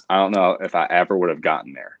experience, I don't know if I ever would have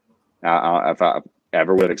gotten there. If I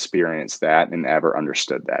ever would have experienced that and ever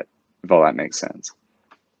understood that, if all that makes sense.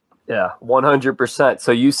 Yeah, 100%.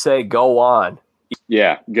 So you say go on.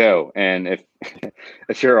 Yeah, go. And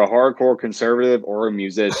if you're a hardcore conservative or a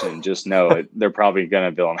musician, just know it. They're probably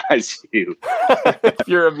going to villainize you. If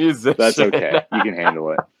you're a musician. That's okay. You can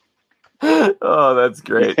handle it. Oh, that's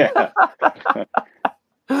great. Yeah.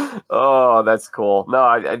 Oh, that's cool. No,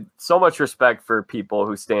 I so much respect for people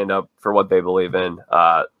who stand up for what they believe in.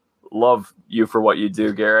 Love you for what you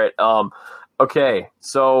do, Garrett. Okay,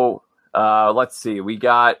 so let's see. We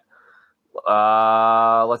got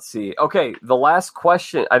let's see. Okay, the last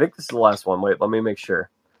question. I think this is the last one. Wait, let me make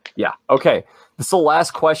sure. Yeah. Okay. This is the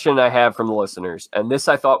last question I have from the listeners. And this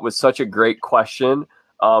I thought was such a great question.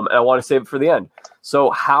 And I want to save it for the end.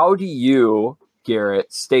 So how do you,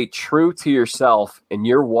 Garrett, stay true to yourself in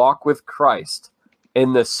your walk with Christ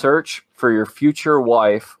in the search for your future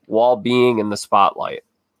wife while being in the spotlight?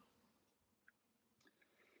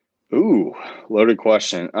 Ooh, loaded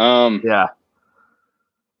question. Yeah.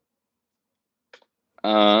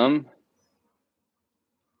 So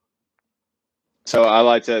I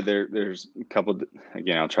like to, there's a couple,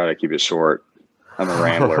 again, I'll try to keep it short. I'm a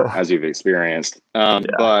rambler, as you've experienced.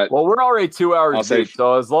 But well, we're already 2 hours deep,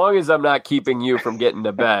 so as long as I'm not keeping you from getting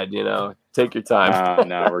to bed, take your time.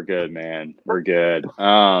 No, we're good, man. We're good.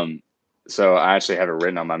 So I actually have it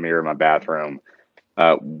written on my mirror in my bathroom.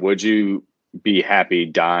 Would you be happy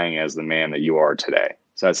dying as the man that you are today?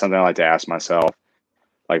 So that's something I like to ask myself.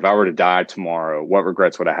 Like, if I were to die tomorrow, what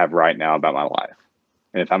regrets would I have right now about my life?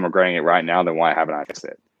 And if I'm regretting it right now, then why haven't I fixed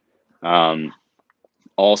it?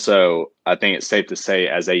 Also, I think it's safe to say,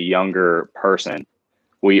 as a younger person,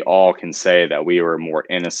 we all can say that we were more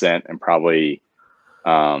innocent and probably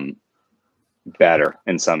better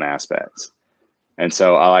in some aspects. And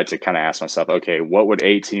so I like to kind of ask myself, okay, what would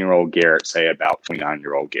 18-year-old Garrett say about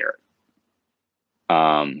 29-year-old Garrett?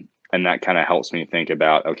 And that kind of helps me think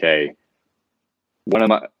about, okay, what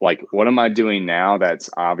am I doing now that's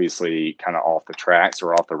obviously kind of off the tracks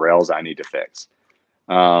or off the rails I need to fix?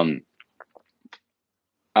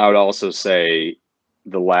 I would also say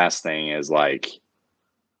the last thing is, like,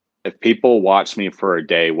 if people watch me for a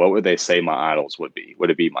day, what would they say my idols would be?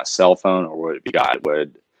 Would it be my cell phone, or would it be God?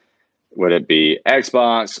 Would it be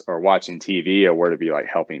Xbox or watching TV, or would it be like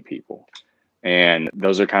helping people? And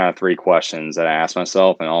those are kind of three questions that I ask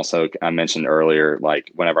myself. And also, I mentioned earlier,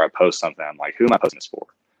 like, whenever I post something, I'm like, who am I posting this for?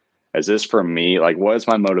 Is this for me? Like, what is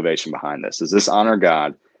my motivation behind this? Does this honor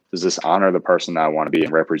God? Does this honor the person that I want to be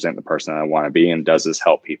and represent the person that I want to be? And does this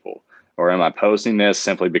help people? Or am I posting this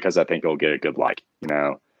simply because I think it'll get a good like,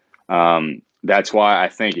 That's why I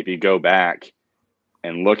think if you go back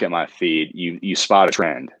and look at my feed, you spot a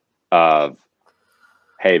trend of,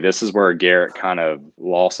 hey, this is where Garrett kind of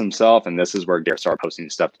lost himself, and this is where Garrett started posting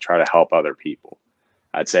stuff to try to help other people.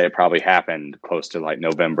 I'd say it probably happened close to like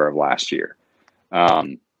November of last year.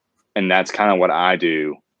 And that's kind of what I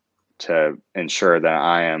do to ensure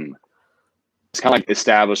that it's kind of like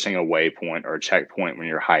establishing a waypoint or a checkpoint when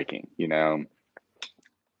you're hiking.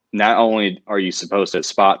 Not only are you supposed to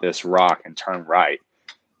spot this rock and turn right,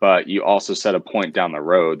 but you also set a point down the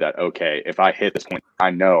road that, okay, if I hit this point, I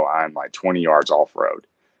know I'm like 20 yards off road.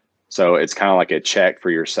 So it's kind of like a check for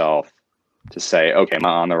yourself to say, okay, am I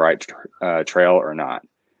on the right trail or not?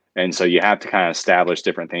 And so you have to kind of establish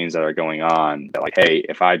different things that are going on. That, like, hey,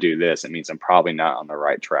 if I do this, it means I'm probably not on the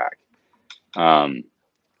right track.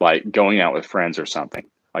 Like going out with friends or something.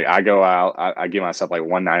 Like, I go out, I give myself like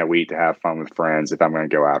one night a week to have fun with friends if I'm going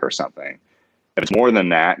to go out or something. If it's more than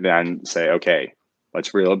that, then I say, okay,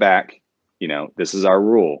 let's reel it back. This is our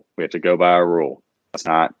rule. We have to go by our rule. Let's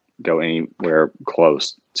not go anywhere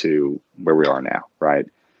close to where we are now, right?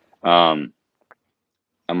 I'm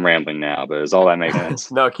rambling now, but does all that make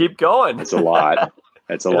sense? No, keep going. It's a lot.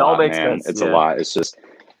 It's a lot, man. Sense. It's a lot. It's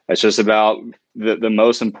just about the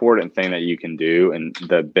most important thing that you can do, and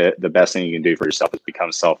the best thing you can do for yourself is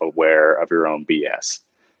become self-aware of your own BS.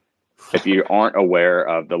 If you aren't aware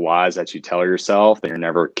of the lies that you tell yourself, then you'll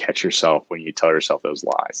never catch yourself when you tell yourself those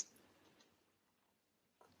lies.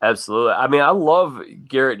 Absolutely. I mean, I love,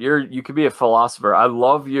 Garrett, you could be a philosopher. I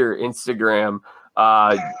love your Instagram.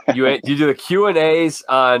 You do the Q&As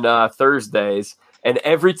on Thursdays, and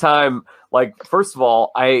every time, like, first of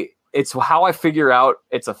all, it's how I figure out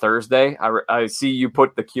it's a Thursday. I see you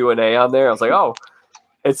put the Q&A on there. I was like, oh,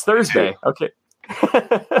 it's Thursday. Okay.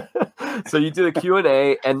 So you do the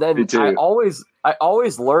Q&A, and then I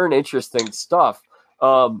always learn interesting stuff.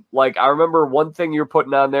 Like, I remember one thing you're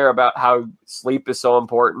putting on there about how sleep is so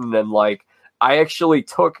important. And like, I actually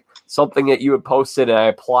took something that you had posted and I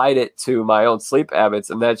applied it to my own sleep habits.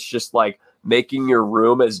 And that's just like making your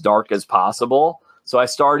room as dark as possible. So I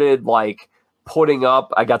started like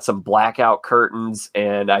I got some blackout curtains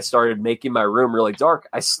and I started making my room really dark.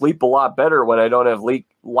 I sleep a lot better when I don't have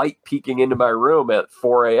light peeking into my room at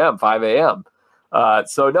 4 a.m., 5 a.m.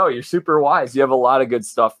 So no, you're super wise. You have a lot of good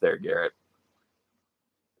stuff there, Garrett.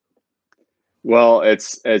 Well, I'm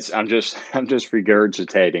just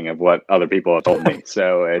regurgitating of what other people have told me.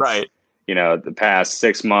 So it's right. The past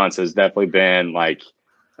 6 months has definitely been like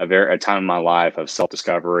a time in my life of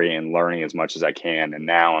self-discovery and learning as much as I can. And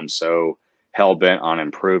now I'm so hell-bent on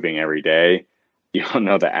improving every day. You don't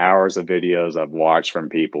know the hours of videos I've watched from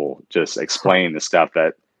people just explaining the stuff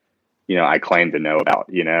that, I claim to know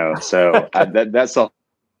about, So that's all.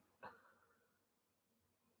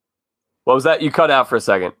 What was that? You cut out for a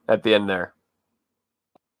second at the end there.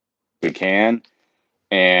 You can.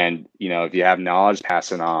 And, if you have knowledge,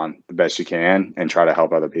 pass it on the best you can and try to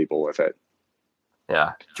help other people with it.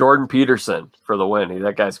 Yeah. Jordan Peterson for the win.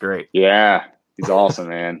 That guy's great. Yeah. He's awesome,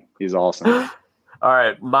 man. He's awesome. All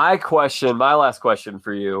right. My last question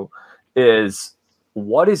for you is,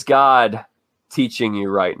 what is God teaching you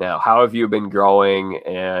right now? How have you been growing?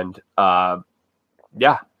 And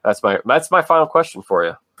that's my final question for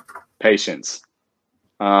you. Patience.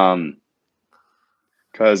 Because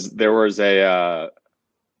there was a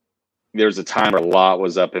time where a lot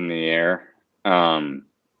was up in the air,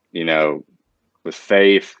 with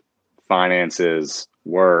faith, finances,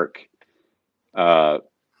 work,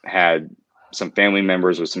 had some family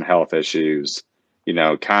members with some health issues,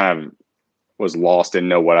 kind of was lost, didn't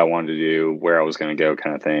know what I wanted to do, where I was going to go,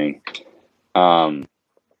 kind of thing. And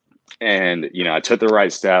I took the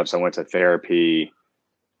right steps. I went to therapy.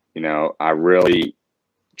 I really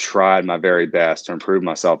tried my very best to improve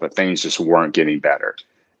myself, but things just weren't getting better.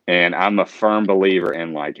 And I'm a firm believer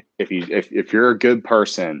in, like, if you're a good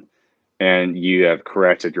person and you have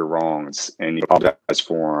corrected your wrongs and you apologize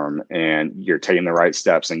for them and you're taking the right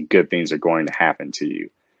steps, and good things are going to happen to you,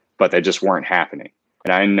 but they just weren't happening.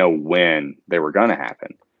 And I didn't know when they were going to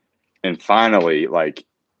happen. And finally, like,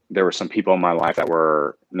 there were some people in my life that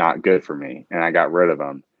were not good for me, and I got rid of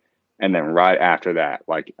them. And then right after that,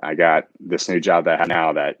 like, I got this new job that I have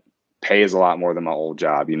now that pays a lot more than my old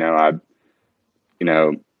job. I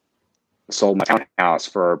sold my townhouse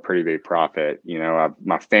for a pretty big profit.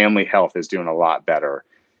 My family health is doing a lot better.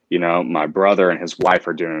 My brother and his wife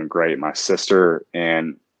are doing great. My sister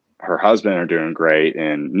and her husband are doing great,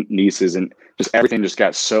 and nieces, and just everything just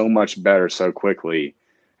got so much better so quickly.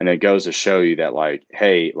 And it goes to show you that, like,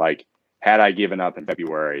 hey, like, had I given up in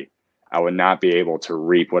February, I would not be able to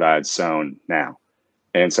reap what I had sown now.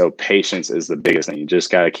 And so patience is the biggest thing. You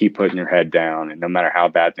just got to keep putting your head down. And no matter how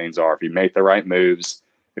bad things are, if you make the right moves,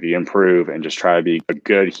 if you improve and just try to be a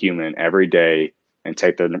good human every day and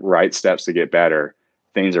take the right steps to get better,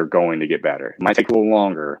 things are going to get better. It might take a little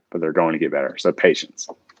longer, but they're going to get better. So patience.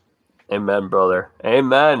 Amen, brother.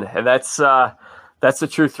 Amen. And that's the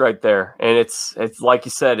truth right there. And it's like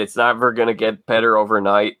you said, it's never going to get better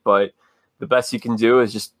overnight, but the best you can do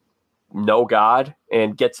is just know God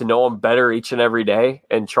and get to know him better each and every day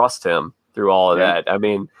and trust him through all of that. I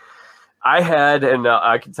mean, I had, and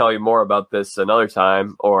I can tell you more about this another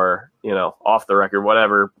time, or, off the record,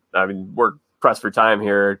 whatever. I mean, we're pressed for time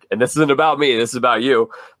here, and this isn't about me. This is about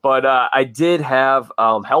you. But I did have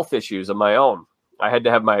health issues of my own. I had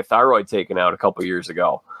to have my thyroid taken out a couple years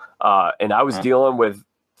ago. And I was dealing with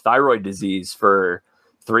thyroid disease for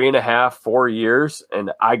 3.5, 4 years.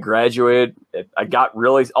 And I graduated. I got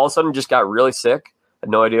really, all of a sudden, just got really sick. I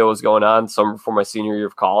had no idea what was going on. Summer before my senior year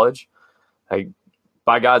of college.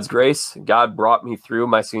 By God's grace, God brought me through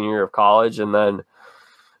my senior year of college. And then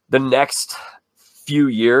the next few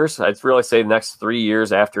years, I'd really say the next 3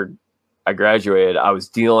 years after I graduated, I was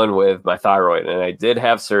dealing with my thyroid, and I did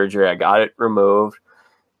have surgery. I got it removed.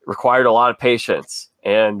 It required a lot of patience.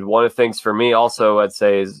 And one of the things for me also, I'd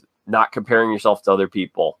say, is not comparing yourself to other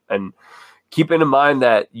people, and keeping in mind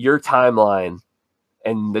that your timeline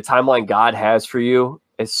and the timeline God has for you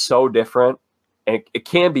is so different. And it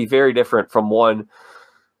can be very different from one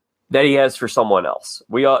that he has for someone else.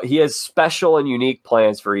 He has special and unique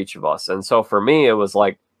plans for each of us. And so for me, it was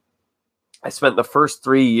like, I spent the first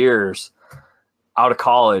 3 years out of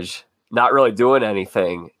college, not really doing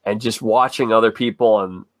anything, and just watching other people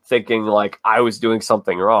and thinking like I was doing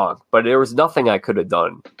something wrong, but there was nothing I could have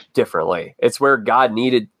done differently. It's where God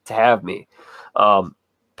needed to have me.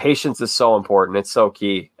 Patience is so important. It's so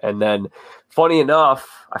key. And then funny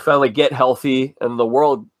enough, I finally get healthy and the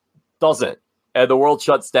world doesn't, and the world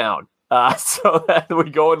shuts down. So then we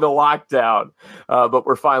go into lockdown, but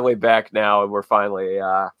we're finally back now, and we're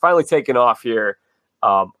finally taking off here.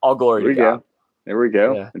 All glory to God. There we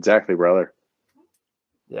go. Yeah. Exactly, brother.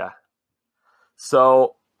 Yeah.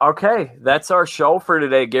 So, okay, that's our show for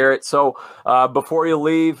today, Garrett. So before you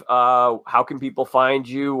leave, how can people find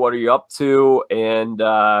you? What are you up to? And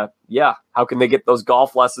how can they get those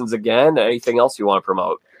golf lessons again? Anything else you want to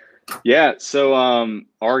promote? Yeah, so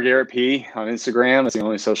R Garrett P on Instagram. That's the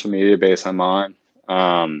only social media base I'm on.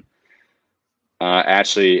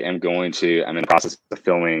 Actually, I'm in the process of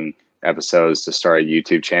filming episodes to start a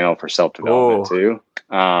YouTube channel for self-development too.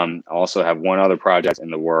 I also have one other project in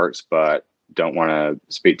the works, but don't want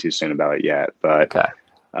to speak too soon about it yet. But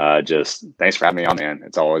just thanks for having me on, man.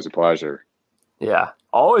 It's always a pleasure. Yeah,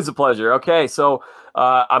 always a pleasure. Okay, so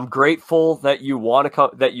I'm grateful that you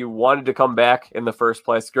wanted to come back in the first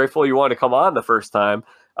place. Grateful you wanted to come on the first time.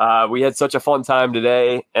 We had such a fun time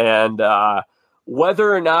today, and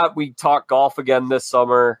whether or not we talk golf again this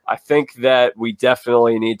summer, I think that we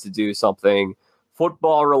definitely need to do something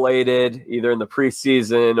football related, either in the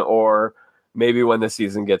preseason or maybe when the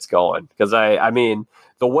season gets going. Because I mean,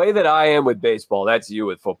 the way that I am with baseball, that's you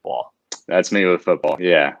with football. That's me with football.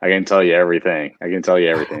 Yeah, I can tell you everything.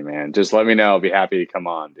 Man. Just let me know. I'll be happy to come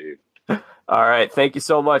on, dude. All right. Thank you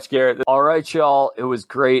so much, Garrett. All right, y'all. It was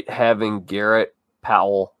great having Garrett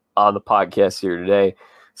Powell on the podcast here today.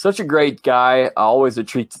 Such a great guy. Always a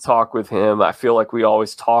treat to talk with him. I feel like we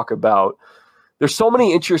always talk about, there's so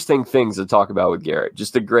many interesting things to talk about with Garrett.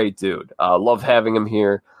 Just a great dude. Love having him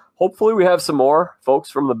here. Hopefully we have some more folks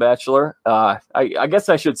from The Bachelor. I guess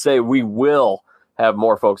I should say we will have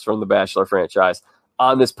more folks from The Bachelor franchise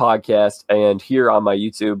on this podcast and here on my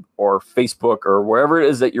YouTube or Facebook or wherever it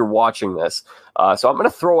is that you're watching this. So I'm going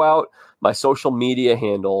to throw out my social media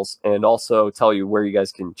handles and also tell you where you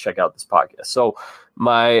guys can check out this podcast. So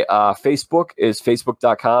my Facebook is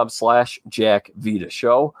facebook.com/Jack Vita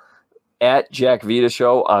Show, at Jack Vita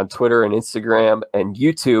Show on Twitter and Instagram, and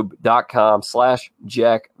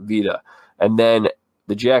youtube.com/Jack Vita. And then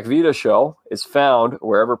the Jack Vita Show is found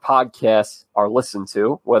wherever podcasts are listened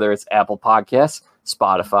to, whether it's Apple Podcasts,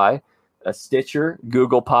 Spotify, Stitcher,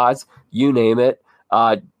 Google Pods, you name it.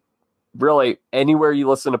 Really, anywhere you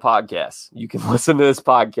listen to podcasts, you can listen to this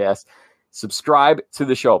podcast. Subscribe to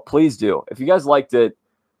the show. Please do. If you guys liked it,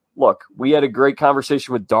 look, we had a great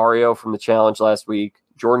conversation with Dario from the challenge last week.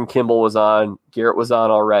 Jordan Kimball was on. Garrett was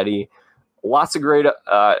on already. Lots of great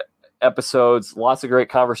episodes, lots of great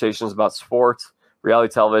conversations about sports,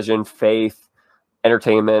 reality television, faith,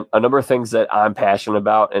 entertainment, a number of things that I'm passionate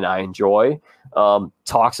about and I enjoy.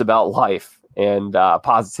 Talks about life and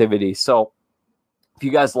positivity. So if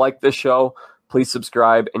you guys like this show, please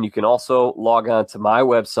subscribe. And you can also log on to my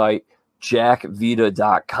website,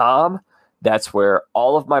 jackvita.com. That's where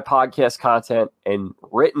all of my podcast content and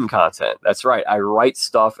written content, that's right, I write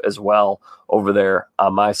stuff as well over there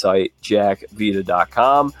on my site,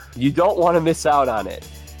 jackvita.com. You don't want to miss out on it.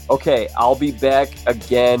 Okay, I'll be back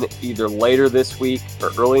again either later this week or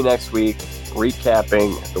early next week,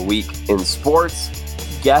 recapping the week in sports.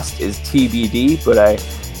 Guest is TBD, but I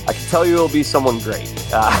can tell you it'll be someone great.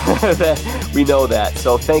 We know that.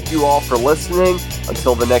 So thank you all for listening.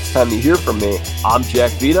 Until the next time you hear from me, I'm Jack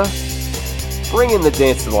Vita. Bring in the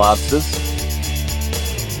dance to the lobsters.